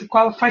that failed to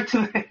qualify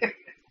to the Hex.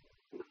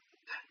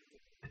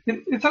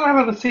 It's a lot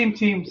of the same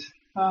teams,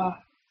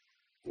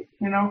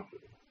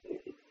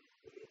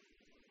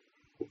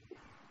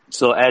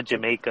 So add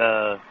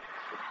Jamaica,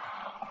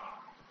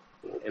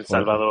 El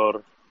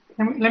Salvador.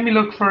 Let me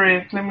look for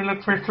it. Let me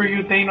look for it for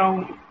you,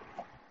 Dano.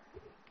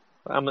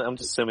 I'm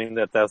just assuming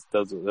that those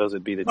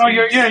would be the teams. Oh,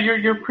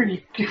 you're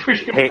pretty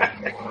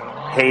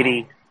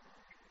Haiti.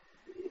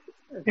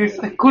 It's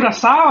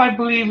Curaçao, I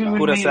believe.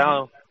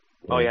 Curaçao.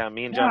 Oh yeah,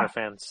 me and John are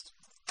fans.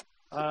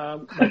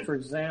 For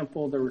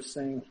example, they were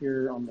saying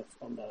here on the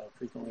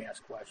frequently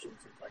asked questions,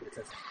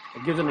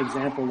 it gives an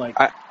example.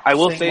 I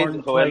will say,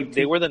 Joel,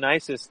 they were the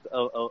nicest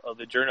of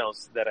the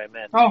journals that I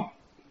met. Oh,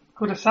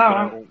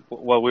 Curaçao.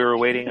 While we were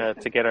waiting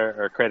to get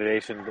our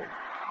accreditation,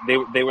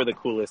 they were the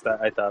coolest.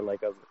 I thought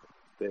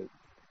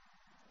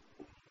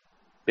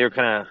they were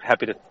kind of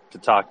happy to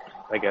talk,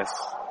 I guess.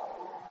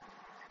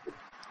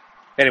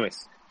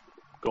 Anyways,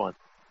 go on.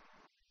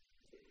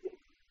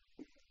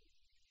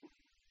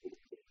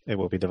 It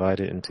will be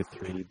divided into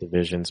 3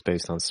 divisions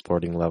based on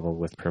sporting level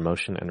with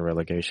promotion and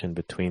relegation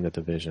between the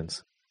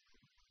divisions.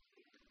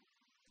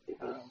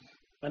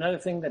 Another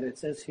thing that it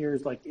says here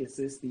is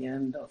this the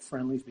end of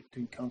friendlies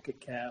between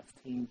CONCACAF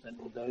teams and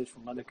those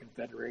from other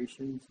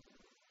confederations?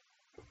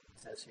 It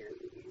says here,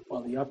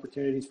 while the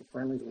opportunities for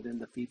friendlies within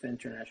the FIFA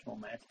International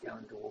Match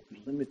Calendar will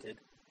be limited,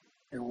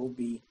 there will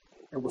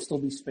still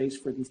be space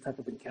for these type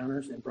of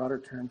encounters. In broader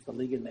terms, the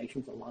League of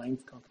Nations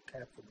aligns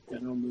CONCACAF with the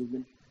general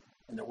movement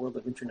in the world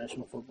of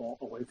international football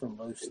away from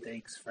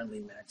low-stakes friendly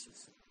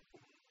matches.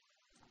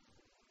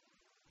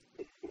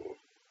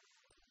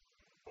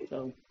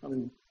 So, I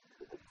mean,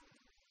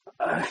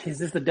 is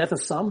this the death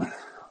of some?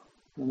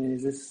 I mean,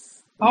 is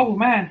this... Oh,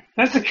 man.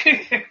 That's a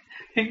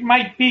it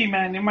might be,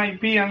 man. It might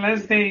be,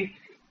 unless they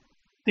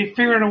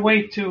figured a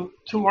way to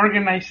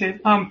organize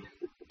it.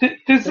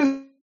 This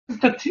is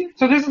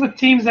the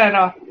teams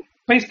that,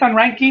 based on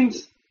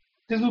rankings,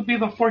 this would be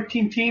the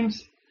 14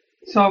 teams.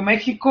 So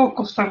Mexico,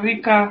 Costa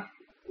Rica,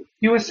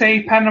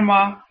 USA,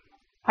 Panama,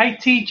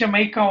 Haiti,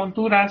 Jamaica,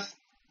 Honduras,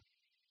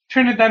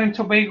 Trinidad and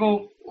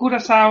Tobago,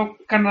 Curacao,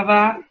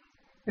 Canada,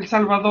 El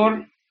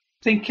Salvador,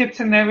 St. Kitts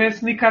and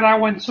Nevis,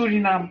 Nicaragua, and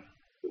Suriname.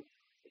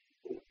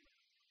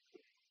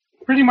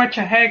 Pretty much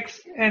a hex,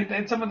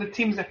 and some of the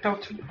teams that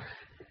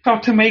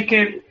failed to make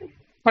it.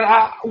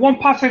 But one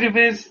positive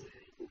is,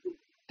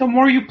 the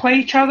more you play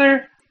each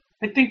other,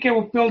 I think it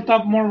will build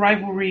up more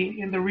rivalry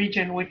in the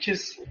region, which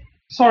is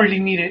sorely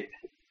needed.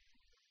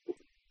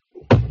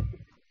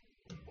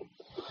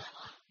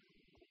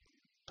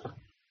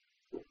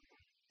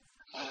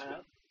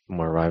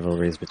 More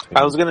rivalries between.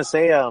 I was gonna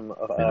say,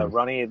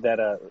 Ronnie,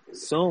 that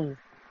soon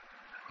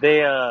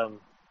they, I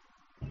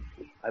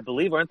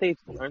believe, aren't they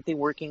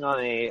working on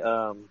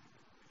a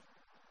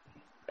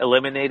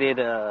eliminated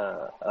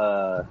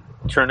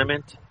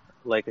tournament,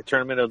 like a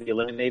tournament of the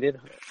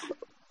eliminated?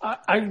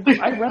 I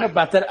read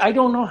about that. I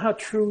don't know how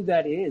true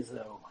that is,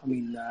 though. I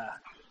mean, I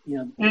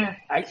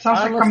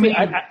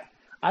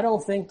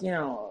don't think,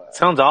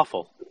 Sounds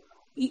awful.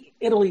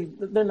 Italy,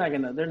 they're not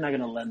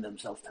gonna lend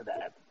themselves to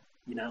that,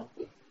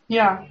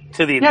 Yeah.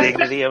 To the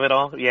indignity of it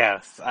all?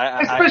 Yes.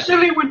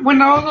 Especially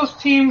when all those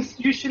teams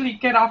usually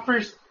get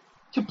offers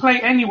to play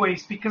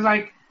anyways, because,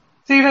 like,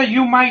 say that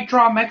you might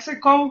draw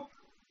Mexico,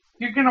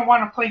 you're going to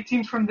want to play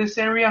teams from this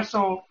area,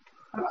 so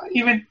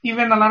even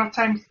a lot of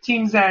times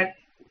teams that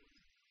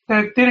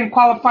didn't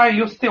qualify,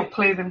 you'll still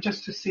play them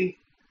just to see.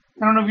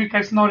 I don't know if you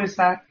guys noticed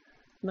that.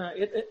 No,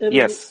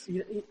 yes.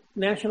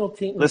 National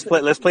team. Let's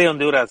play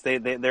Honduras.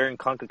 They're in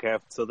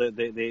CONCACAF, so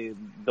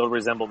they'll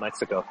resemble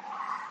Mexico.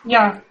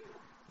 Yeah.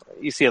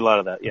 You see a lot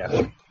of that,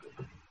 yeah.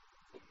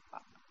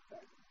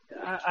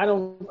 I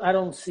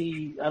don't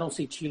see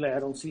Chile. I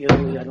don't see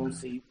Italy. I don't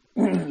see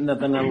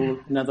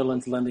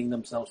Netherlands lending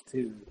themselves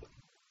to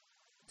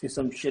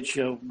some shit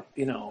show.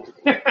 Pity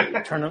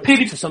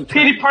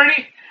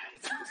party.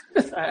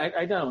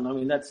 I don't. I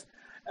mean, that's.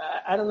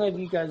 I don't know if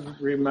you guys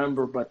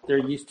remember, but there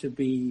used to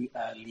be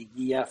a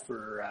liguilla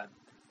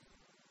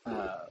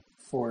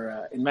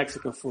for in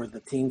Mexico for the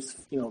teams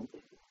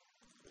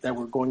that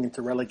were going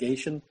into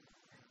relegation.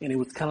 And it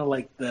was kind of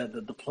like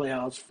the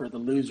playoffs for the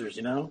losers,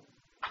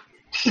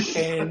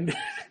 And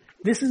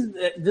this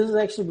is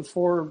actually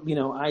before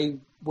I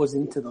was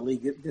into the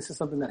league. This is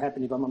something that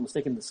happened, if I'm not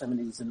mistaken, in the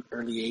 70s and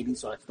early 80s.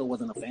 So I still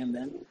wasn't a fan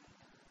then.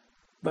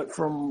 But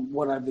from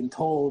what I've been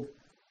told,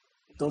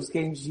 those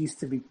games used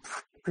to be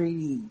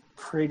pretty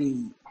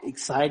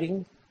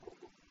exciting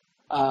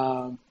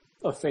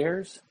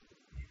affairs.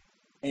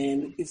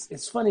 And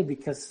it's funny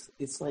because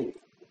it's like,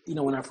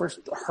 when I first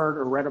heard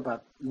or read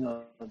about,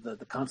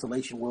 the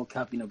Consolation World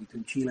Cup,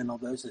 between Chile and all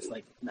those, it's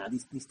like, nah,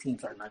 these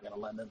teams are not going to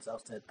lend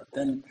themselves to it. But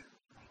then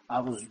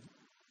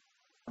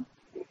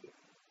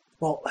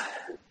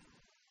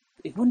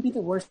it wouldn't be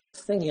the worst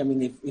thing. I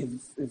mean, if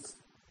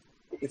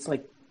it's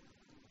like,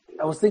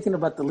 I was thinking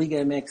about the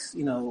Liga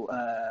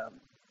MX,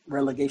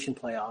 relegation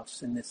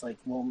playoffs, and it's like,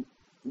 well,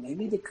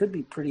 maybe they could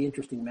be pretty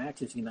interesting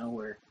matches,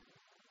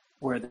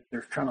 where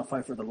they're trying to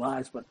fight for their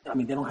lives, but I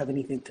mean, they don't have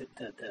anything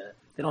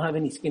they don't have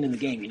any skin in the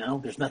game,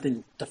 There's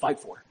nothing to fight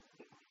for.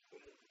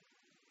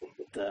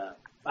 But,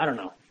 I don't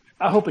know.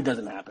 I hope it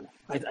doesn't happen.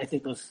 I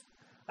think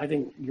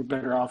you're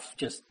better off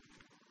just,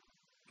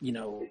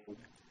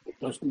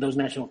 those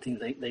national teams,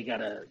 they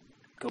gotta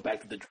go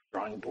back to the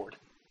drawing board.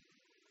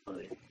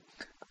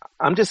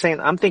 I'm just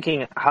saying, I'm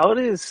thinking, how are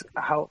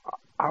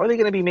they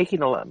going to be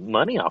making a lot of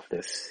money off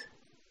this?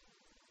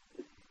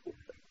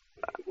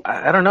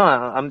 I don't know.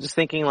 I'm just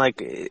thinking,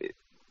 like,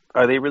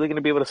 are they really going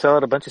to be able to sell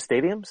out a bunch of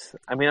stadiums?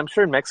 I mean, I'm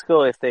sure in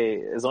Mexico, as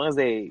long as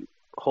they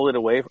hold it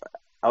away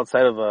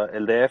outside of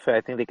El DF,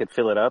 I think they could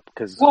fill it up.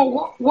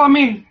 Well, I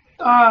mean,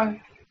 to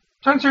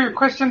answer your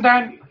question,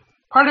 Dan,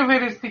 part of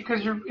it is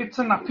because it's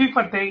in a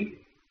FIFA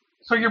date,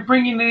 so you're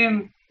bringing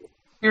in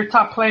your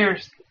top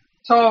players.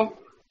 So,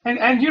 and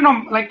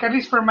like, at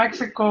least for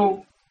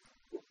Mexico,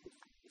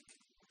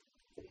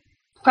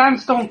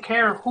 fans don't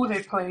care who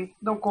they play.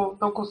 They'll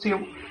go see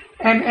them.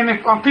 And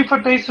if on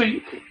FIFA Day, so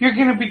you're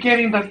going to be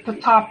getting the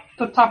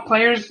top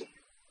players.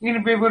 You're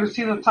going to be able to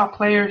see the top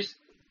players.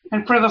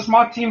 And for the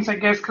small teams, I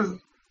guess, because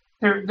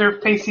they're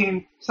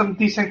facing some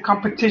decent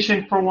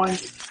competition for one.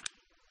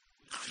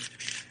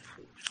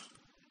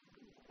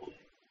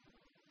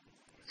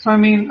 So I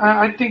mean,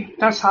 I think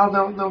that's how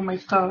they'll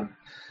make the.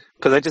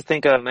 Because I just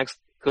think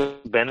Mexico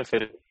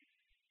benefited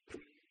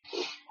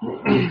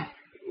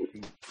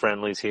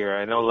friendlies here.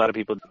 I know a lot of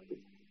people.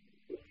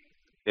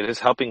 It is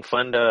helping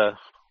fund the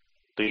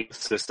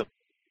systems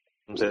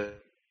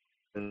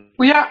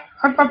Well, yeah,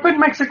 I bet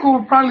Mexico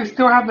will probably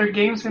still have their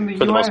games in the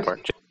for U.S. the most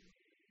part.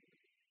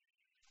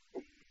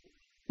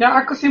 Yeah,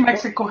 I could see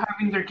Mexico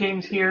having their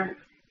games here.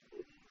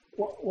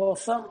 Well,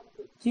 some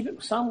keep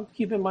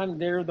in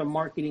mind they're the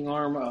marketing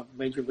arm of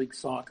Major League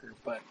Soccer,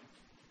 but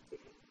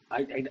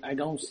I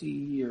don't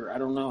see, or I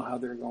don't know how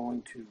they're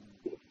going to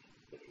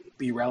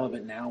be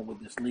relevant now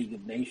with this League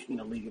of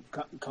Nations, League of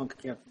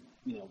CONCACAF,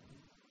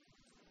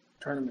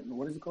 tournament.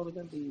 What is it called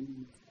again?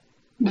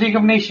 The League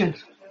of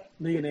Nations.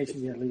 League of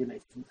Nations, yeah, League of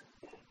Nations.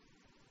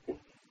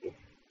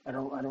 I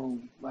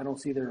don't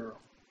see they're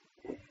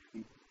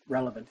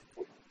relevant.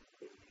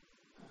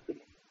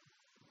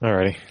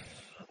 Alrighty.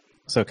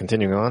 So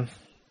continuing on,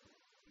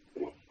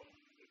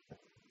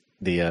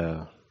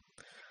 the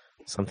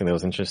something that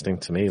was interesting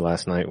to me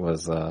last night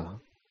was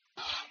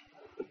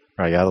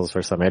Rayados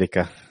versus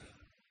America.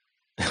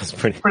 It was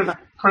pretty for the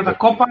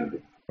Copa.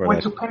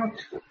 Went to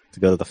penalties. To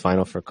go to the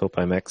final for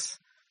Copa MX.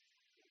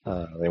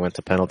 They went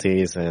to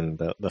penalties, and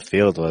the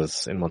field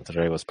in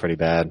Monterrey was pretty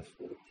bad.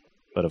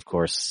 But of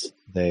course,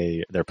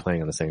 they're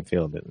playing on the same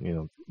field.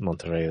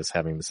 Monterrey is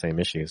having the same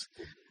issues.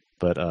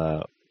 But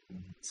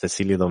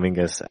Cecilio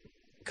Dominguez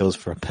goes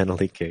for a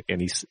penalty kick,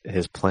 and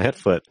his plant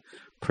foot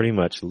pretty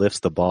much lifts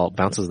the ball,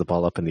 bounces the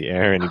ball up in the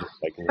air, and he just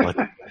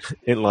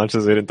it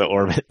launches it into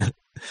orbit.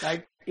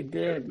 It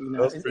did,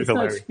 it's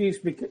no excuse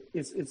because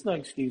it's no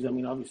excuse. I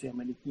mean, obviously,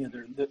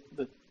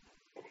 the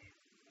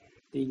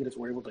Tigres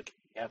were able to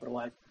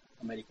capitalize.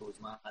 America was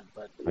not,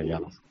 but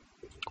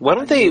why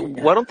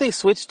don't they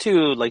switch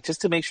to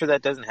just to make sure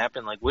that doesn't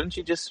happen? Wouldn't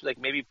you just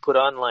maybe put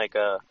on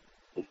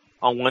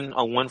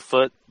on one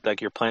foot,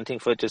 your planting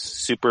foot, just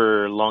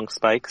super long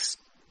spikes?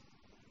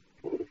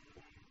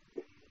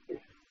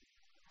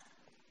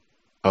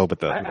 Oh, but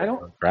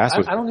the grass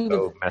was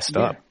so messed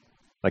up.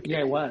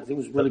 It was. It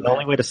was really bad. The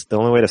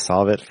only way to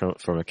solve it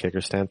from a kicker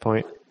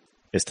standpoint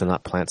is to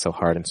not plant so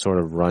hard and sort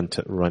of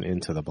run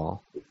into the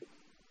ball.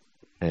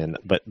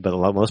 But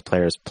most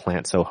players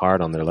plant so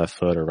hard on their left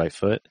foot or right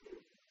foot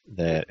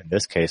that in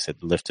this case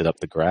it lifted up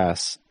the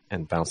grass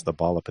and bounced the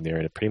ball up in the air,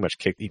 and he pretty much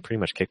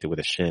kicked it with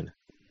a shin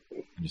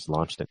and just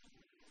launched it.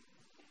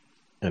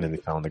 And then he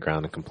fell on the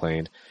ground and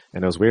complained.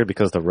 And it was weird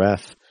because the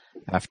ref,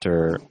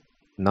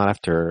 not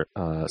after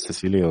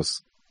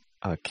Cecilio's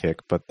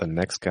kick, but the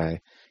next guy,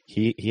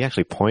 he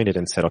actually pointed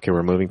and said, "Okay,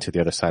 we're moving to the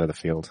other side of the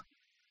field."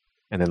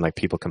 And then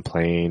people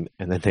complained,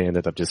 and then they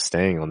ended up just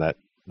staying on that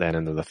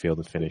end of the field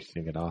and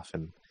finishing it off.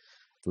 And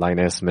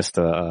Lainez missed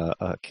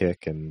a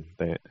kick, and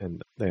they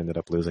ended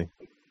up losing.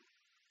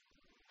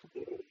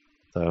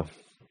 So,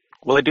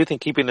 well, I do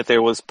think keeping it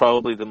there was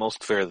probably the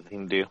most fair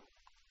thing to do.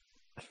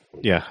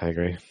 Yeah, I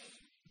agree.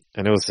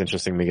 And it was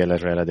interesting. Miguel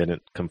Herrera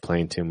didn't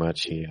complain too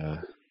much.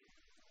 I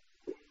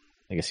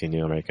guess he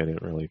knew America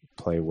didn't really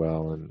play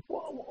well. And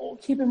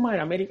keep in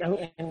mind,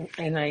 America,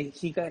 and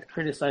he got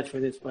criticized for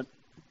this, but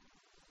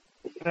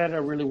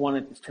Herrera really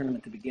wanted this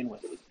tournament to begin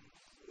with.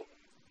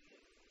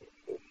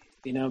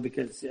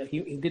 Because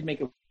he did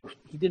make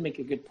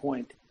a good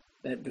point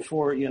that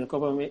before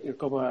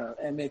Copa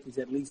MX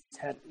at least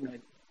had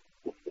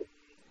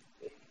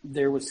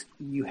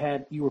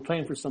you were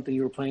playing for something.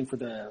 You were playing for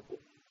the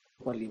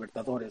Copa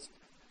Libertadores.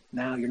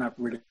 Now you're not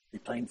really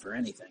playing for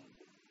anything.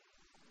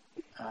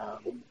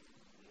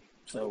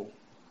 So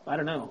I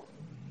don't know.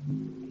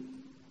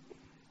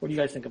 What do you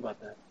guys think about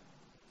that?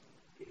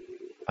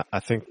 I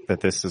think that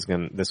this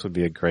would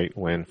be a great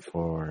win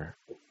for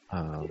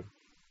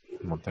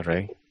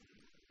Monterrey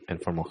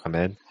and for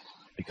Mohamed,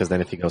 because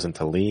then if he goes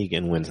into league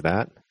and wins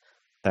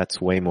that's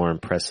way more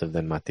impressive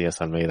than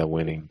Matias Almeida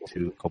winning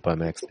 2 Copa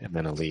MX and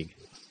then a league,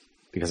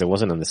 because it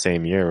wasn't in the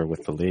same year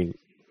with the league,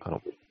 I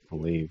don't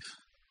believe.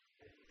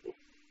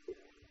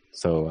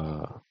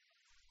 So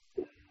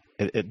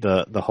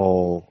the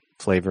whole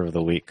flavor of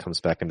the week comes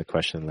back into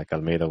question.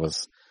 Almeida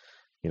was,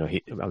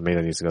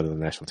 Almeida needs to go to the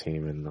national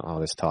team and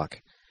all this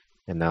talk.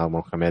 And now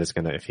Mohamed is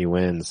if he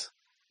wins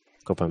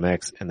Copa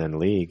MX and then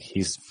league,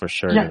 he's for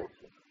sure. Yeah.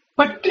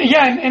 But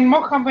and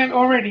Mohamed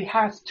already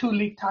has 2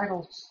 league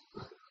titles.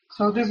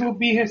 So this will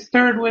be his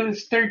third with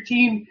his third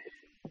team.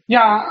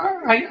 Yeah,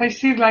 I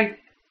see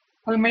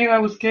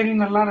Almeida was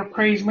getting a lot of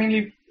praise,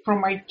 mainly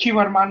from my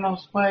Chiva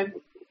hermanos, but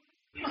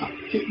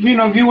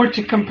if you were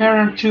to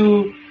compare him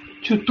to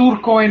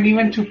Turco and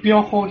even to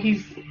Piojo,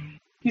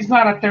 he's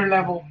not at their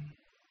level.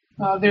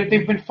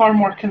 They've been far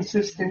more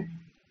consistent.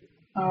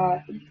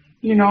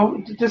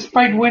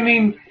 Despite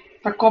winning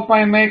the Copa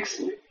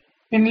MX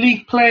in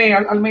league play,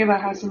 Almeida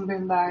hasn't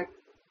been that.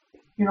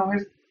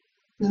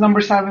 His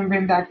numbers haven't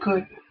been that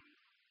good.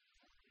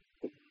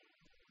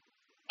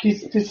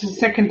 This is the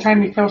second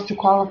time he fails to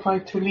qualify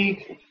to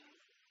league.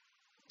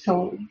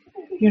 So,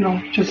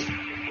 just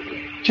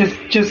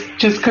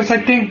because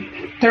I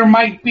think there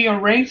might be a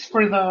race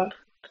for the.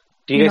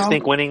 Do you guys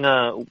think winning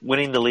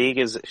the league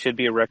should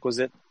be a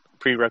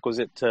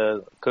prerequisite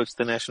to coach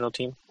the national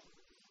team?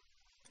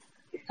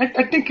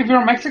 I think if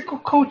you're a Mexico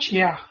coach,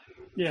 yeah.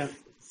 Yeah.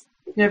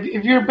 Yeah,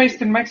 if you're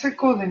based in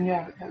Mexico, then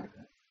yeah.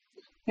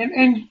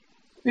 And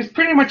it's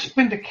pretty much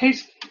been the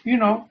case,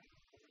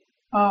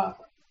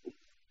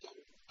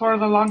 for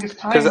the longest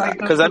time.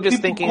 Because I'm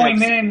just thinking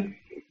going in.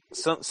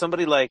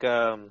 Somebody like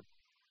Rafael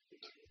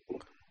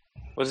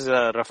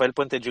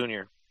Puente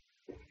Jr.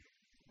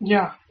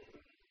 Yeah.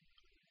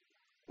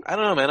 I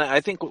don't know, man. I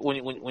think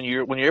when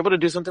you're able to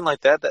do something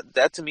like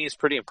that to me is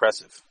pretty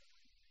impressive.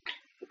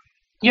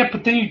 Yeah,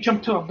 but then you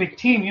jump to a big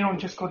team. You don't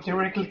just go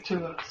directly to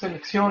the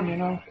selección, you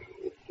know.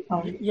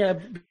 Yeah,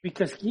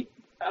 because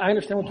I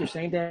understand what you're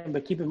saying, Dan,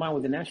 but keep in mind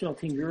with the national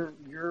team,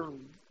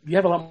 you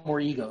have a lot more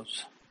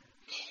egos,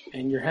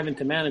 and you're having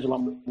to manage a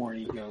lot more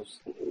egos.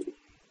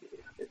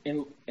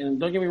 And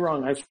don't get me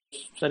wrong, I've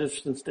said it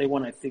since day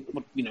one. I think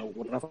what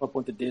Rafa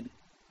Puente did,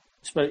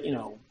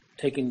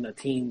 taking the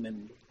team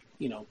and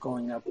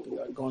going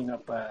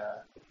up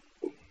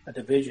a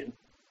division,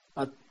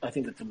 I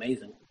think that's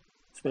amazing,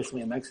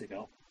 especially in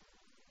Mexico.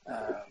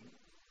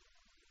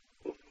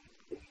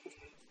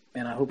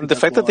 And I hope the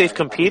fact that they've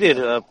competed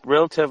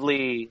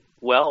relatively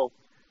well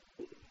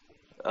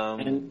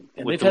and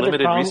with the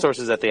limited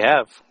resources that they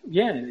have.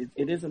 Yeah,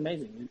 it is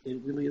amazing.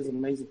 It really is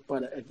amazing.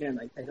 But again,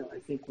 I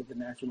think with the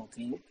national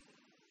team,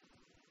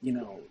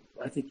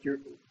 I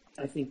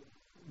think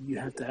you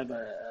have to have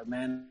a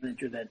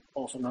manager that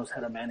also knows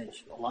how to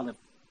manage a lot of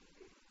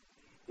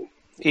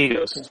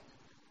egos. Okay.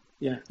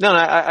 Yeah. No,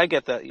 I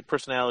get that.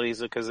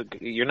 Personalities, because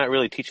you're not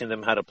really teaching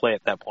them how to play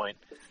at that point.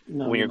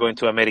 No, when you're going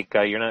to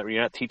America, you're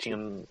not teaching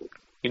them.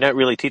 You're not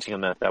really teaching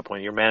them at that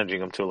point. You're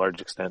managing them to a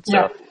large extent. So.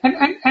 Yeah,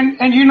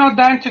 and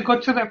Dan, to go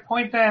to that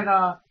point that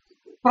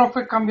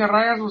Profe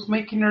Cambiarrayas was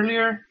making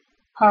earlier,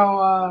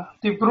 how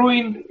De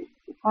Bruyne,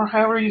 or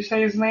however you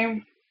say his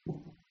name,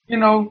 they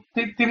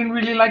didn't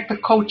really like the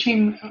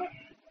coaching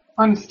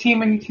on his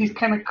team, and he's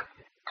kind of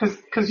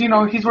because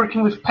he's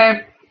working with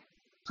Pep,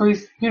 so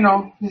he's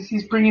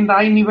bringing the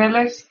high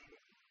niveles,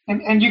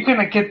 and you're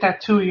gonna get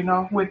that too,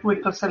 with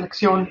the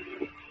selección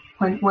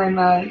when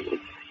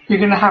you're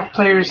gonna have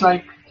players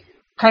like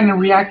kind of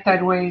react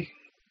that way,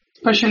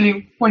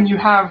 especially when you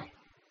have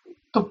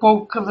the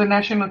bulk of the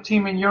national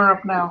team in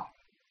Europe now,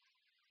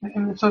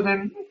 and so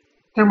then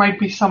there might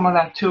be some of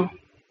that too.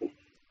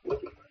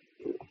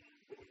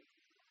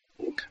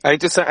 I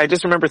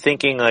just remember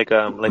thinking like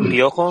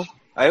Piojo.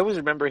 I always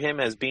remember him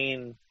as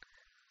being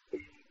a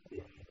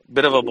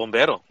bit of a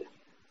bombero.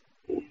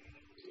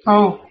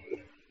 Oh.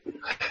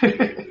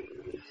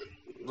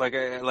 like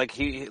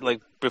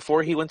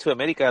before he went to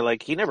America,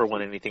 he never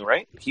won anything,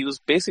 right? He was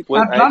basically.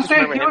 Atlante, I just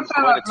remember him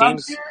going to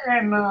teams.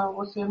 And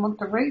was it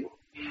Monterrey?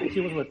 He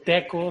was with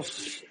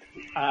Tecos,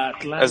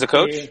 Atlante,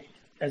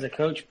 as a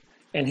coach,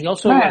 and he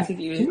also, I think,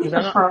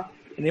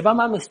 and if I'm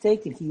not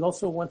mistaken, he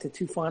also went to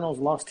two finals,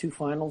 lost two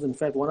finals. In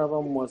fact, one of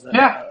them was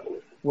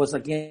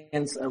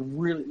against a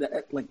really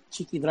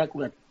Chiqui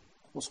Dracula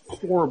was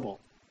horrible,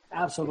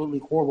 absolutely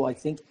horrible. I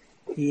think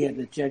he had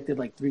ejected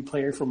 3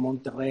 players from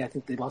Monterrey. I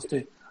think they lost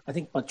to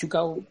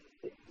Pachuca.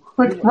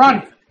 But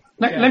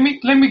let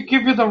me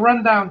give you the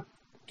rundown.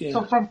 Yeah.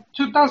 So from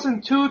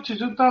 2002 to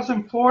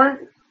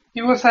 2004,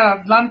 he was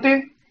at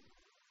Atlante,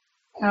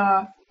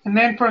 and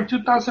then from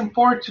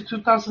 2004 to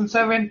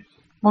 2007,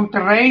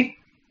 Monterrey.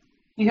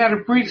 He had a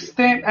brief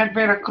stint at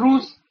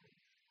Veracruz,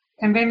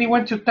 and then he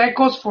went to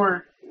Tecos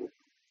for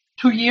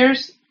 2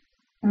 years,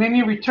 and then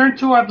he returned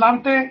to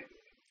Atlante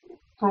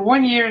for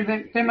 1 year,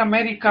 then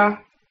America,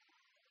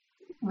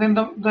 then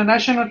the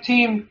national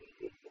team,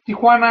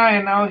 Tijuana,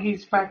 and now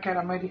he's back at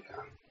America.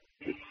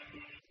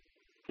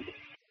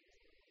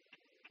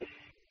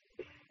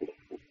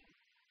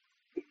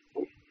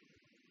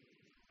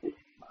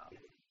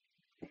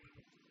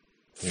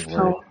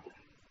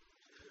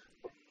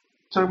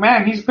 So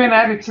man, he's been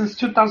at it since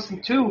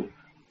 2002.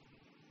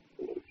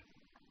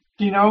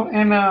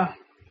 And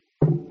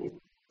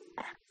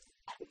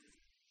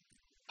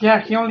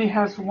he only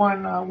has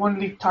one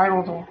league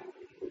title though.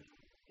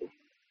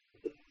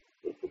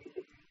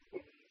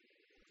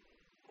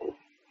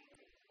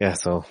 Yeah,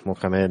 so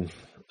Mohamed,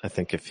 I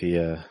think he's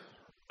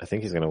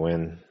going to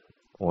win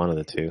one of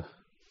the two,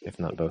 if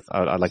not both.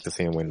 I'd like to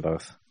see him win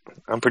both.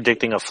 I'm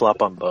predicting a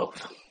flop on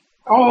both.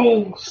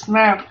 Oh,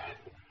 snap.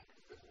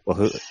 Well,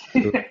 who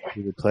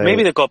would play?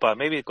 Maybe the Copa,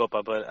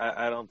 but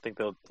I don't think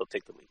they'll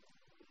take the lead.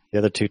 The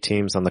other two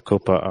teams on the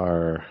Copa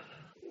are,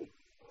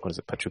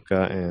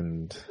 Pachuca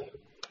and...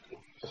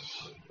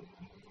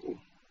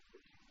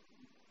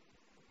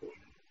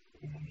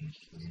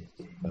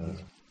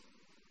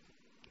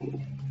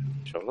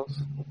 Xolos?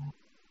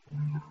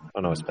 Oh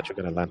no, it's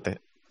Pachuca and Atlante.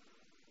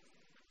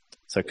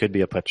 So it could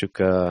be a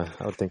Pachuca.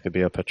 I would think it'd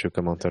be a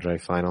Pachuca Monterrey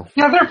final.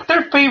 Yeah,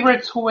 they're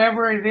favorites.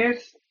 Whoever it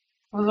is,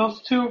 of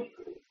those two,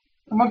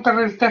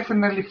 Monterrey is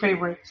definitely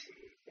favorites.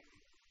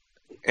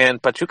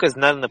 And Pachuca's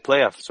not in the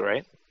playoffs,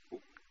 right?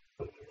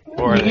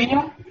 Or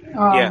yeah.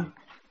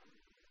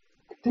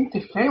 I think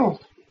they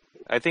failed.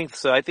 I think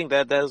so. I think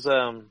that does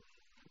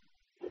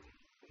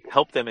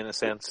help them in a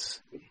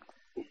sense,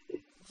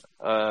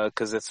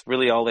 because it's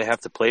really all they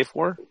have to play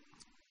for.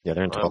 Yeah,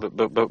 they're in trouble.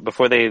 But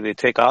before they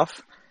take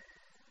off.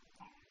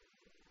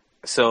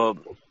 So,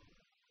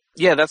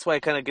 yeah, that's why I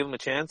kind of give them a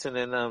chance. And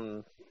then,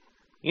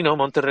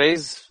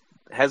 Monterrey's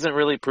hasn't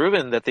really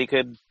proven that they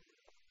could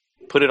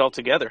put it all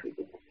together.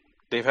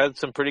 They've had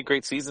some pretty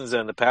great seasons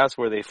in the past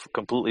where they've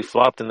completely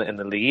flopped in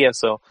the Liga.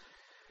 So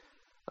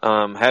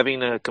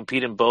having to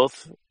compete in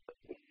both,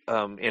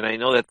 and I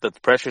know that the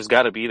pressure's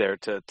got to be there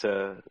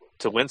to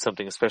win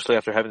something, especially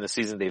after having the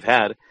season they've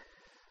had.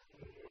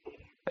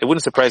 It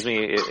wouldn't surprise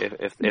me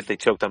if they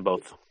choked on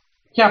both.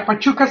 Yeah,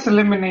 Pachuca's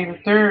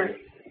eliminated.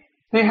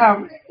 They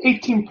have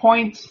 18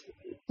 points.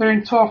 They're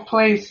in 12th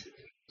place.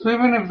 So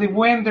even if they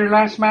win their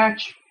last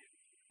match,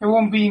 it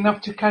won't be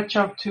enough to catch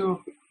up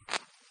to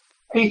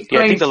 8th place.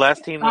 Yeah, I think the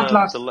last team,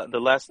 the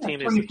last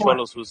team is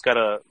Xolos, who's got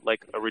a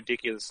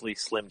ridiculously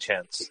slim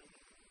chance.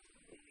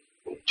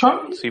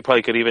 So you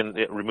probably could even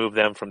remove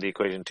them from the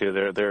equation too.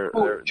 They're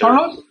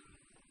Xolos?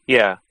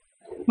 Yeah.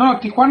 No,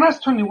 Tijuana has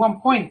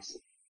 21 points.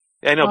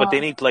 I know, but they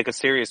need like a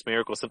serious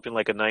miracle, something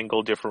like a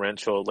 9-goal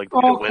differential, like they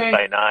win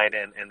by 9,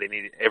 and they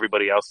need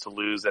everybody else to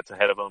lose that's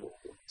ahead of them.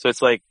 So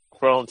it's like,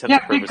 for all intents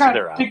and purposes,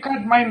 they're out. They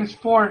got minus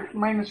 4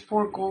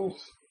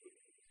 goals.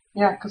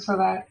 Yeah, because of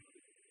that.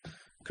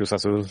 Cruz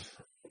Azul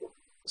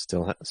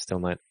still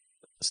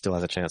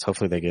has a chance.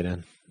 Hopefully they get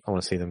in. I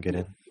want to see them get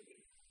in.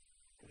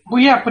 Well,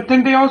 yeah, but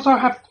then they also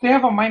have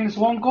a minus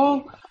 1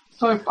 goal.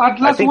 So if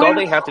Atlas I think wins, all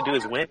they have to do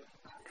is win.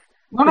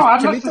 No,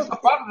 Atlas is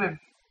above them.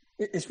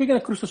 Speaking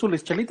of Cruz Azul,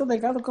 is Chelito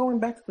Delgado going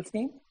back to the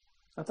team?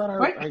 I thought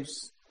I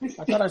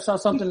saw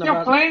something He's still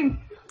about.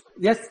 Playing?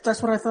 Yes,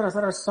 that's what I thought. I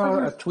thought I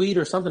saw a tweet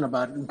or something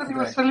about it. I think he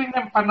was selling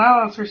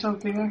empanadas or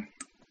something.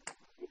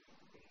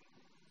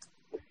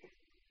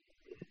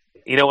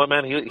 You know what,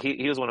 man?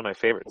 He was one of my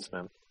favorites,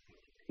 man.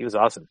 He was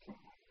awesome.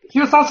 He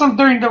was awesome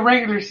during the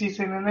regular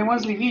season, and then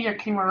once Liguilla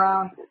came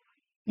around,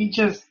 he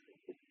just,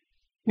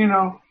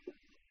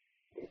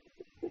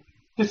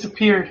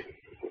 disappeared.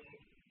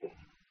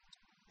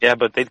 Yeah,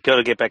 but they've got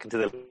to get back into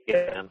the league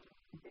again.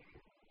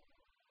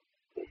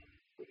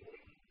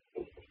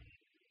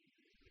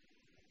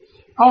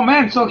 Oh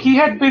man, so he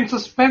had been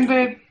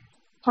suspended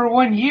for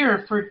 1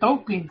 year for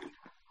doping.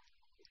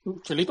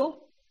 Chelito?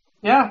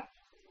 Yeah.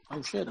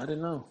 Oh shit, I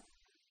didn't know.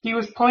 He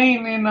was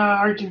playing in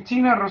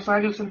Argentina,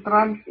 Rosario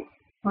Central,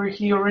 where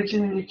he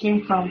originally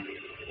came from.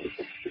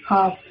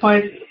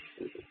 But,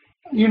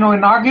 in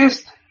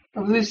August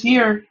of this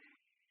year,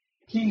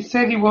 he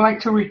said he would like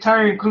to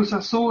retire in Cruz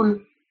Azul.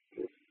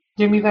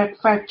 Give me that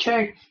fat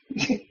check.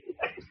 He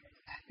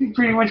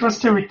pretty much wants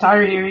to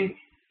retire here,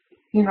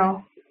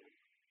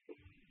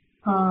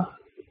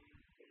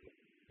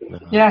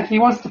 Yeah, he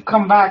wants to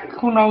come back.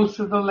 Who knows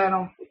if they'll let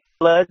him.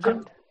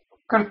 Legend.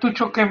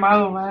 Cartucho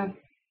quemado, man.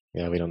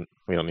 Yeah, we don't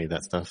need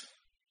that stuff.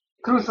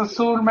 Cruz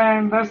Azul,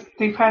 man,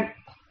 they've had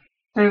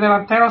their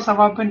delanteros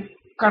have been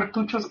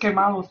cartuchos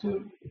quemados,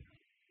 dude.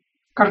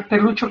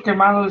 Cartelucho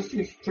quemado is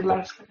the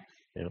last guy.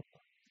 Yeah.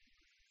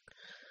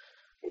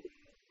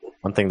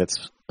 One thing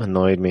that's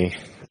annoyed me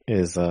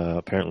is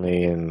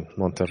apparently in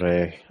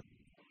Monterrey,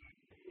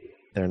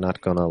 they're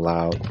not going to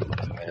allow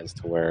fans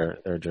to wear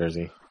their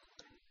jersey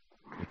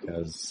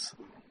because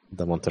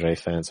the Monterrey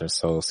fans are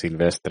so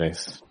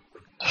silvestres.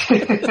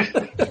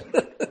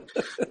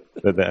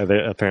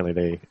 Apparently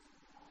they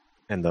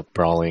end up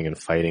brawling and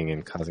fighting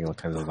and causing all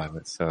kinds of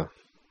violence. So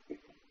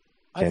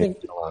I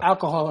think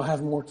alcohol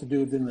has more to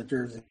do than the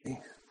jersey,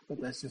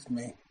 but that's just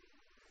me.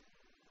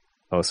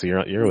 Oh, so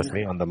you're with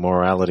me on the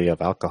morality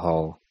of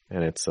alcohol,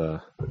 and it's Oh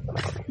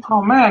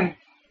man,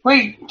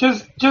 wait,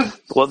 just.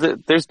 Well,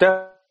 there's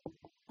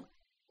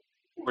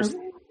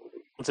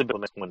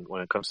responsibility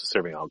when it comes to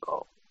serving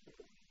alcohol,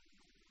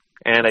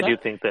 and I do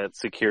think that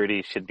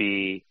security should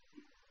be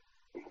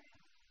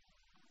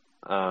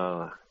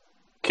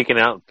kicking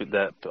out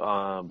that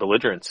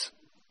belligerents.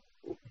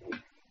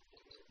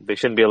 They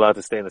shouldn't be allowed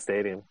to stay in the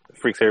stadium. It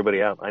freaks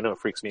everybody out. I know it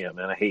freaks me out,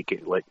 man. I hate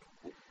it. Like,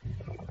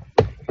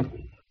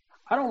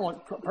 I don't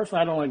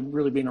like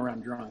really being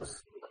around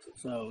drunks.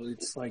 So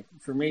it's like,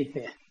 for me,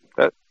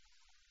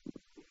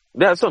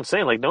 that's what I'm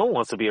saying. Like, no one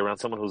wants to be around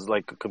someone who's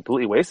like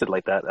completely wasted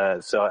like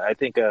that. So I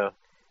think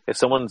if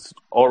someone's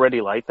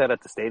already like that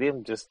at the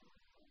stadium, just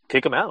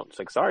kick them out. It's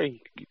like,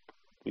 sorry,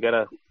 we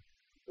gotta.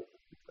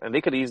 And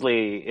they could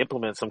easily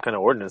implement some kind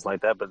of ordinance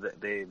like that,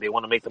 but they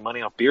want to make the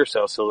money off beer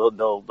sales, so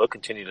they'll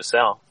continue to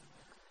sell.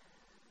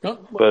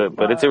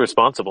 But it's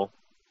irresponsible.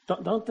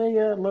 Don't they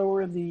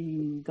lower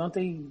the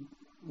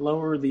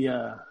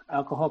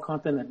alcohol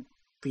content at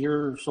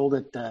beer sold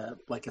at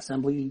like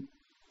assembly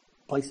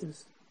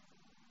places?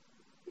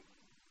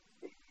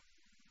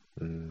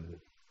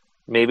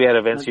 Maybe at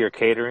events you're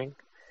catering,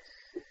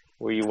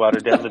 where you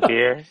water down the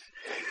beer.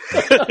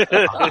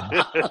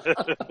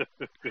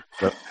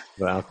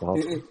 the alcohol.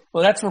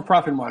 Well, that's for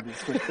profit margins,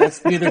 but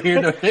that's neither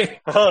here nor there.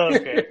 Oh,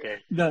 okay.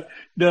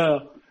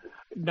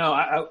 No,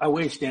 I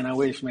wish, Dan. I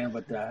wish, man,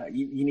 but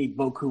you need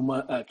beaucoup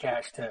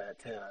cash to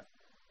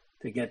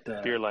get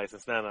the beer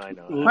license. No, I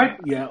know. What?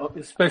 Yeah,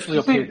 especially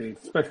up here, dude.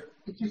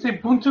 Did you say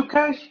Buntu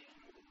cash?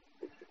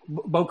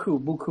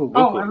 Beaucoup.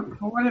 Oh,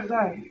 what is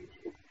that?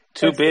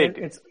 Too big.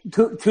 It's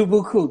too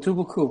beaucoup. Too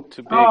big.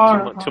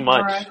 Oh, too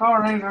much. All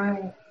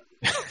right.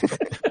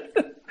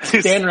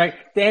 Dan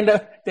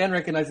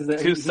recognizes that.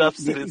 Too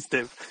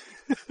substantive.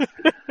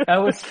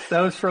 That was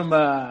from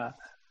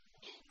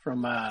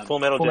from Full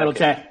Metal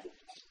Jacket.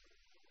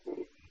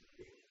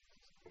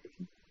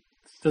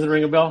 Does it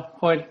ring a bell,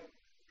 Hoyd?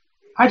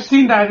 I've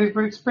seen that,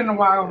 but it's been a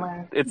while,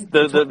 man. It's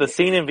the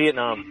scene in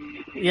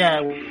Vietnam.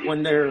 Yeah,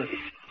 when they're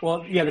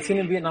the scene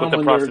in Vietnam with the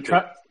when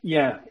prostitute.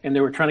 and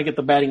they were trying to get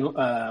the batting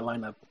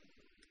lineup.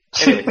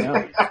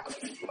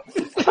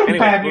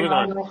 Anyway, moving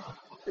on.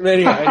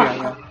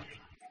 Yeah.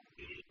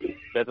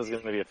 Beto's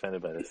going to be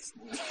offended by this.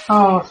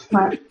 Oh,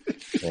 snap.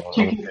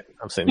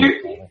 I'm sitting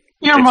here.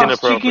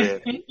 Earmuffs,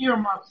 Chiquis.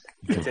 Earmuffs.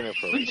 It's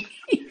inappropriate.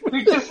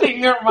 We just say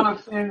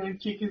earmuffs and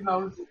Chiquis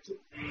knows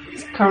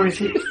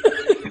covers it.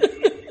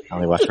 I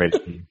only watch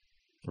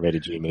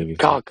Rated G movies.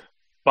 Cock.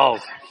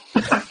 Balls.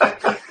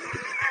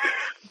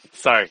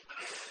 Sorry.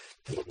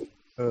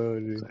 Oh,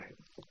 dude.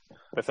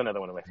 That's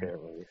another one of my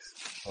favorite movies.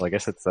 Well, I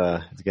guess it's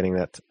getting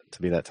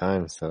to be that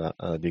time. So,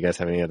 do you guys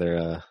have any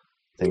other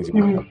things you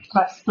want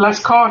to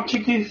Last call,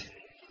 Chiquis.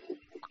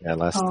 Yeah,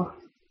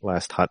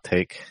 last hot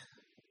take.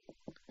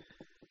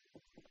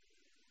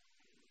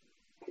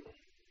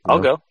 I'll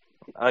go.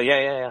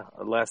 Yeah.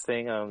 Last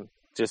thing,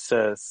 just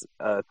since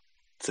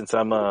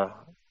I'm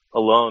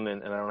alone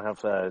and I don't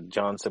have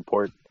John's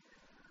support,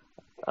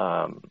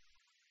 I'll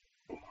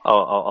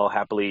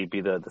happily be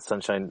the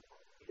Sunshine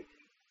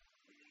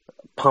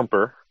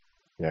pumper.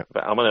 Yeah,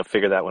 but I'm gonna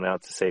figure that one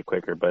out to say it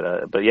quicker.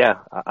 But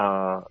yeah,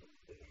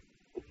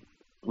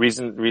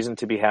 reason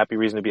to be happy,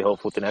 reason to be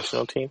hopeful with the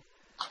national team.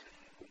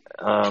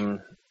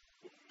 And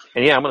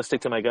yeah, I'm gonna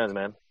stick to my guns,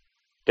 man.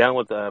 Down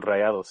with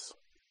Rayados.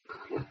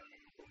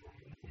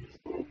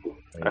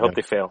 I hope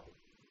they fail.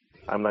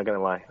 I'm not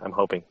gonna lie. I'm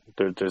hoping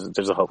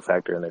there's a hope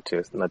factor in there too.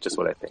 It's not just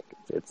what I think.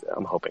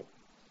 I'm hoping.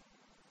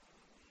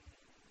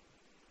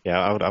 Yeah,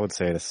 I would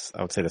say this.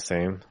 I would say the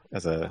same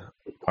as a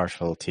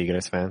partial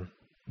Tigres fan.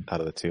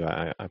 Out of the two,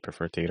 I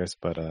prefer Tigres,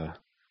 but and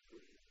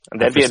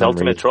that'd be an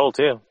ultimate troll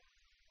too.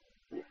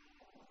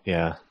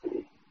 Yeah,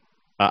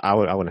 I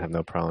wouldn't have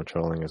no problem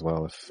trolling as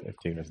well if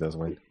Tigres does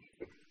win.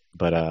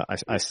 But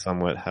I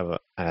somewhat have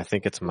and I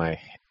think it's my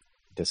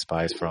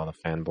despise for all the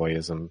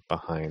fanboyism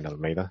behind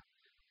Almeida.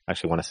 I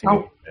actually want to see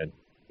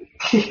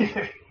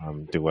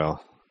him do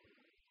well.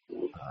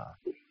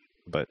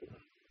 But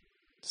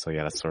so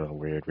yeah, that's sort of a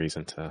weird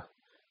reason to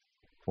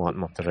want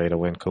Monterrey to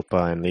win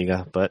Copa and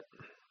Liga, but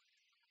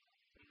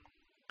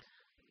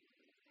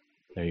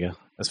there you go.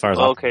 As far as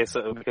okay,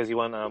 so because you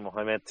want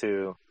Mohamed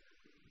to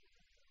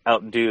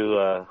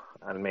outdo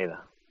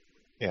Almeida.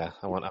 Yeah,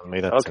 I want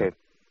Almeida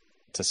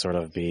to sort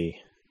of be,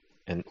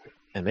 and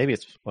maybe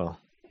it's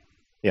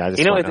yeah. I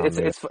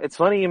just it's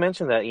funny you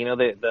mentioned that. You know,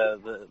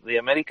 the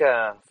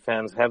America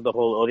fans have the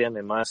whole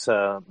Odiame Mas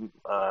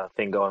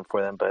thing going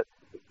for them, but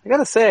I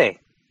gotta say,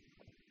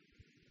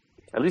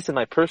 at least in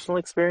my personal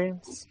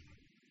experience,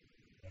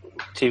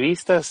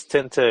 Chivistas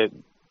tend to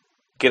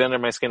get under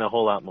my skin a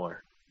whole lot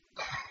more.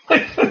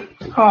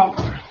 Oh,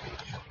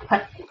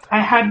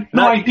 I had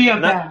no idea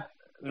that.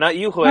 Not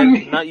you, Joel.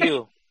 Not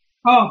you.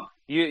 Oh.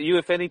 You,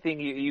 if anything,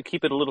 you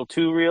keep it a little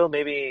too real.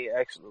 Maybe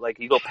actually, like,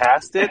 you go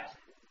past it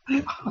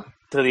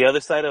to the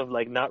other side of,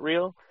 like, not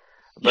real.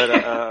 But,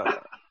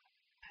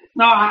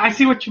 no, I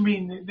see what you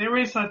mean. There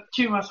is a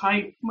Chivas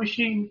hype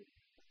machine,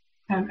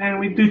 and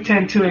we do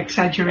tend to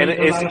exaggerate.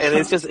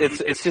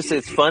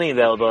 It's funny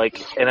though.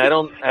 Like, and I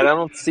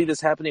don't see this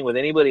happening with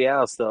anybody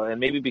else though. And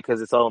maybe because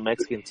it's all a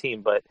Mexican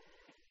team, but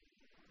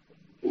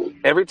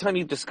every time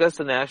you discuss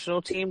the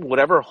national team,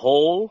 whatever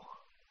hole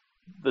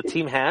the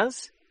team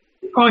has,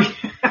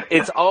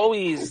 it's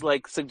always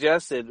like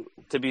suggested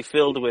to be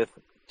filled with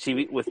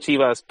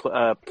Chivas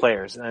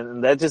players,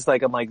 and that just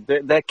like I'm like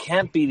that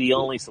can't be the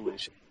only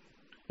solution.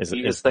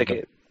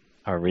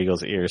 Are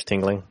Regal's ears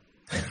tingling?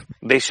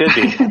 They should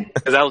be,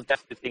 because I was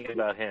definitely thinking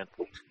about him.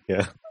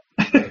 Yeah.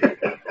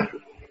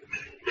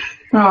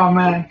 Oh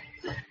man,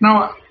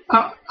 no,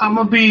 I'm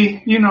gonna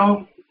be,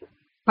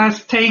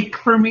 last take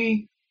for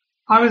me.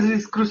 Obviously,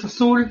 it's Cruz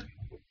Azul.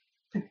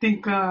 I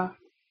think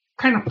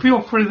kind of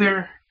feel for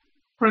their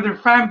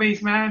fan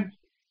base, man.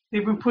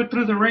 They've been put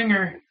through the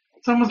ringer.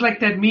 It's almost like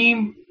that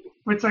meme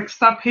where it's like,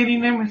 stop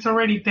hitting him, it's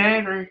already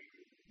dead, or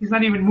he's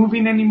not even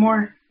moving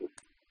anymore.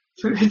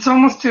 So it's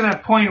almost to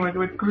that point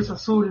with Cruz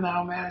Azul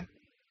now, man.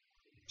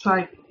 It's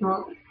like,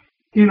 but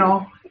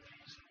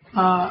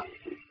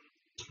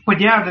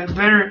yeah,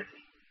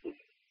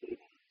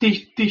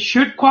 they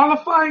should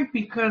qualify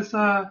because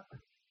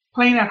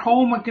playing at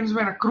home against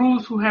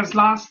Veracruz, who has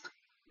lost,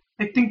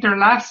 I think their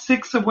last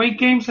 6 away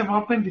games have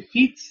all been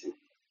defeats.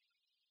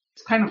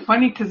 It's kind of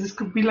funny because this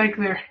could be like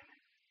their,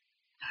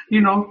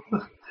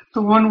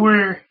 the one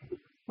where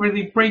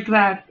they break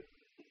that,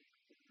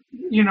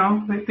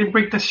 they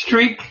break the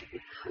streak.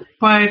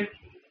 But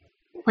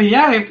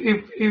yeah,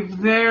 if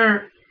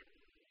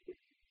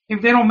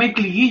they don't make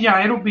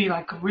Liguilla, it'll be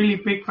like a really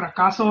big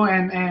fracaso,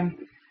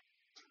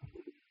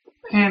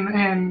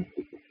 and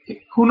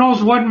who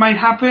knows what might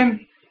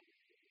happen.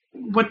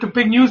 But the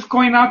big news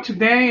going out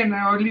today, and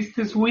at least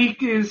this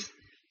week, is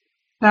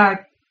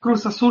that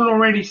Cruz Azul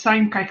already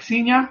signed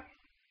Caixinha.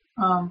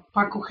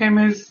 Paco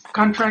Gémez's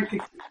contract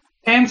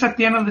ends at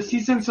the end of the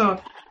season, so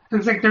it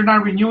looks like they're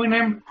not renewing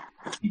him.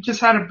 he just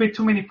had a bit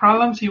too many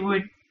problems. He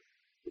would.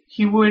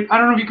 I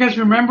don't know if you guys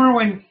remember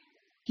when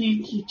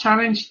he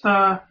challenged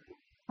I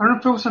don't know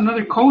if it was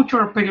another coach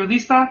or a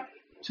periodista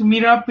to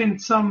meet up in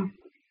some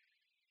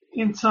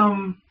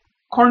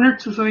corner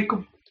so they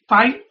could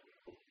fight.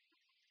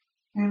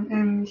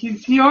 And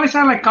he always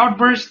had like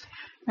outbursts.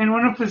 And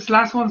one of his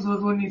last ones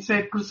was when he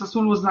said Cruz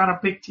Azul was not a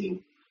big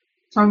team.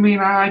 So I mean,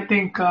 I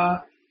think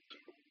the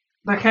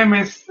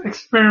Gemes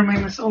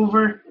experiment is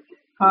over.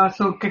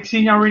 So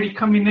Caixinha already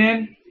coming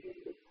in.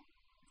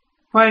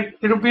 But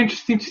it'll be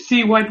interesting to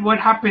see what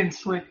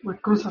happens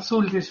with Cruz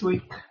Azul this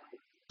week.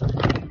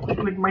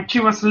 With my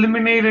Chivas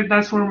eliminated,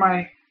 that's where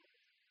my,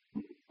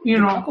 Did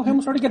Paco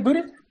Gemes already get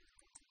booted?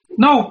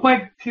 No,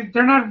 but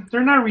they're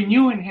not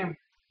renewing him.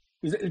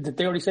 Did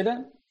they already say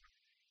that?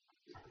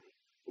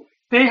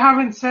 They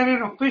haven't said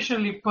it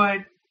officially,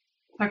 but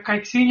the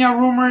Caixinha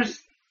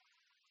rumors,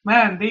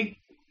 man,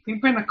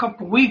 they've been a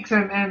couple weeks,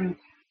 and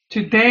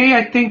today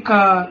I think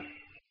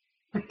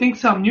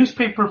some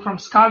newspaper from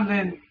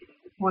Scotland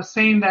was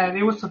saying that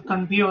it was a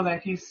done deal,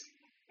 that he's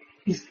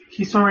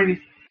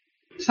already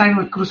signed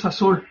with Cruz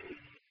Azul.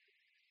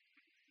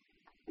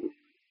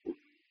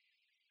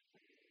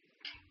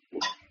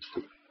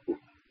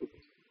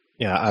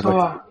 Yeah, I'd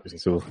like to Cruz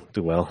Azul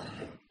do well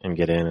and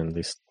get in and at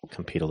least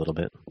compete a little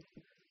bit.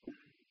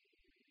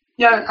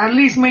 Yeah, at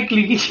least make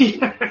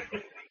Liguilla.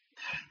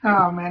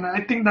 Oh man,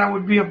 I think that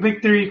would be a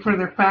victory for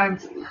their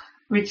fans,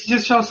 which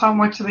just shows how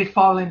much they've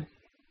fallen.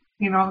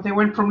 They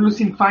went from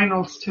losing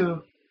finals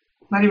to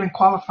not even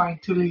qualifying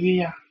to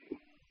Liguilla.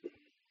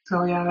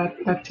 So yeah,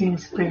 that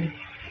team's been.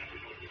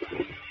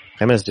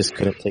 Gemes just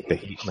couldn't take the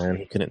heat, man.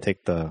 He couldn't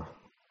take the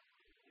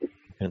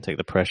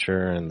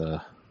pressure and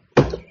the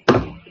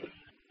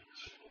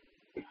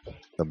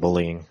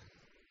bullying.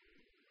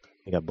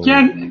 He got bullied.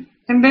 Yeah,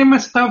 and they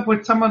messed up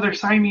with some of their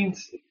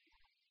signings.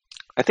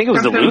 I think it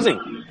was the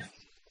losing.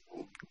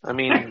 I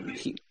mean,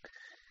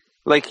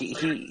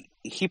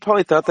 he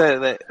probably thought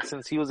that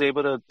since he was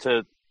able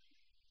to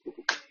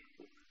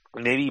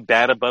maybe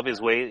bat above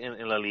his weight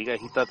in La Liga,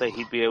 he thought that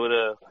he'd be able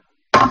to.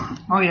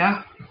 Oh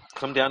yeah.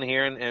 Come down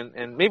here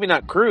and maybe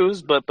not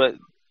cruise, but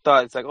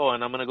thought it's like, oh,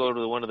 and I'm gonna go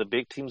to one of the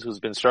big teams who's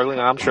been struggling.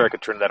 I'm sure I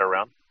could turn that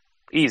around,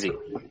 easy.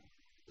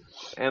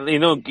 And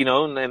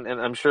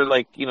and I'm sure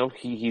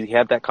he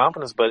had that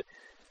confidence, but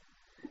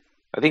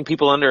I think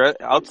people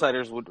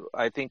outsiders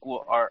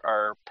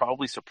are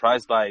probably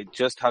surprised by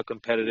just how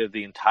competitive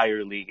the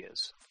entire league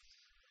is,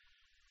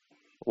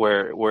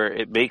 where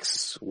it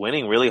makes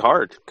winning really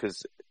hard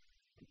because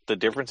the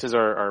differences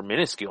are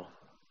minuscule.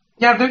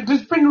 Yeah,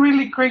 there's been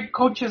really great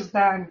coaches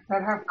that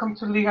have come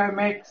to Liga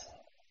MX,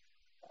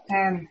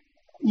 and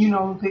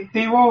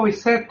they've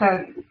always said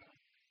that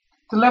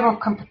the level of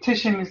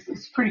competition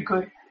is pretty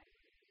good.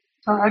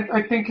 So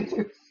I think it's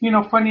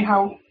funny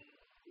how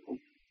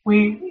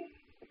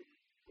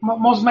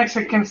most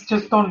Mexicans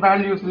just don't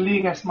value the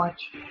league as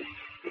much.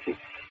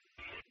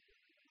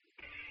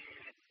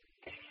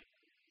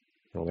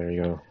 Well, there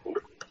you go.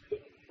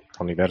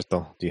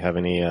 Oniberto, do you have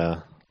any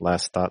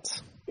last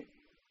thoughts?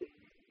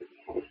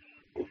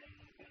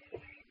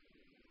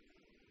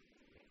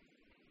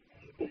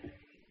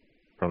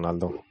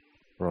 Ronaldinho.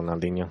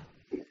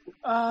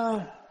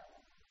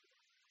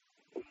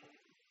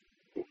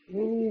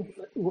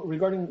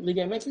 Regarding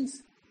Liga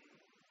MX?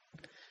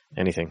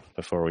 Anything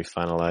before we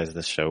finalize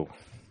this show?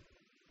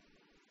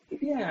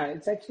 Yeah,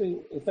 it's actually,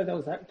 in fact, I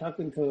was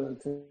talking to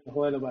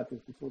Joel about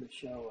this before the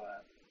show.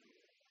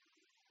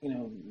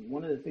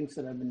 One of the things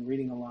that I've been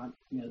reading a lot,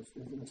 in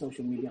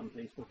social media, on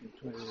Facebook and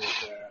Twitter,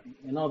 is,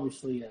 and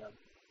obviously,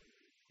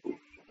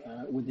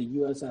 with the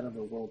U.S. out of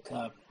the World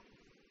Cup,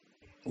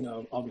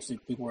 obviously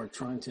people are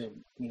trying to,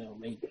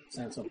 make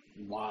sense of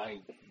why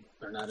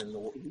they're not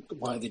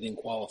why they didn't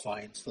qualify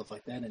and stuff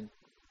like that.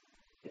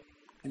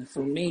 And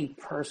for me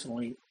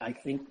personally, I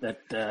think that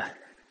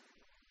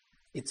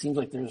it seems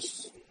like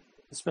there's,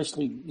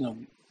 especially,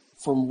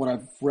 from what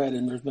I've read,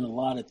 and there's been a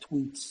lot of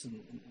tweets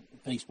and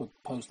Facebook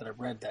posts that I've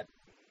read, that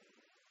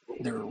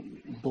they're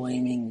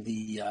blaming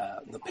the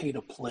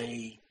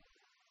pay-to-play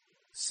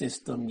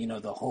system,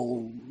 the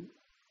whole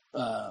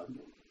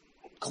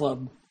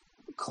club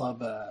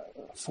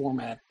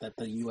format that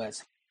the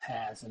U.S.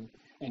 has.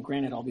 And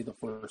granted, I'll be the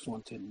first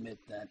one to admit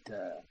that,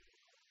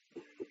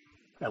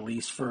 at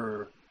least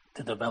to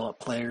develop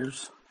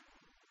players.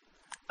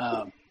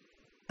 But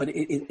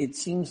it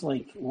seems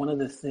like one of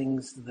the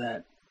things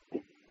that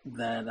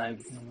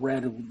I've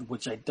read,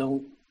 which I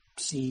don't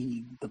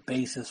see the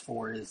basis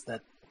for, is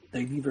that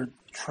they've either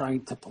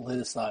tried to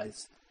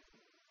politicize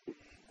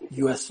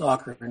U.S.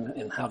 soccer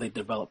and how they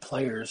develop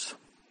players.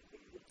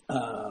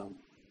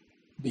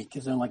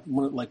 Because then, like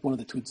one of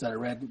the tweets that I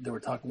read, they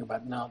were talking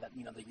about now that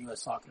the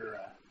U.S. soccer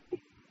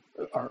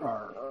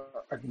are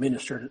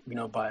administered,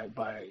 by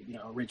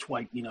rich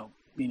white,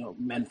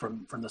 men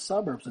from the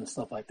suburbs and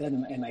stuff like that,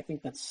 and I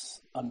think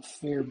that's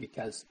unfair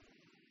because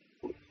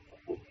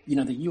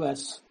the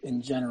U.S.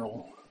 in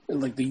general,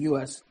 like the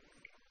U.S.,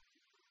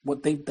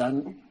 what they've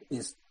done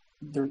is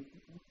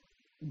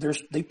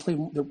they play,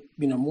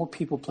 more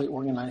people play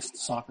organized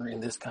soccer in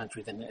this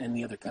country than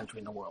any other country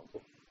in the world.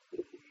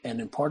 And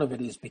then part of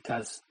it is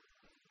because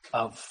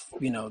of,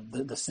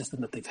 the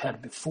system that they've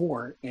had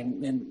before.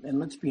 And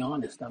let's be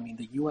honest, I mean,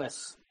 the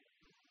U.S.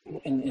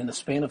 in the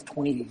span of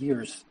 20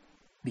 years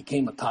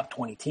became a top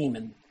 20 team,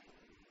 and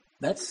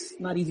that's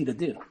not easy to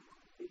do.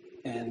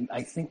 And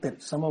I think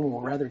that some of them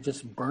will rather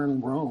just burn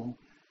Rome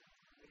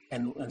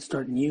and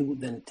start new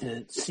than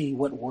to see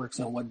what works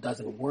and what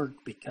doesn't work.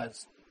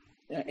 Because,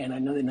 and I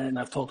know, and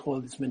I've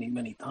told this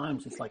many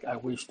times, it's like I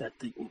wish that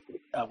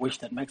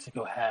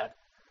Mexico had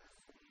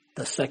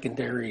the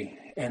secondary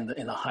and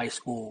the high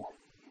school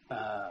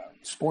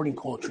sporting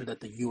culture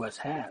that the U.S.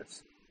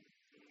 has,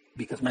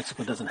 because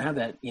Mexico doesn't have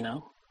that,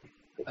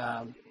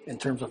 in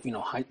terms of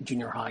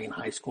junior high and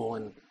high school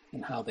and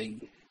how they.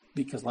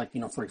 Because,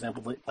 for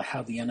example,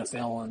 how the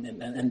NFL and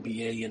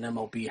NBA and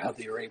MLB, how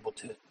they are able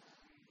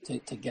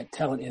to get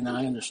talent. And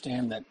I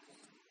understand that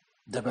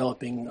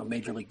developing a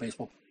Major League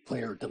Baseball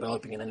player,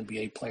 developing an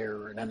NBA player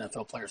or an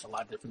NFL player is a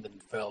lot different than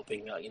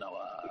developing, a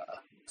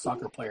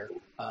soccer player.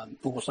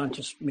 Hugo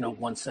Sanchez,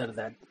 once said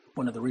that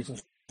one of the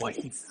reasons why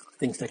he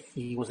thinks that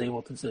he was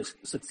able to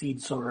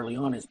succeed so early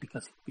on is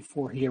because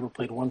before he ever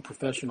played one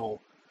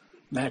professional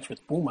match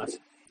with Pumas,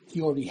 he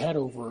already had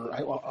I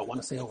want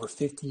to say over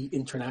 50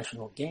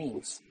 international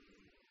games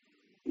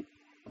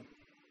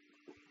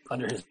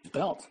under his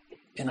belt.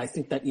 And I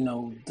think that,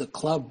 the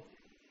club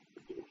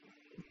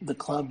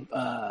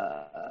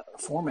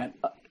format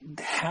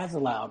has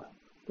allowed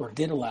or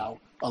did allow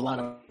a lot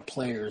of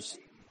players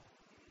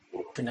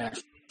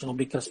international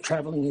because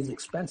traveling is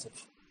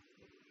expensive.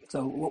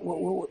 So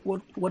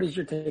what is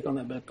your take on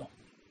that, Beto?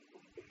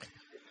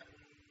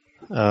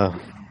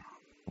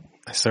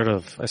 I sort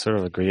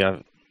of agree.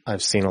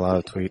 I've seen a lot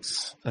of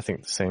tweets, I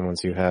think the same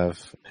ones you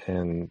have,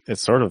 and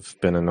it's sort of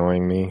been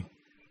annoying me,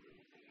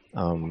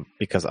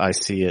 because I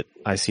see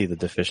the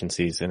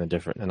deficiencies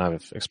and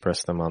I've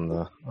expressed them on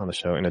the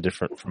show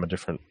from a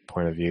different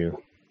point of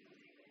view.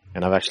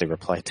 And I've actually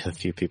replied to a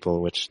few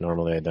people, which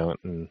normally I don't,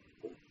 and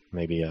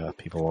maybe,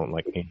 people won't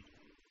like me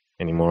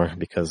anymore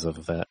because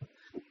of that.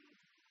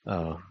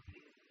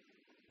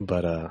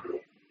 But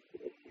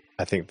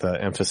I think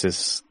the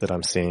emphasis that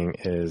I'm seeing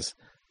is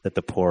that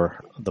the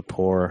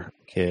poor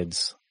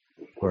kids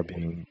who are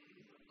being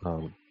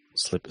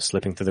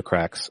slipping through the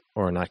cracks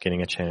or not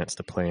getting a chance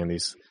to play in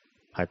these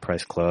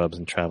high-priced clubs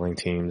and traveling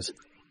teams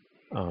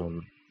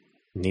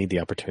need the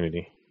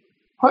opportunity.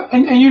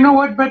 And you know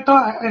what,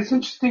 Beto? It's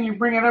interesting you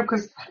bring it up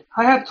because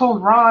I had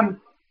told Ron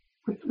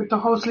with the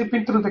whole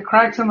slipping through the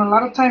cracks, and a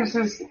lot of times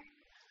it's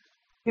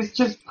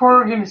just poor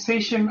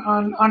organization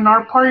on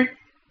our part.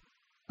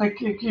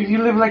 Like if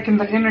you live like in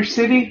the inner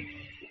city,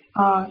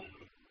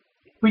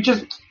 we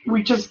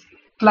just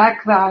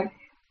lack that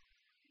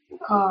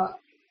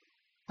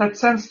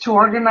sense to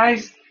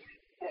organize,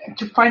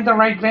 to find the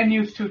right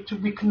venues to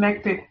be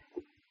connected.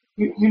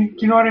 You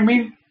know what I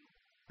mean?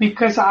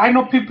 Because I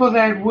know people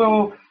that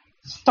will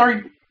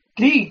start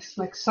leagues,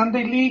 like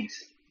Sunday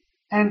leagues,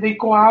 and they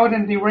go out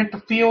and they rent the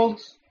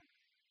fields,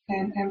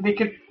 and they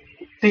get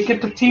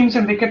the teams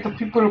and they get the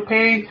people to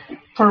pay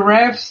for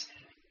refs,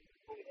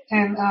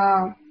 and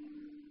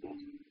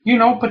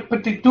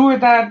but they do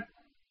that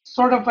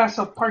sort of as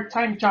a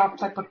part-time job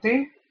type of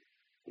thing,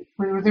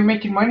 where they're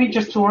making money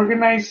just to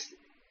organize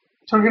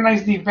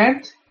the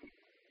event,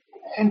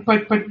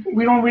 but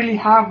we don't really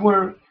have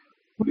where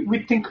we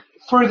think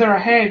further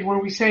ahead, where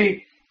we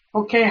say,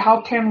 okay,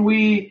 how can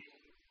we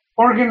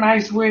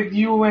organize with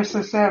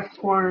USSF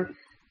or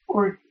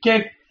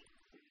get,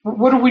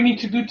 what do we need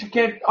to do to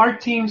get our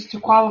teams to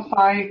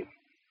qualify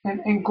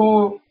and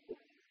go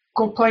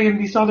play in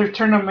these other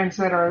tournaments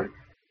that are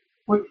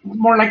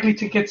more likely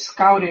to get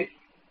scouted.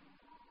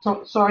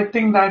 So I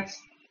think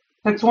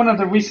that's one of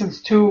the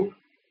reasons too,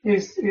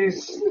 is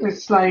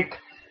it's like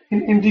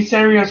in these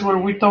areas where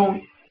we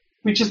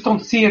just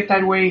don't see it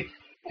that way,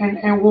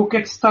 and we'll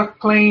get stuck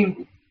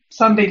playing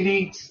Sunday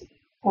leagues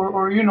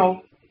or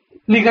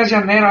ligas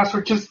llaneras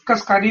or just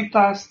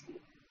cascaritas.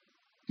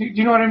 Do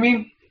you know what I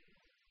mean?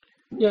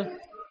 Yeah.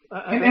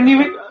 And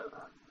even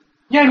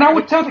and I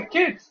would tell the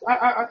kids.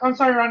 I'm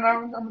sorry,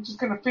 Ron. I'm just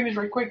gonna finish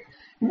right quick.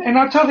 And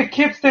I'll tell the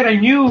kids that I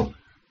knew,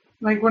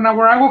 like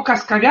where I go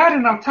cascarear,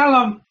 and I'll tell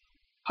them,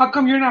 how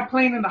come you're not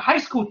playing in the high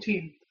school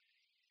team?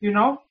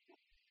 And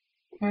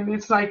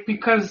it's like,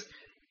 because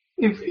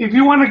if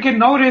you want to get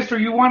noticed or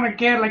you want to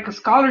get like a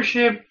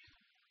scholarship,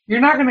 you're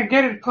not going to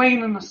get it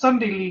playing in a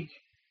Sunday league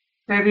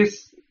that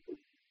is,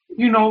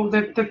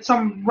 that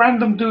some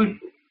random dude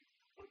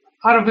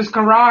out of his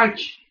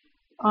garage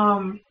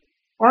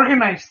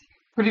organized.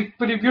 But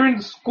if you're in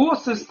the school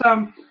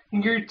system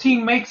and your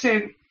team makes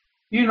it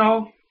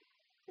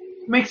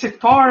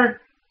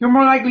far, you're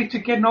more likely to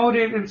get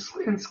noted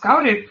and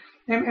scouted.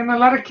 And a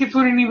lot of kids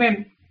wouldn't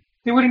even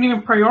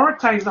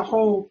prioritize the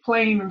whole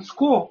playing in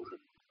school.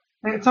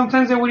 And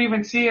sometimes they would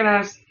even see it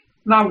as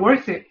not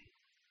worth it.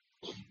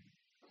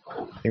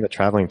 I think the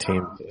traveling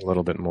team a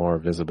little bit more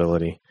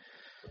visibility,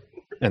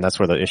 and that's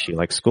where the issue.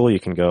 Like school,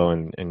 you can go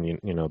and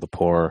the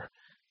poor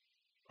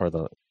or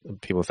the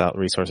people without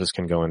resources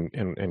can go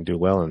and do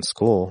well in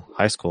school,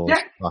 high school.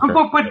 Yeah,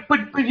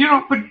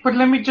 but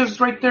let me just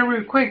right there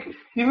real quick.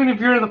 Even if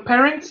you're the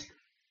parents,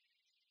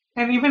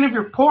 and even if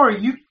you're poor,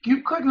 you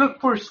could look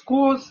for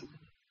schools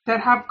that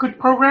have good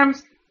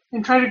programs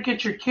and try to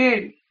get your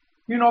kid,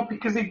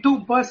 because they do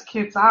bus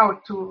kids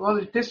out to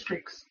other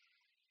districts.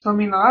 So I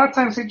mean, a lot of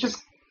times it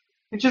just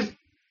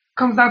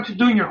comes down to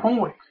doing your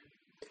homework.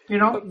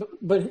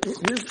 But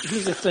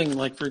here's the thing.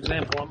 Like, for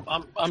example,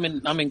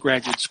 I'm in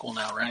graduate school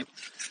now, right?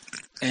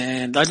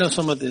 And I know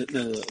some of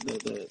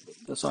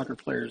the soccer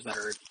players that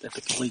are at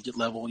the collegiate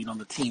level, on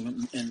the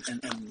team, and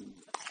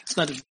it's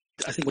not.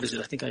 I think, what is it?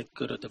 I think I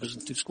go to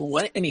Division II school.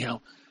 Well,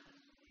 anyhow,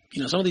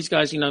 some of these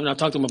guys, and I've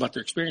talked to them about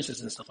their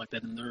experiences and stuff like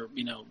that, and they're,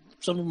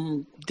 some of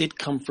them did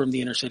come from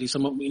the inner city.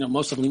 Some of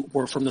most of them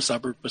were from the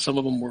suburb, but some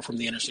of them were from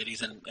the inner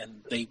cities, and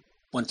they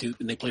went to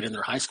and they played in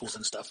their high schools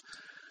and stuff.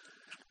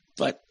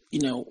 But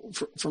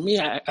for me,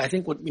 I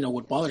think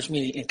what bothers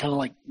me, and kind of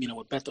like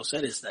what Beto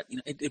said, is that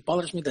it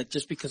bothers me that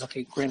just because,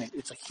 okay, granted,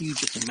 it's a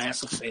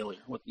massive failure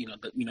with the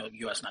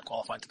U.S. not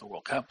qualifying to the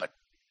World Cup, but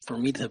for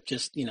me to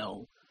just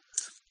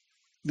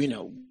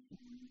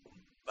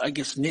I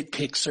guess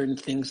nitpick certain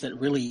things that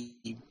really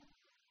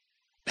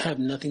have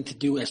nothing to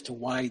do as to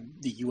why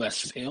the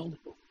U.S. failed,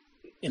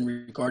 in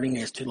regarding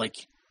as to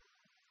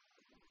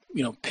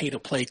pay to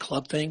play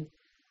club thing.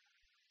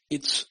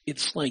 It's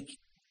like.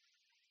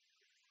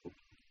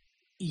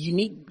 You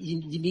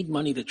need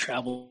money to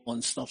travel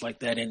and stuff like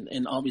that,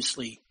 and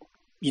obviously,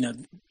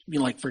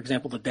 like, for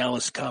example, the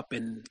Dallas Cup,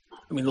 and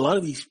I mean, a lot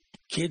of these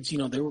kids,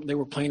 they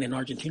were playing in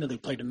Argentina, they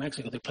played in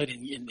Mexico, they played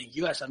in the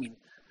U.S. I mean,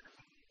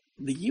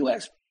 the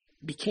U.S.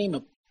 became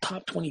a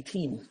top 20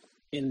 team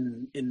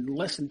in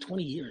less than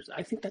 20 years.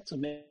 I think that's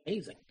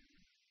amazing.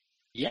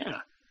 Yeah,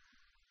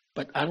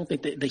 but I don't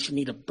think they should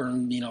need to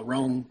burn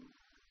Rome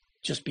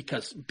just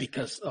because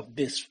of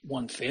this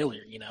one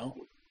failure.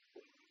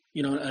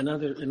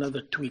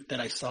 Another tweet that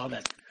I saw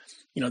that,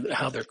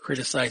 how they're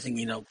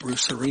criticizing,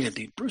 Bruce Arena,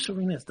 dude. Bruce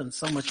Arena has done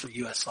so much for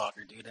U.S.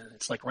 soccer, dude. And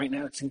it's like right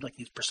now it seems like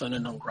he's persona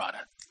non grata.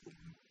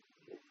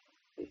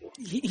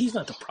 He's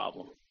not the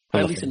problem,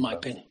 at least in my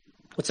opinion.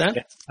 What's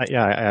that?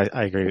 Yeah,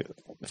 I agree.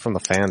 From the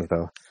fans,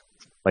 though,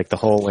 like the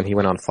whole, when he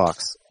went on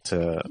Fox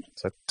to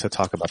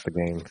talk about the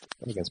game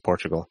against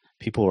Portugal,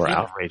 people were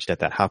outraged at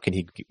that. How can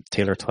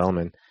Taylor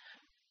Twellman,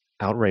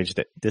 outraged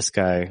that this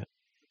guy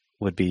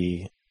would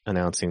be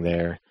announcing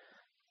there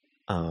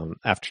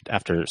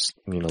after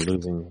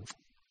losing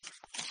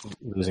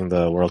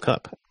the World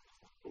Cup,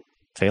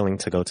 failing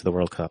to go to the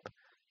World Cup.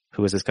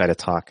 Who is this guy to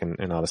talk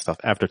and all this stuff?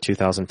 After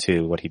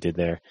 2002, what he did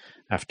there,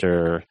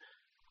 after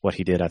what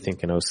he did, I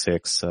think, in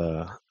 2006.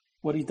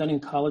 What he's done in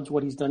college,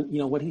 what he's done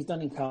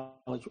in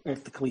college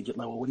at the collegiate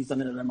level, what he's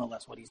done in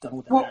MLS, what he's done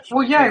with the national.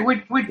 Well, yeah,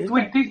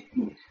 with this,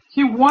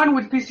 he won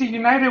with DC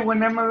United when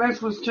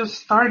MLS was just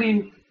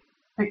starting,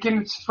 like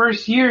in its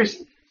first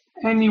years,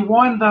 and he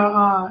won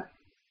the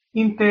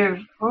Inter.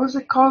 What was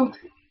it called?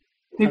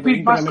 They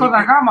beat Vasco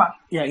da Gama.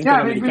 They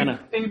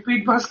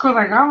beat Vasco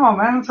da Gama,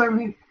 man. So I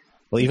mean,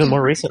 well, even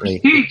more recently,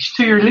 prestige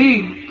to your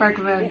league back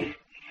then.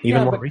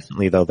 Even more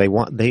recently, though, they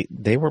were.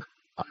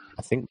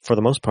 I think for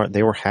the most part,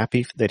 they were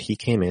happy that he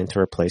came in to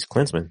replace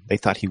Klinsmann. They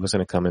thought he was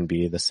going to come and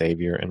be the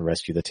savior and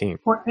rescue the team.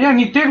 Well, yeah, and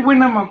he did win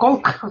them a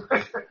Gold Cup.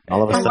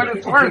 All of a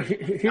sudden.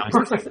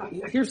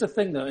 Here's the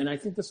thing, though, and I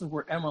think this is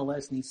where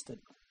MLS needs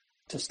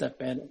to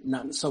step in,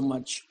 not so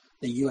much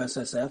the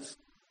USSF,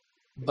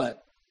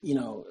 but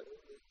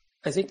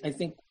I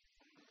think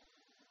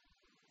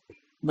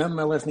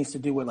MLS needs to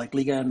do what like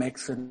Liga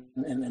MX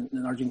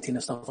and Argentina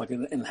stuff like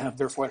that, and have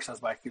their fuerzas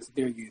back as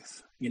their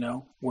youth,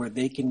 where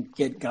they can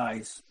get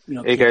guys.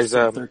 Hey guys,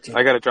 I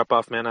got to drop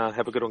off, man.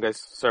 Have a good one, guys.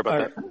 Sorry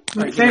about that.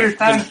 Later,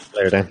 Dan.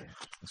 Later, Dan.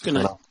 Good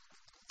night.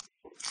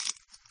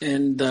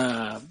 And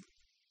I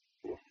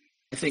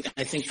think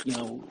I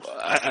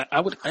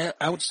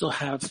would still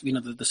have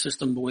the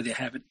system the way they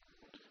have it.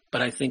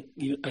 But I think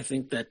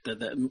that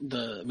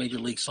the Major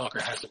League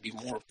Soccer has to be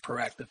more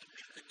proactive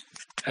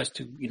as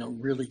to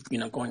really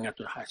going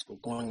after high school,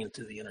 going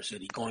into the inner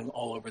city, going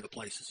all over the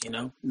places,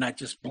 not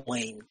just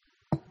blame.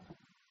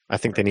 I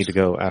think they need to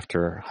go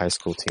after high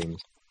school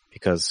teams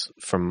because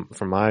from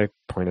my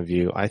point of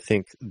view, I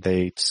think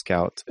they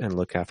scout and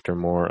look after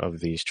more of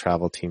these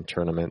travel team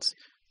tournaments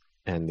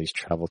and these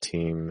travel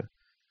team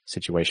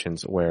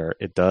situations where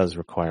it does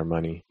require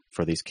money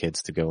for these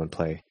kids to go and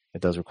play.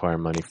 It does require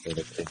money for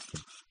the kids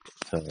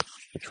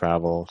to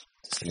travel,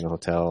 to stay in a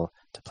hotel,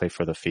 to pay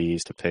for the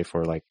fees, to pay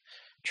for like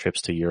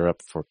trips to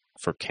Europe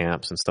for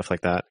camps and stuff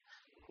like that.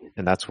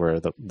 And that's where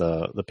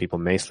the people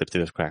may slip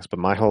through the cracks. But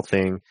my whole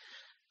thing,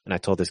 and I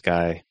told this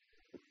guy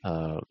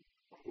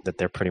that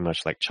they're pretty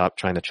much like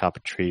trying to chop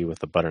a tree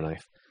with a butter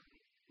knife.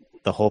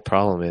 The whole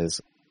problem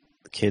is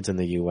the kids in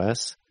the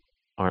U.S.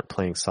 aren't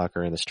playing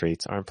soccer in the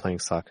streets, aren't playing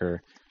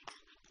soccer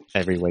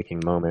every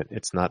waking moment.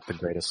 It's not the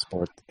greatest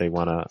sport that they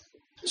want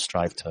to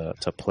strive to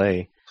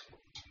play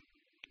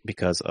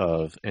because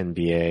of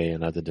NBA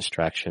and other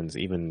distractions,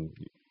 even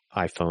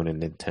iPhone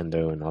and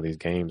Nintendo and all these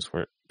games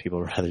where people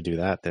would rather do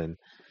that than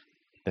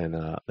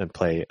than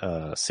play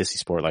a sissy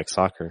sport like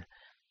soccer.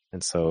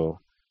 And so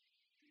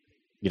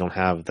you don't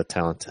have the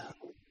talent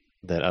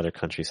that other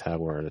countries have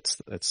where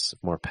it's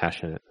more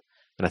passionate.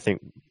 And I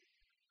think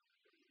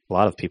a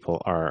lot of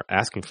people are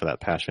asking for that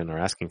passion, or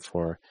asking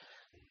for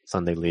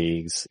Sunday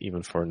leagues,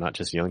 even for not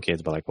just young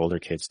kids, but like older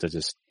kids, to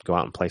just go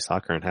out and play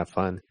soccer and have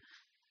fun.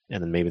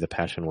 And then maybe the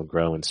passion will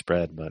grow and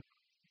spread, but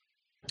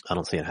I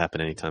don't see it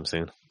happen anytime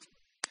soon.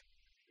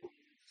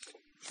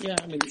 Yeah,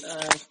 I mean,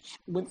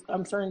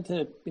 I'm starting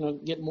to,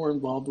 get more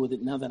involved with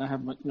it now that I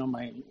have,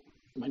 my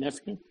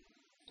nephew.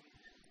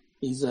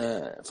 He's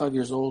 5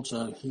 years old,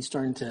 so he's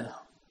starting to,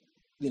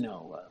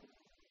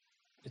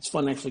 it's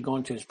fun actually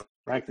going to his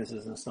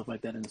practices and stuff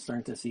like that, and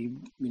starting to see,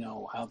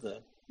 how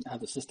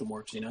the system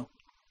works,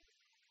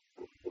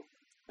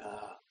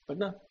 But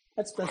no,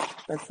 that's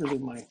really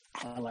my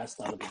last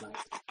thought of the night.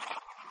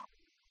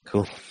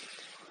 Cool.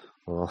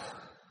 Well,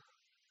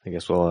 I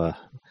guess we'll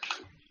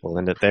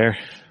end it there.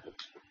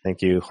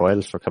 Thank you,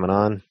 Joel, for coming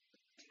on.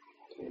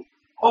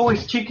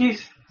 Always,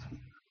 Chiquis.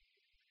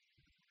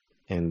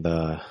 And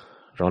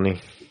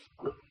Ronnie,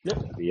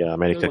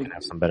 America can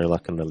have some better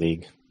luck in the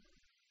league.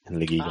 In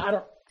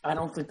Liguilla. I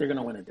don't think they're going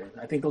to win it, dude.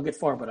 I think they'll get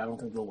far, but I don't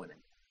think they'll win it.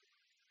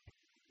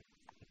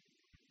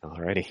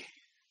 Alrighty.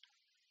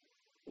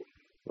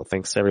 Well,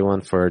 thanks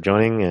everyone for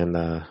joining,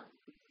 and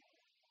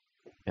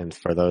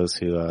for those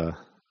who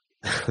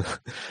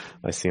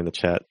I see in the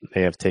chat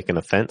may have taken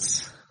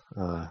offense.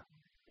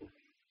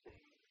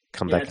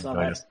 Come back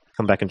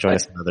and join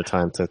us another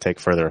time to take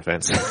further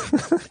offense.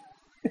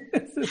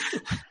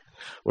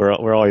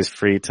 We're always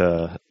free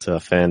to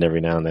offend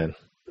every now and then.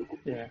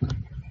 Yeah.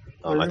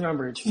 But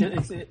remember, it's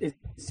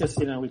just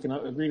we can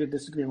agree to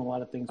disagree on a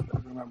lot of things,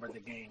 but remember the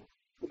game.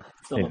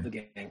 Still love the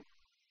game.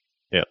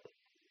 Yeah.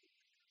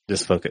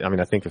 Just focus. I mean,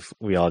 I think if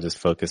we all just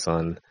focus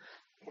on,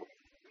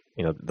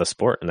 the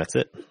sport, and that's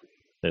it.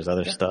 There's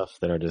other stuff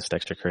that are just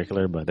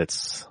extracurricular, but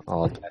it's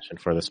all passion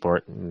for the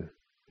sport, and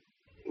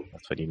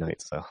that's what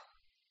unites. So,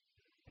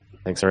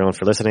 thanks everyone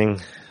for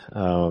listening.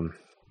 I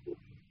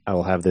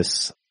will have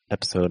this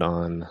episode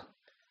on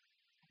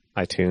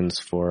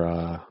iTunes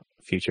for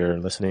future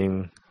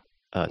listening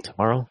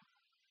tomorrow,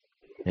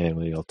 and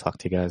we'll talk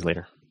to you guys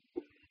later.